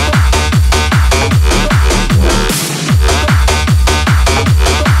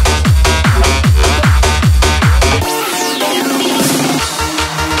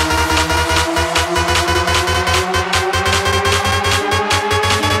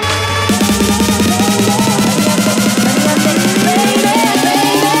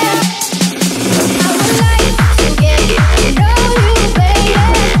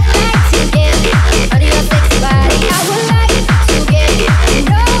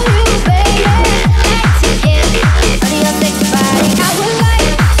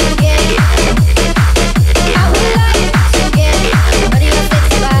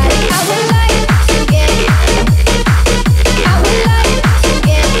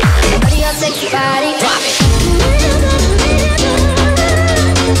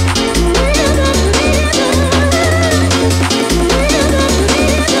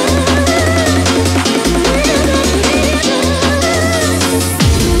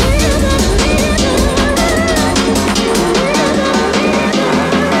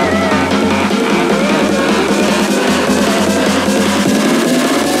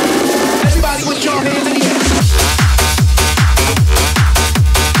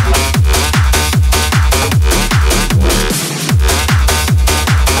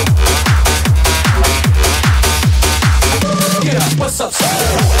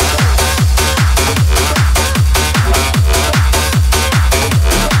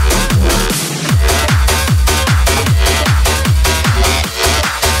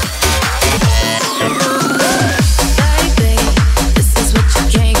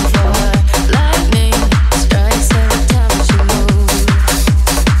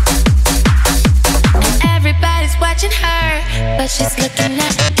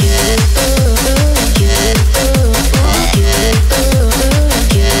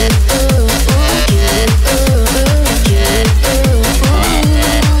 you.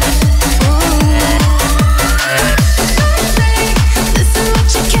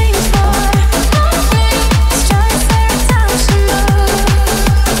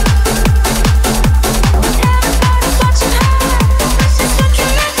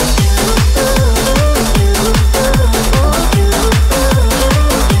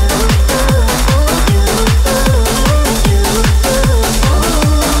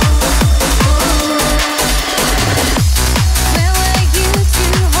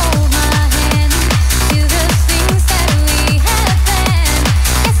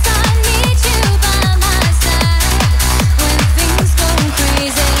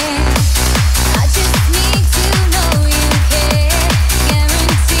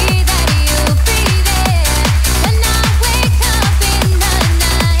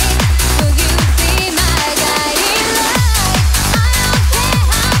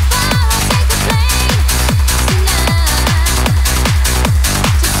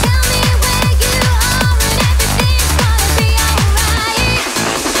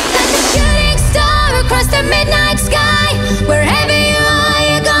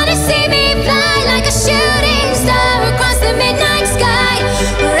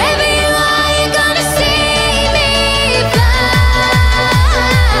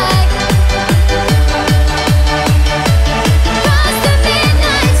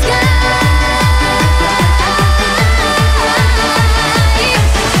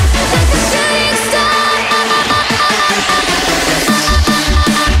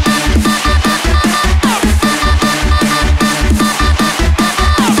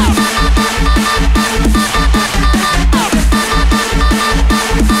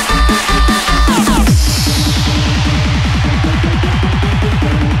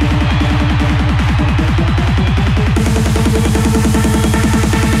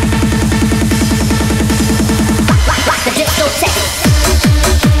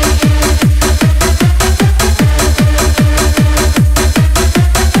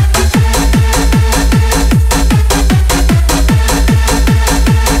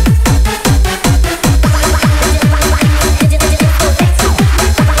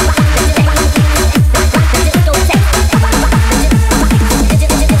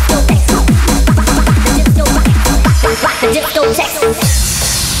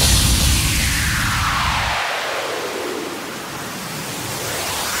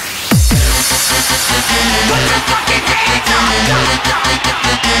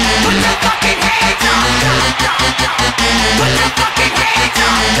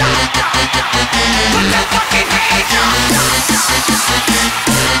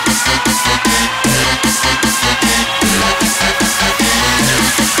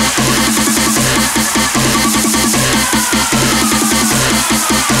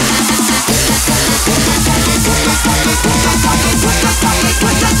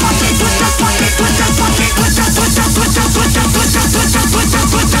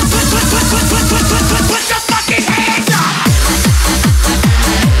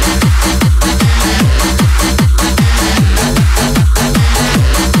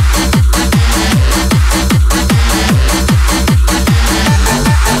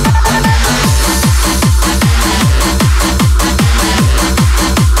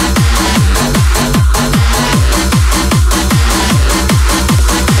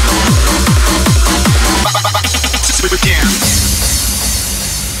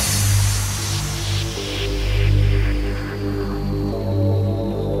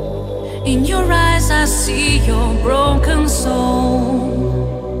 In your eyes I see your broken soul,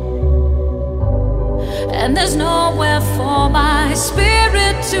 and there's nowhere for my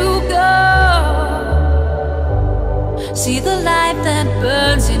spirit to go. See the light that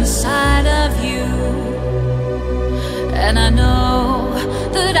burns inside of you, and I know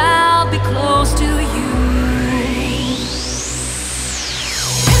that I'll be close to you.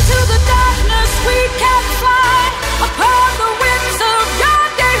 Into the darkness we can fly, upon the wings of your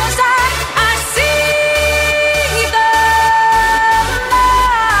desire. I see the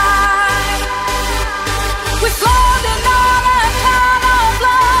light. We're floating on a cloud of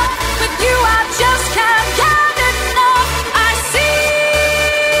love. With you I just can't get enough. I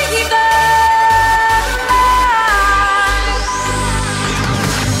see the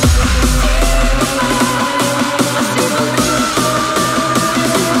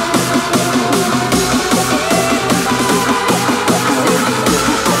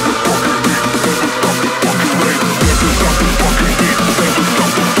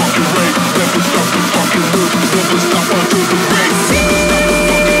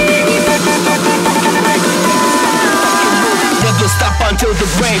Never stop until the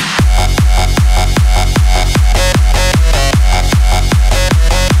break.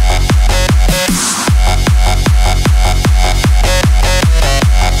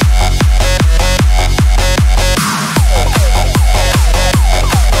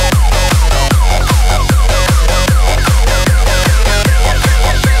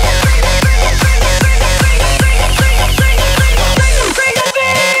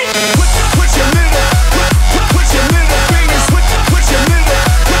 Put your middle fingers, put your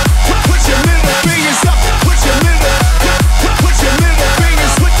middle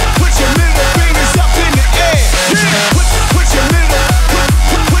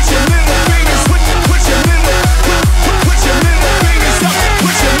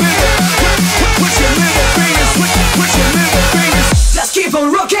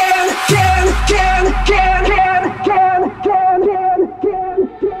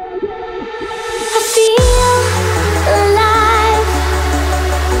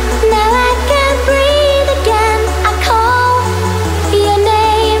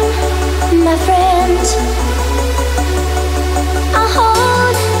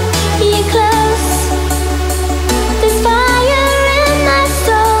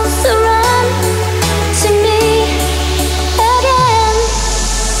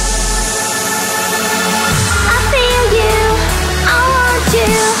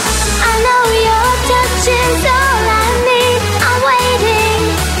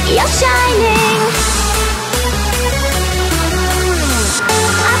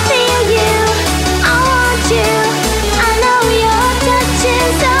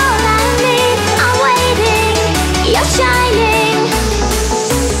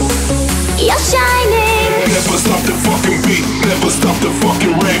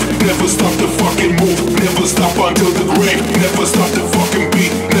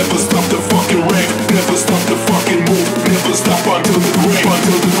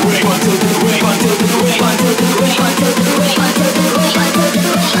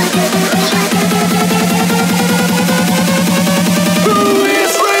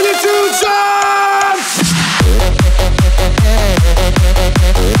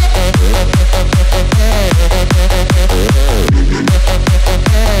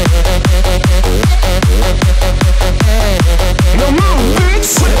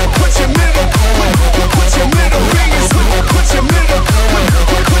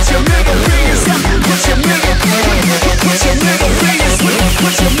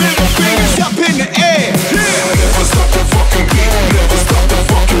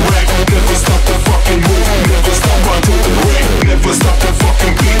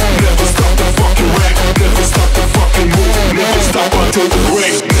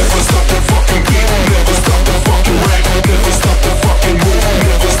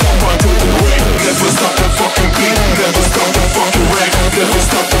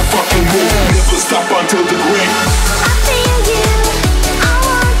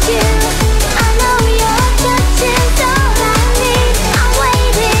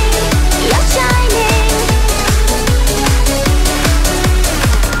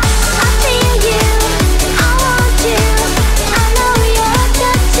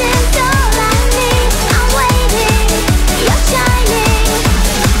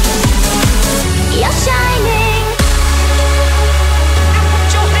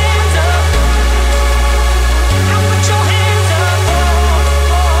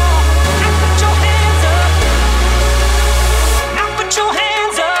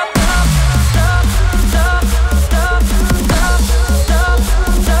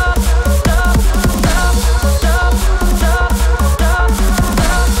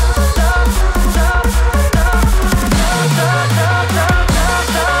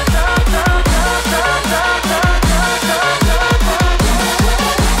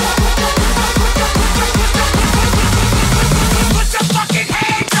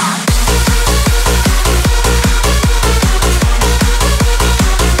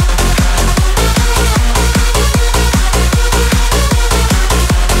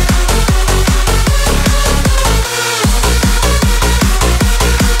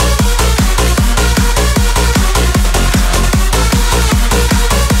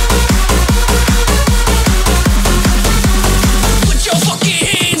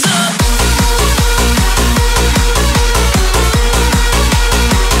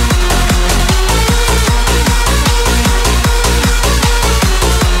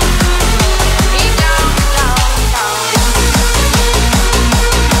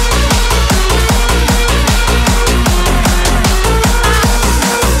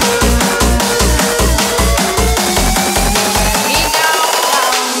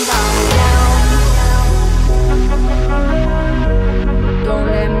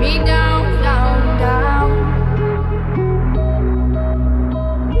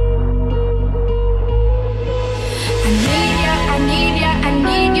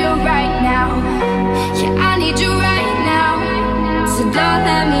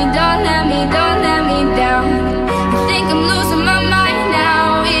me, don't let me, don't let me down. I think I'm losing my mind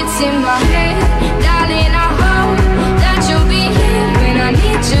now. It's in my head, darling. I hope that you'll be here when I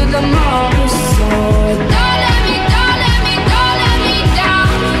need you the most. So don't let me, don't let me, don't let me down.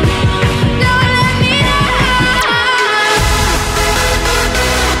 Don't let me down.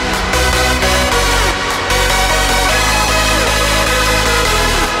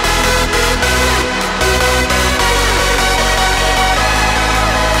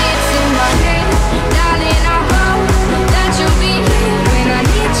 It's in my head, darling. I hope that you'll be here when I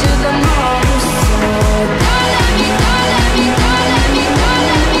need you the most. So don't let me, don't let me, don't let me,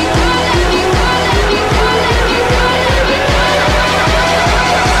 don't let me, don't let me, don't let me, don't let me, don't let me.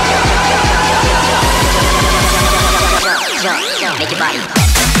 Make your body.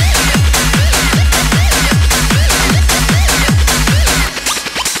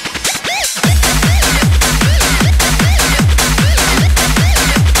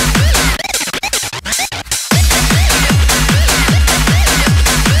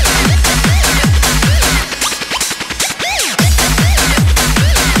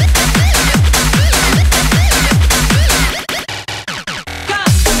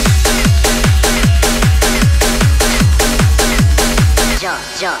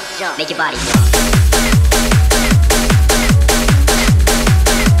 Jump, make your body jump.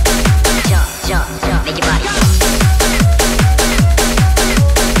 Jump, make your body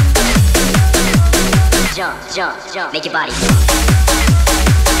jump, make your body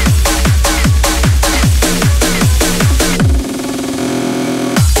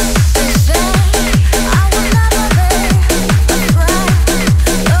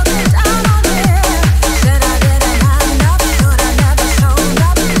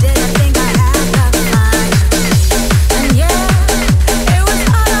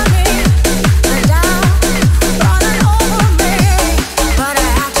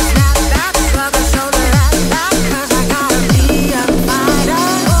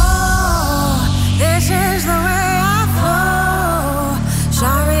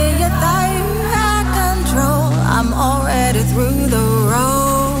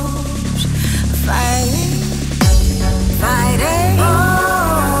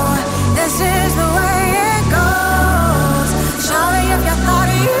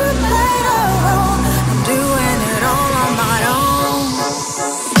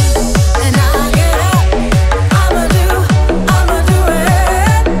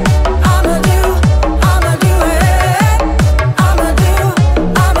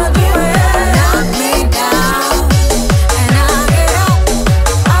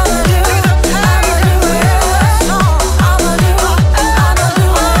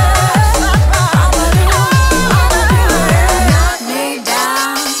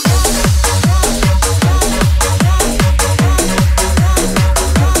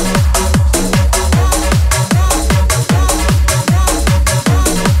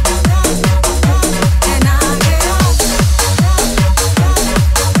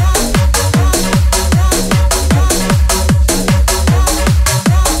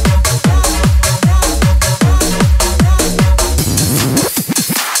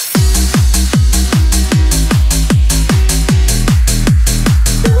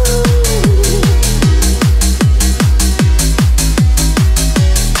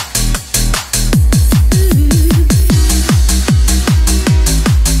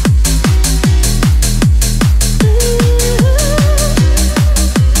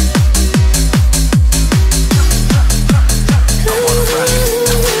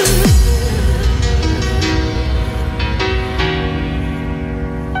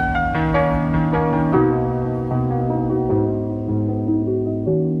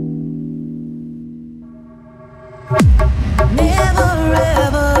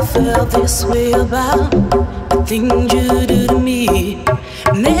felt this way about the things you do to me.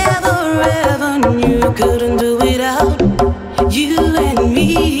 Never ever knew couldn't do without you and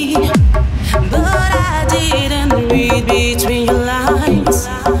me. But I didn't read between your lines,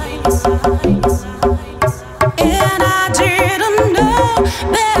 and I didn't know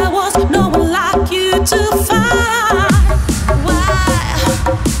there was no one like you to find. Why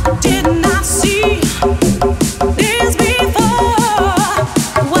didn't I see this before?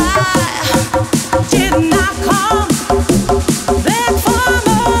 Why didn't I come back for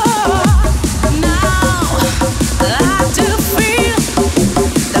more? Now I do feel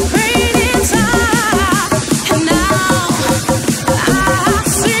the pain inside, and now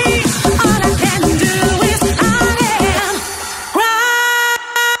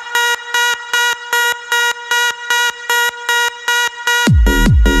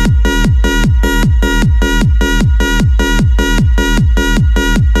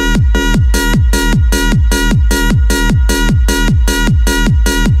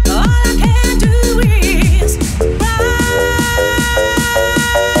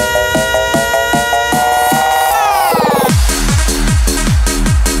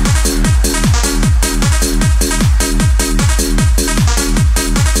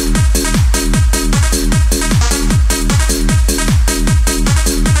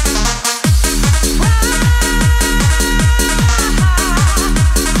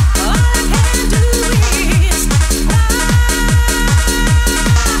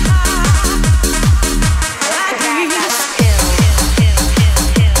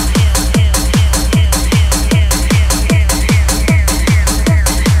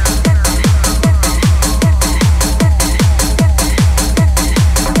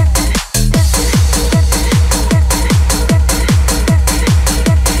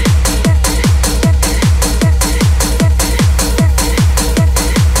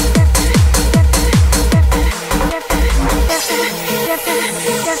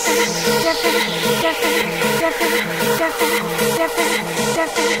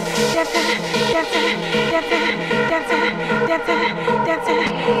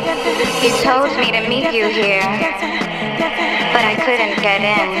You told me to meet you here, but I couldn't get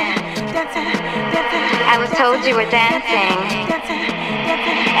in. I was told you were dancing,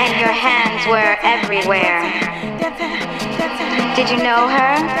 and your hands were everywhere. Did you know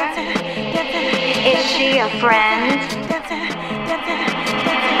her? Is she a friend?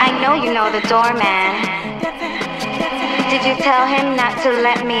 I know you know the doorman. Did you tell him not to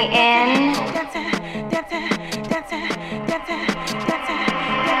let me in?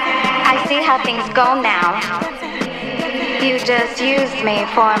 I see how things go now. You just used me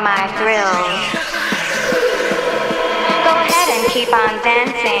for my thrills. Go ahead and keep on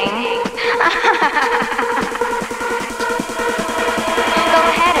dancing. Go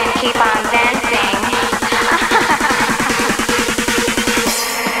ahead and keep on dancing.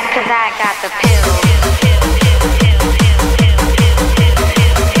 'Cause I got the pills.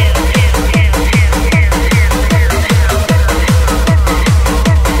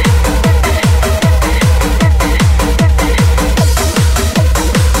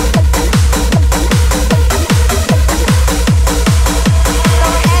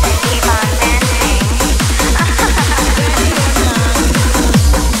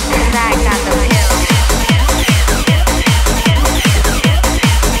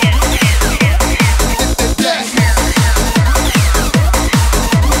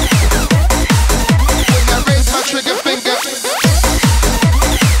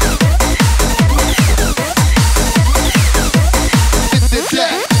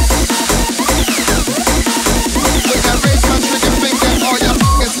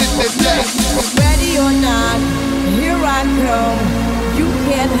 Ready or not, here I come. You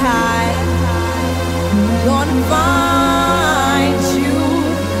can't hide. Gonna find you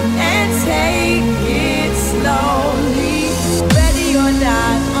and take it slowly. Ready or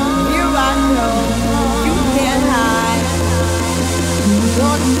not, here I come. You can't hide.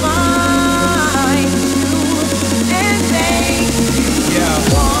 Gonna find you and make you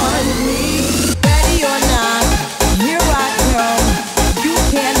want me. Ready or not, here I come. You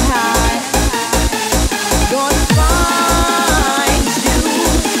can't hide. Gonna find you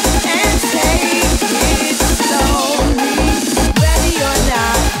and take it slowly. Ready or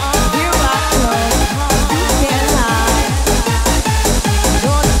not, here I come. You can't hide.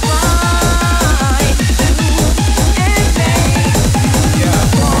 Gonna find you and make you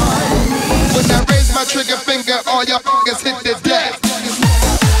want me. When I raise my trigger finger, all y'all niggas hit the deck.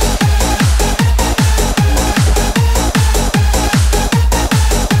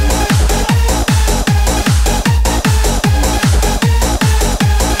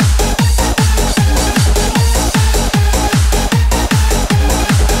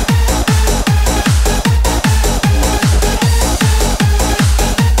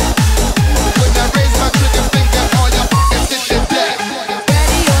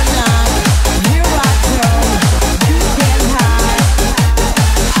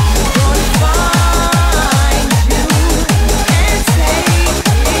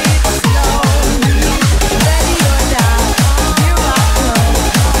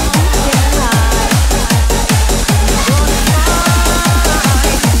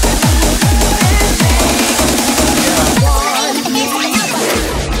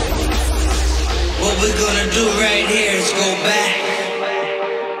 What we're gonna do right here is go back,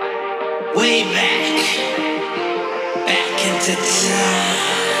 way back into time.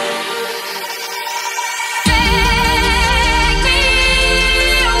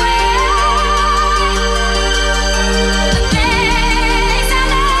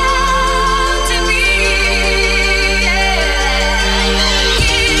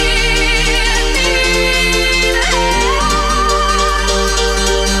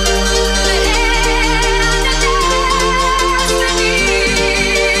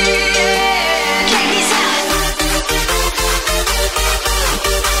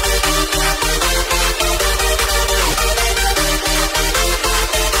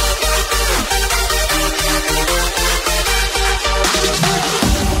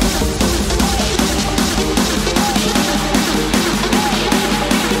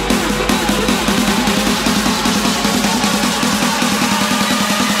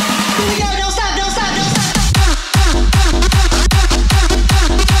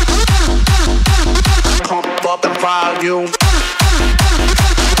 Volume.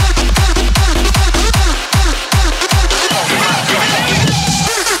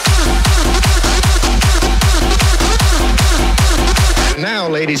 Now,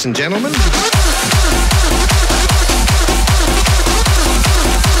 ladies and gentlemen.